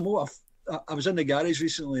 I've got some more. I was in the garage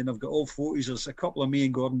recently, and I've got all photos. There's a couple of me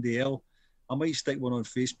and Gordon Dalziel. I might stick one on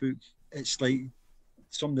Facebook. It's like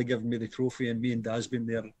somebody giving me the trophy, and me and Daz being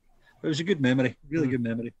there. It was a good memory, really good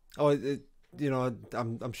memory. Oh,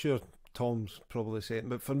 I'm sure Tom's probably saying,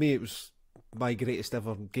 but for me, it was my greatest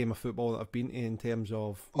ever game of football that I've been to in terms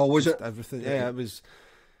of everything. Yeah, it was.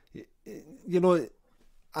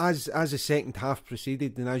 As the second half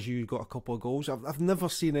proceeded, and as you got a couple of goals, I've never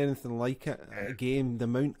seen anything like it. A game, the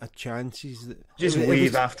amount of chances, just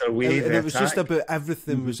wave after wave, and it was just about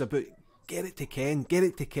everything. Was about get it to Ken,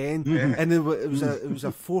 and it was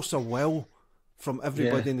a force of will from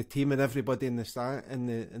everybody in the team and everybody in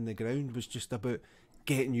the ground was just about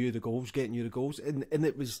getting you the goals, and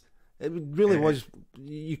it really was.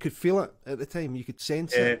 You could feel it at the time. You could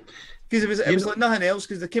sense it because it was like nothing else.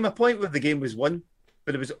 Because there came a point where the game was won,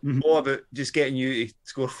 but it was more about just getting you to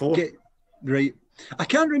score 4. Right. I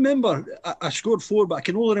can't remember. I scored 4, but I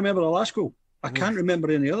can only remember the last goal. I can't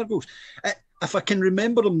remember any other goals. If I can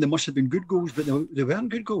remember them, they must have been good goals, but they weren't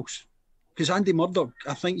good goals. Because Andy Murdoch,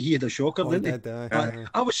 I think he had a shocker, didn't he?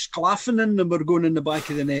 I was claffing in them, were going in the back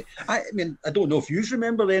of the net. I mean, I don't know if you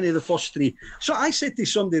remember any of the first 3. So I said to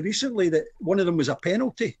somebody recently that one of them was a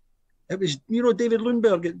penalty. It was, David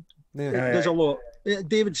Lundberg. There's a lot.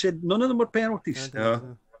 David said none of them were penalties.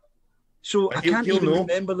 So I can't even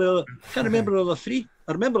remember the other 3.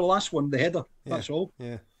 I remember the last one, the header. That's all.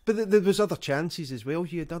 Yeah. But there was other chances as well.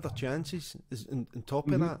 You had other chances on top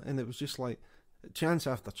of that, and it was just like chance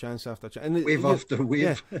after chance after chance. And wave after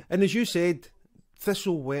wave. Yeah. And as you said,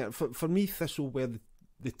 Thistle were, for me, Thistle were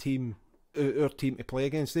the team, our team to play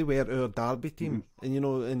against. They were our derby team.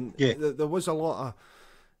 And, there was a lot of,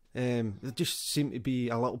 there just seemed to be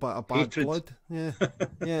a little bit of bad hatred. Blood. Yeah.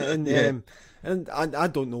 And I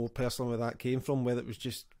don't know personally where that came from, whether it was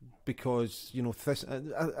just because,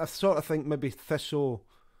 I sort of think maybe Thistle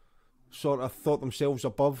sort of thought themselves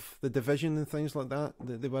above the division and things like that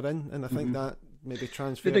they were in, and I think that maybe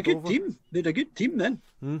transferred over. They had a good team then.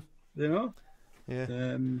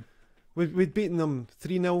 Yeah. We'd beaten them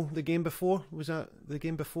 3-0 the game before. Was that the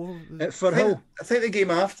game before? At Firhill. I think the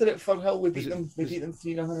game after at Firhill we beat them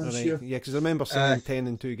 3-0, I'm sure. Yeah, because I remember saying 10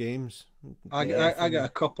 in 2 games. I got a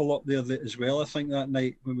couple up there as well, I think, that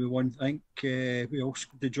night when we won. I think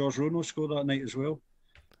did George Rono score that night as well?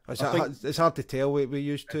 It's hard to tell. We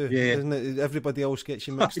used to, isn't it? Everybody else gets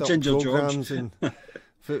you mixed up programmes and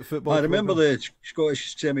football. I remember the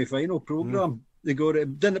Scottish semi-final programme. They got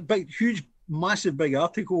it, done a huge, massive, big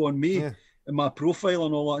article on me and my profile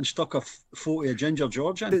and all that, and stuck a photo of Ginger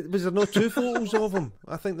George in. Was there no 2 photos of him?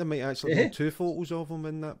 I think there might actually be 2 photos of him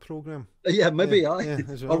in that programme. Yeah, maybe.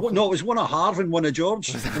 Well. No, it was one of Harv and one of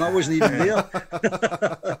George, and I wasn't even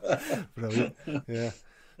there. Brilliant. Yeah.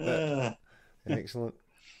 Excellent.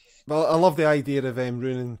 Well, I love the idea of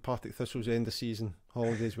ruining Partick Thistle's end of season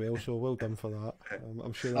holiday as well, so well done for that.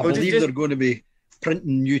 I'm sure. I believe they're going to be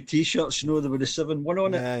printing new T-shirts, with the 7-1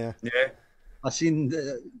 on it. Yeah. I seen.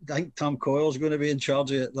 I think Tom Coyle's going to be in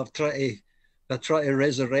charge of it. They're trying to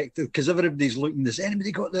resurrect it because everybody's looking. Has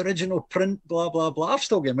anybody got the original print? Blah blah blah. I've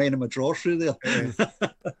still got mine in my drawer through there.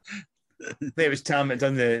 I think it was Tam that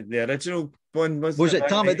done the original one. Was it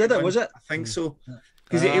Tam that did it? Was it? I think so.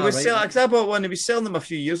 Because he was selling. Because I bought one. He was selling them a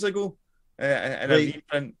few years ago in a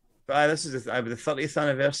reprint. But this is the 30th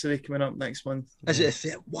anniversary coming up next month. Is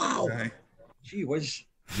it? Wow. Gee whiz.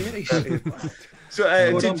 Very.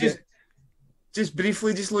 So just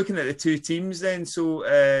briefly, just looking at the 2 teams then. So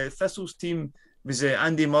Thistle's team was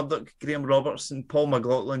Andy Murdoch, Graham Robertson, Paul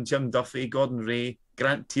McLaughlin, Jim Duffy, Gordon Ray,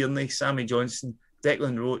 Grant Tierney, Sammy Johnson,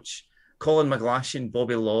 Declan Roach, Colin McGlashan,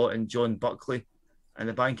 Bobby Law and John Buckley. And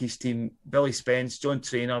the Bankies team, Billy Spence, John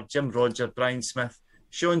Traynor, Jim Roger, Brian Smith,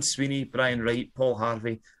 Sean Sweeney, Brian Wright, Paul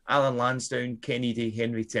Harvey, Alan Lansdowne, Ken Eadie,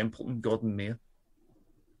 Henry Templeton, Gordon Mayer.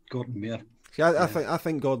 See, I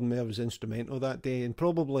think Gordon Mayer was instrumental that day, and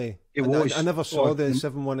probably he was. I never saw the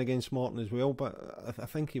 7-1 against Morton as well, but I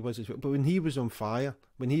think he was as well. But when he was on fire,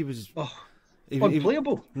 when he was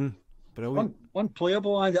unplayable, brilliant,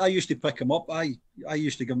 unplayable. I used to pick him up. I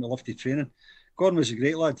used to give him the lofty training. Gordon was a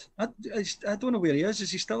great lad. I don't know where he is.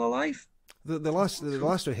 Is he still alive? The last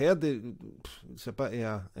we heard, it's a bit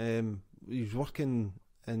he was working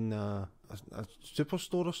in a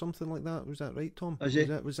superstore or something like that. Was that right, Tom? Was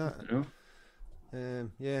that? I don't know.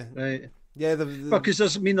 Yeah. Right. Yeah. Because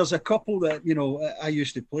there's a couple that I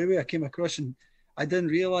used to play with. I came across and I didn't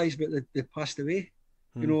realise, but they passed away.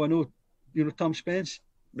 I know Tom Spence.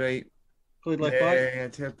 Right. Played left back. Yeah,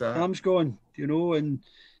 I'd heard that. Tom's gone. And.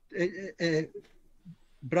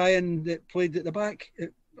 Brian that played at the back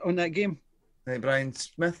on that game. Brian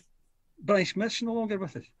Smith. Brian Smith's no longer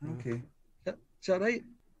with us. Okay. Is that right?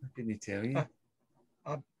 I couldn't tell you.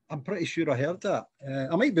 I'm pretty sure I heard that.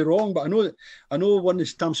 I might be wrong, but I know one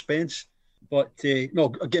is Tom Spence. But no,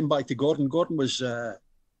 getting back to Gordon. Gordon was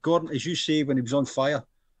Gordon, as you say, when he was on fire,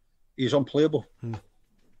 he was unplayable.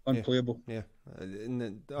 Unplayable. Yeah.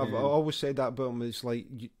 And I've always said that about him. It's like.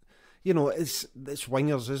 It's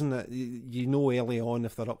wingers, isn't it? You know early on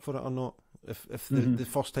if they're up for it or not. If the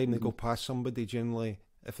first time they go past somebody, generally,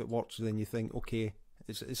 if it works, then you think, okay,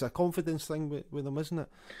 it's a confidence thing with them, isn't it?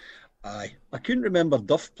 Aye. I couldn't remember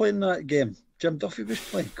Duff playing that game. Jim Duffy was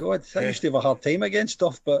playing. God, I used to have a hard time against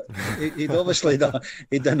Duff, but he'd obviously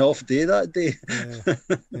he'd an off day that day.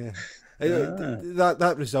 Yeah.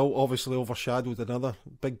 That result obviously overshadowed another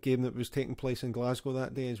big game that was taking place in Glasgow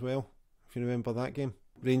that day as well, if you remember that game.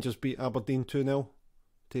 Rangers beat Aberdeen 2-0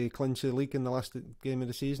 to clinch the league in the last game of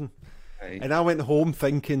the season. Right. And I went home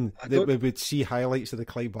thinking that we would see highlights of the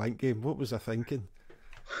Clydebank game. What was I thinking?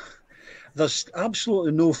 There's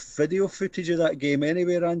absolutely no video footage of that game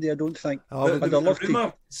anywhere, Andy, I don't think.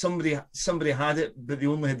 Somebody had it, but they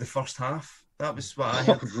only had the first half. That was what I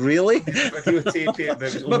heard. Really?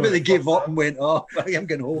 Maybe they gave up and went, I'm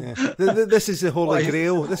going home. Yeah. This is the Holy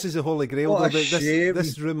Grail. This is the Holy Grail. What a shame.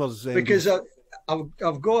 This rumours... because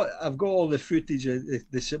I've got all the footage of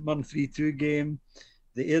the St Mirren 3-2 game,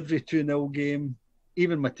 the Airdrie 2-0 game,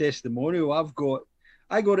 even my testimonial.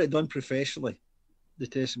 I got it done professionally. The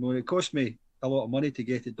testimony. It cost me a lot of money to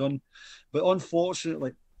get it done, but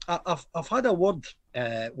unfortunately, I've had a word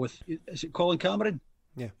with, is it Colin Cameron?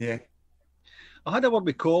 Yeah. I had a word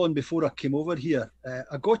with Colin before I came over here.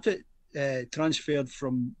 I got it transferred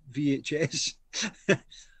from VHS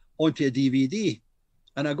onto a DVD,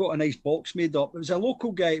 and I got a nice box made up. It was a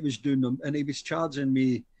local guy that was doing them, and he was charging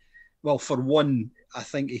me, well, for one, I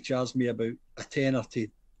think he charged me about a tenner to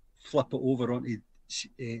flip it over onto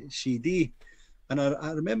CD. And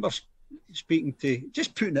I remember speaking to,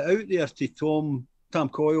 just putting it out there to Tom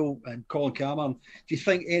Coyle and Colin Cameron. Do you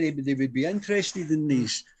think anybody would be interested in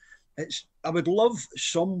these? I would love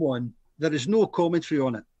someone, there is no commentary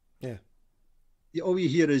on it. Yeah. All you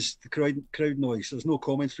hear is the crowd noise. There's no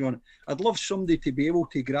commentary on it. I'd love somebody to be able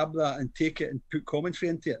to grab that and take it and put commentary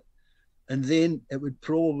into it. And then it would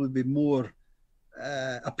probably be more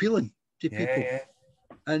appealing to people. Yeah.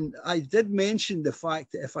 And I did mention the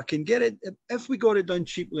fact that if I can get it, if we got it done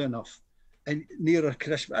cheaply enough and nearer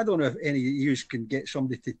Christmas, I don't know if any of you can get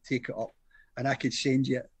somebody to take it up and I could send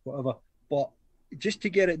you it, whatever. But just to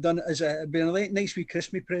get it done as it'd be a nice wee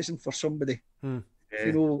Christmas present for somebody. Yeah.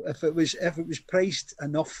 You know, if it was priced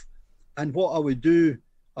enough, and what I would do,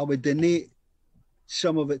 I would donate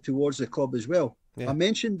some of it towards the club as well. Yeah. I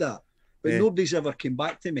mentioned that, but nobody's ever came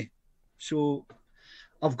back to me. So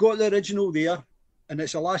I've got the original there. And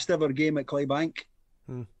it's the last ever game at Clydebank.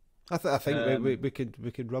 I think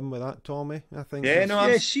we could run with that, Tommy. I think.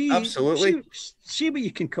 Absolutely. See what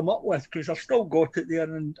you can come up with, because I've still got it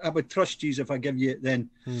there, and I would trust you if I give you it. Then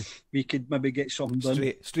we could maybe get something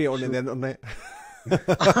done straight on the internet.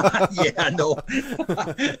 Yeah, I know.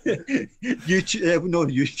 YouTube, no,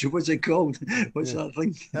 YouTube. What's it called? What's that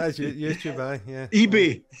thing? That's YouTube, yeah.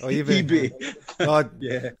 eBay. Oh, eBay.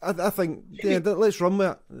 Yeah. I think. Yeah, let's run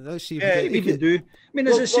with it. Let's see. If we can do. I mean,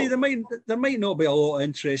 as I say, there might not be a lot of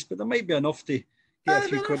interest, but there might be enough to get a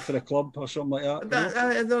few quid for a club or something like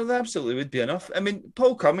that. There absolutely would be enough. I mean,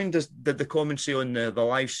 Paul Cumming did the commentary on the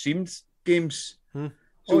live streamed games.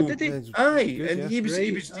 So, did he? Aye, good, and he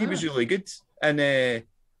was really good. And I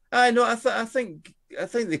think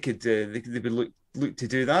they could look to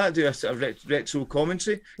do that, do a sort of retro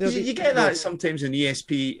commentary. You get that sometimes in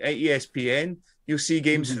ESPN. You'll see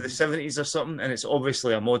games for the 70s or something, and it's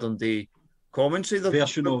obviously a modern day commentary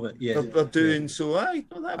version of it. Yeah, they're doing. So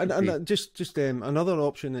just another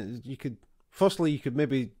option is you could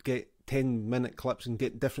maybe get 10-minute clips and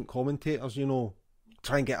get different commentators. You know,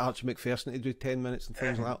 try and get Archie McPherson to do 10 minutes and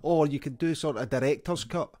things like that. Or you could do sort of a director's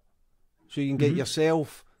cut. So you can get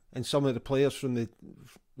yourself and some of the players who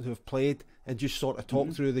have played and just sort of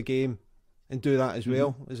talk through the game and do that as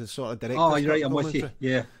well as a sort of director's cut. Oh, you're right, I'm with you.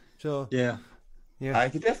 Yeah. So yeah. I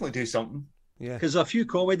could definitely do something. Yeah. Because a few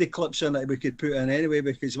comedy clips in it we could put in anyway,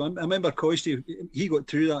 because I remember Coisty, he got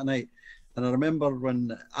through that night, and I remember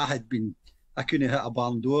when I couldn't hit a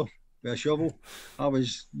barn door with a shovel. I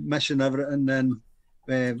was missing everything, and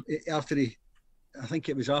I think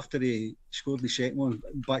it was after he scored the second one,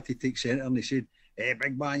 back to take centre, and he said, "Hey,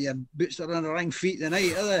 big man, your boots are in the wrong feet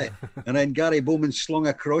tonight, are they?" And then Gary Bowman slung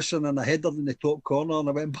a crossing and a header in the top corner, and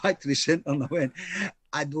I went back to the centre and I went,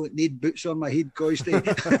 "I don't need boots on my head, Coisty."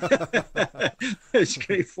 It's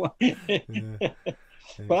great fun.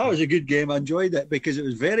 But that was a good game. I enjoyed it because it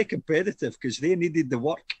was very competitive, because they needed the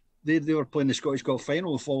work. They were playing the Scottish Cup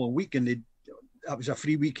final the following week, and that was a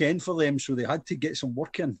free weekend for them, so they had to get some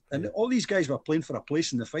work in. And all these guys were playing for a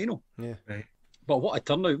place in the final. Yeah, right. But what a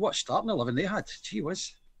turnout, what starting 11 they had. Gee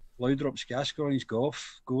whiz. Loudrops, Gascoignes,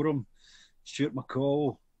 Gough, Gorham, Stuart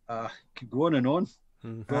McCall, could go on and on.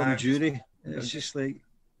 Gordon Jury. It's just like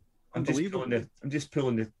unbelievable. I'm just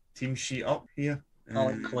pulling the team sheet up here.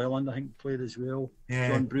 Alec Cleland, I think, played as well. Yeah.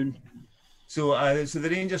 John Brune. So the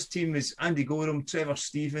Rangers team was Andy Gorham, Trevor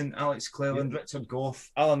Stephen, Alex Cleland, Richard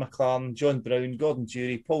Gough, Alan McLaren, John Brown, Gordon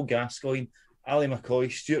Jury, Paul Gascoigne, Ali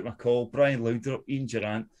McCoy, Stuart McCall, Brian Laudrup, Ian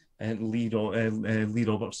Durant, and Lee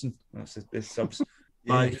Robertson. That's the subs.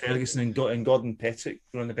 Barry Ferguson and Gordon Pettick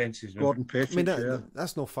were on the bench as well. Gordon Pettick,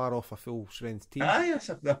 that's not far off a full strength team. Aye, that's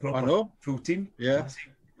a proper full team. Yeah.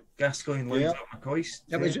 Gascoigne, Laudrup, McCoy.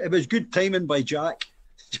 It was good timing by Jack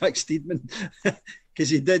Steedman, because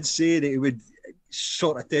he did say that he would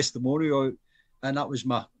sort of testimonial out, and that was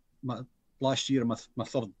my last year, my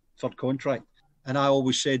third contract. And I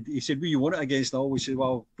always said, he said, "Who you want it against?" And I always said,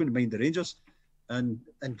 "Well, wouldn't mind the Rangers." And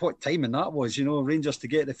what timing that was, Rangers to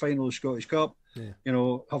get the final of the Scottish Cup,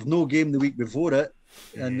 have no game the week before it,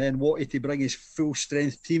 and then wanted to bring his full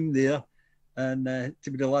strength team there, and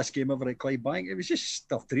to be the last game ever at Clydebank. It was just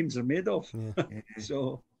stuff dreams are made of.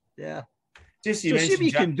 So yeah. Just see what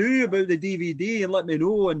you can do about the DVD and let me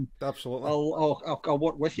know, and absolutely, I'll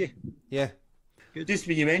work with you. Yeah. Good. Just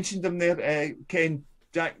when you mentioned him there, Ken,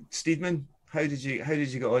 Jack Steedman, how did you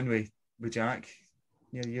get on with Jack?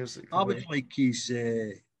 Years ago. I was like he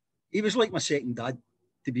was like my second dad,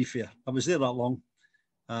 to be fair. I was there that long,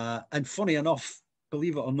 and funny enough,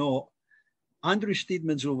 believe it or not, Andrew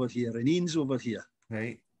Steedman's over here and Ian's over here,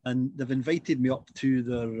 right? And they've invited me up to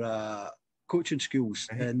their coaching schools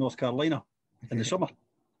in North Carolina in the summer,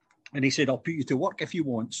 and he said, "I'll put you to work if you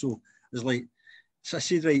want." So it's like, so I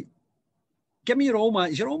said, "Right, give me your old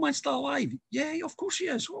man. Is your old man still alive?" "Yeah, of course he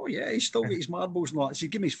is." "Oh yeah, he's still got his marbles and all that." I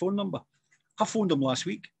said, "Give me his phone number." I phoned him last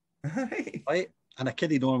week, right? And I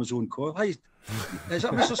kidded on his own call. "Hi, is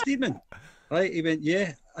that Mr. Steedman?" Right? He went,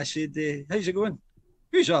 "Yeah." I said, "How's it going?"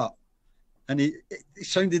 "Who's that?" And he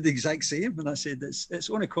sounded the exact same. And I said, it's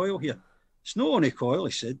Only Coyle here." "It's not Only Coyle,"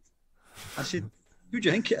 he said. I said, "Who do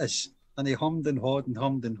you think it is?" And he hummed and hawed and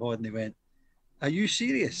hummed and hawed, and he went, "Are you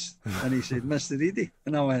serious?" And he said, "Mr. Eadie."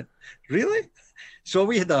 And I went, "Really?" So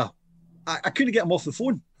we had I couldn't get him off the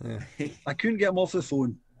phone. I couldn't get him off the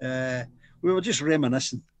phone. We were just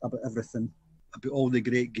reminiscing about everything, about all the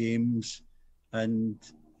great games, and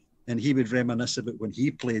he would reminisce about when he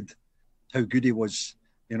played, how good he was,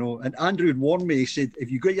 And Andrew had warned me. He said, "If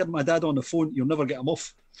you get my dad on the phone, you'll never get him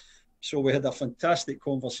off." So we had a fantastic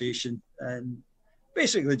conversation and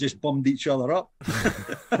basically just bummed each other up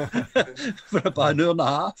for about an hour and a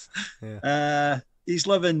half. Yeah. He's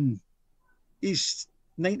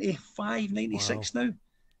 95, 96 now.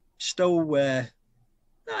 Still,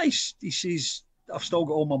 he says, "I've still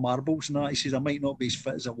got all my marbles and that." He says, "I might not be as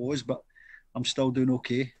fit as I was, but I'm still doing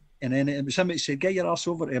okay." And then it was him that said, "Get your ass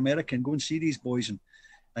over to America and go and see these boys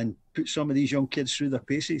and put some of these young kids through their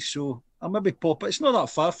paces." So I'll maybe pop it. It's not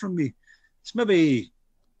that far from me. It's maybe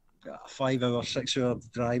a 5 hour, 6 hour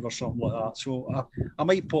drive or something like that. So I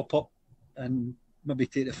might pop up and maybe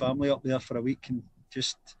take the family up there for a week and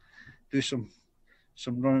just do some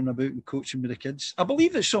running about and coaching with the kids. I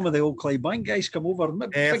believe that some of the old Clydebank guys come over.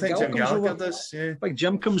 I think Jim Gallagher does. Yeah. Big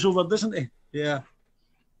Jim comes over, doesn't he? Yeah.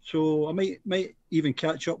 So I might even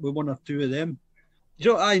catch up with one or two of them.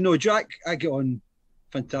 I know Jack. I get on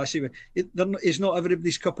fantastic with. It's not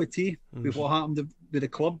everybody's cup of tea with what happened with the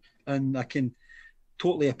club, and I can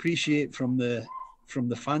totally appreciate from the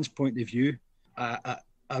fans' point of view. I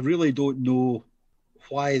really don't know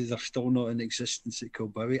why they're still not in existence at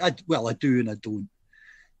Kilbowie. I do and I don't.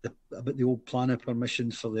 About the old planning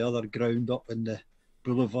permissions for the other ground up in the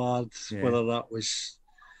boulevard, whether it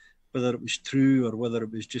was true or whether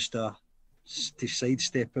it was just to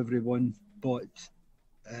sidestep everyone. But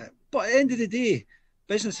at the end of the day,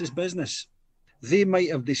 business is business. They might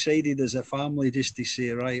have decided as a family just to say,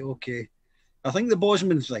 right, okay. I think the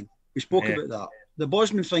Bosman thing, we spoke about that. The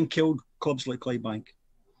Bosman thing killed clubs like Clydebank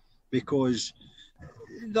because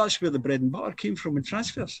that's where the bread and butter came from in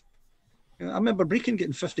transfers. I remember Brechin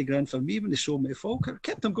getting 50 grand for me when they sold me to Falkirk.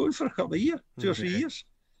 Kept them going for a couple of years, 2 or 3 years,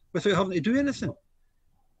 without having to do anything.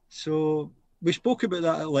 So we spoke about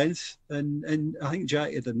that at length, and I think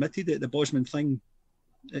Jack had admitted it, the Bosman thing,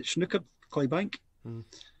 it snookered Clydebank.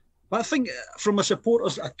 But I think from a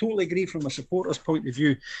supporters, I totally agree from a supporters' point of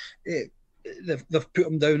view, they've put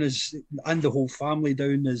them down and the whole family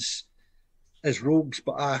down as rogues,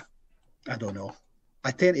 but I don't know. I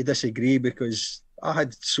tend to disagree because I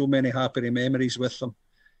had so many happy memories with them.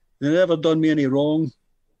 They never done me any wrong.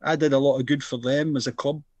 I did a lot of good for them as a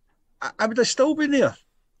club. I would have still been there,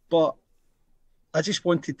 but I just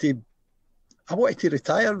wanted to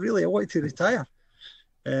retire, really. I wanted to retire.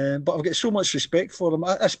 But I've got so much respect for them.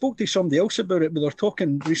 I spoke to somebody else about it, but they're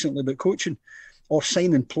talking recently about coaching or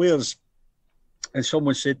signing players. And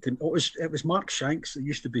someone said to me, it was Mark Shanks, that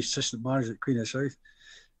used to be assistant manager at Queen of the South,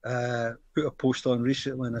 put a post on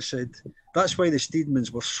recently, and I said, that's why the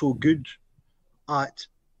Steedmans were so good at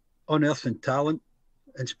unearthing talent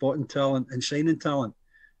and spotting talent and signing talent,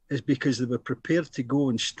 is because they were prepared to go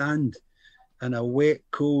and stand in a wet,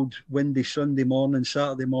 cold, windy Sunday morning,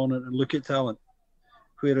 Saturday morning and look at talent.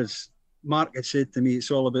 Whereas Mark had said to me,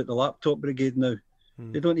 it's all about the laptop brigade now.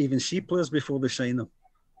 They don't even see players before they sign them.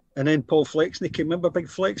 And then Paul Flexney came, remember Big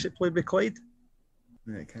Flex that played with Clyde?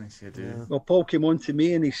 Yeah, can I say I do? Well, Paul came on to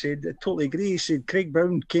me and he said, I totally agree. He said, Craig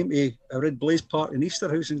Brown came to a Red Blaze park in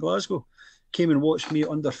Easterhouse in Glasgow, came and watched me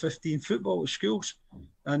under 15 football at schools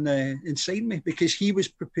and signed me because he was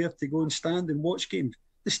prepared to go and stand and watch games.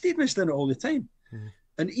 The Steedmans did it all the time.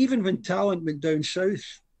 And even when talent went down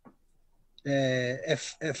south,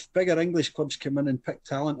 if bigger English clubs came in and picked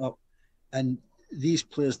talent up and these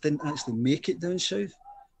players didn't actually make it down south,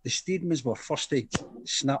 the Steedmans were first to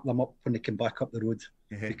snap them up when they came back up the road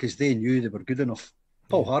because they knew they were good enough.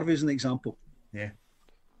 Paul Harvey is an example. Went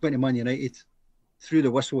to Man United, threw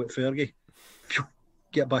the whistle at Fergie,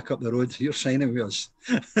 get back up the road, you're signing with us.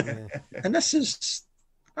 And that's it.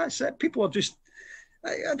 People are just,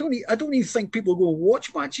 I don't even think people go and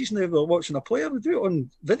watch matches now. They're watching a player, they do it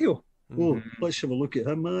on video. Oh, let's have a look at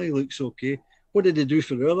him. He looks okay. What did they do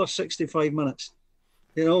for the other 65 minutes?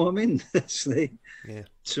 You know what I mean? It's like,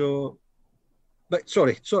 so, but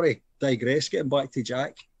sorry, digress. Getting back to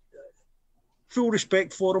Jack. Full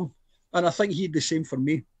respect for him. And I think he'd the same for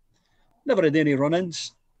me. Never had any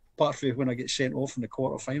run-ins, apart from when I get sent off in the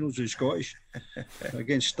quarter-finals of Scottish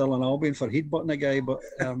against Stirling Albion for headbutting a guy. But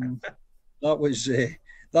that was the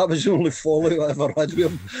only fallout I ever had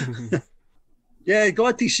with him. Yeah,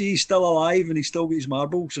 glad to see he's still alive and he's still got his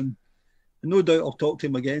marbles. And no doubt I'll talk to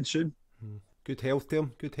him again soon. Good health to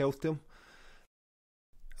him. Good health to him.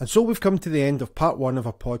 And so we've come to the end of part 1 of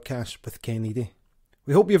our podcast with Ken Eadie.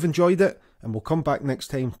 We hope you've enjoyed it and we'll come back next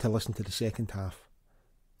time to listen to the second half.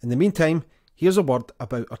 In the meantime, here's a word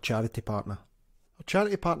about our charity partner. Our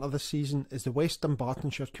charity partner this season is the West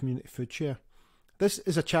Dunbartonshire Community Food Share. This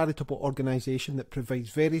is a charitable organisation that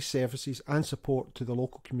provides various services and support to the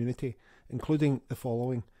local community, including the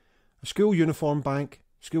following: a school uniform bank,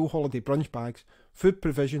 school holiday brunch bags, food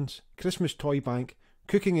provisions, Christmas toy bank,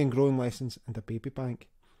 cooking and growing lessons and a baby bank.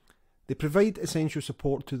 They provide essential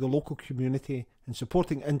support to the local community in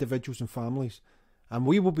supporting individuals and families, and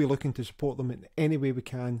we will be looking to support them in any way we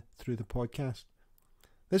can through the podcast.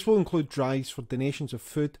 This will include drives for donations of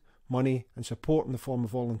food, money and support in the form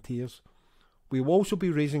of volunteers. We will also be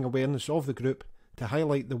raising awareness of the group to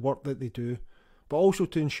highlight the work that they do, but also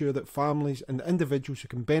to ensure that families and individuals who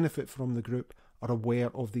can benefit from the group are aware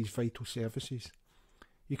of these vital services.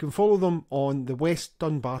 You can follow them on the West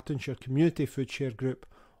Dunbartonshire Community Food Share group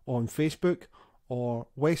on Facebook or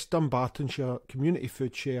West Dunbartonshire Community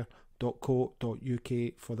Food Share.co.uk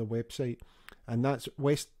for the website, and that's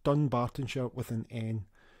West Dunbartonshire with an N.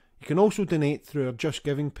 You can also donate through our Just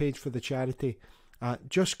Giving page for the charity at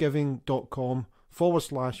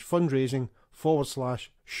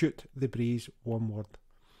justgiving.com/fundraising/shoot the breeze, one word.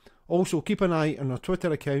 Also keep an eye on our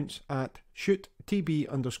Twitter accounts at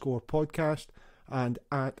shoottb_podcast and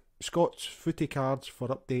at Scott's Footy Cards for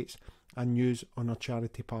updates and news on our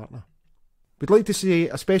charity partner. We'd like to say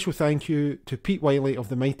a special thank you to Pete Wiley of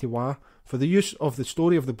the Mighty Wah for the use of the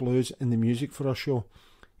Story of the Blues in the music for our show.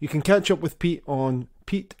 You can catch up with Pete on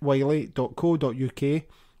petewiley.co.uk,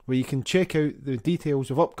 where you can check out the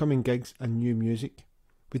details of upcoming gigs and new music.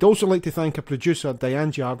 We'd also like to thank our producer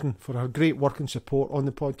Diane Jardin for her great work and support on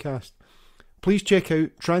the podcast. Please check out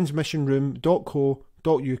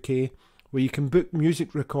transmissionroom.co.uk, where you can book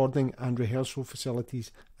music recording and rehearsal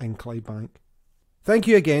facilities in Clydebank. Thank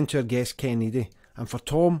you again to our guest Ken Eadie, and for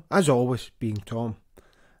Tom, as always, being Tom.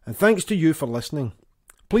 And thanks to you for listening.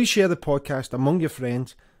 Please share the podcast among your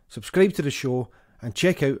friends, subscribe to the show, and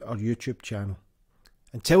check out our YouTube channel.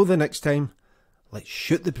 Until the next time, let's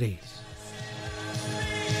shoot the breeze.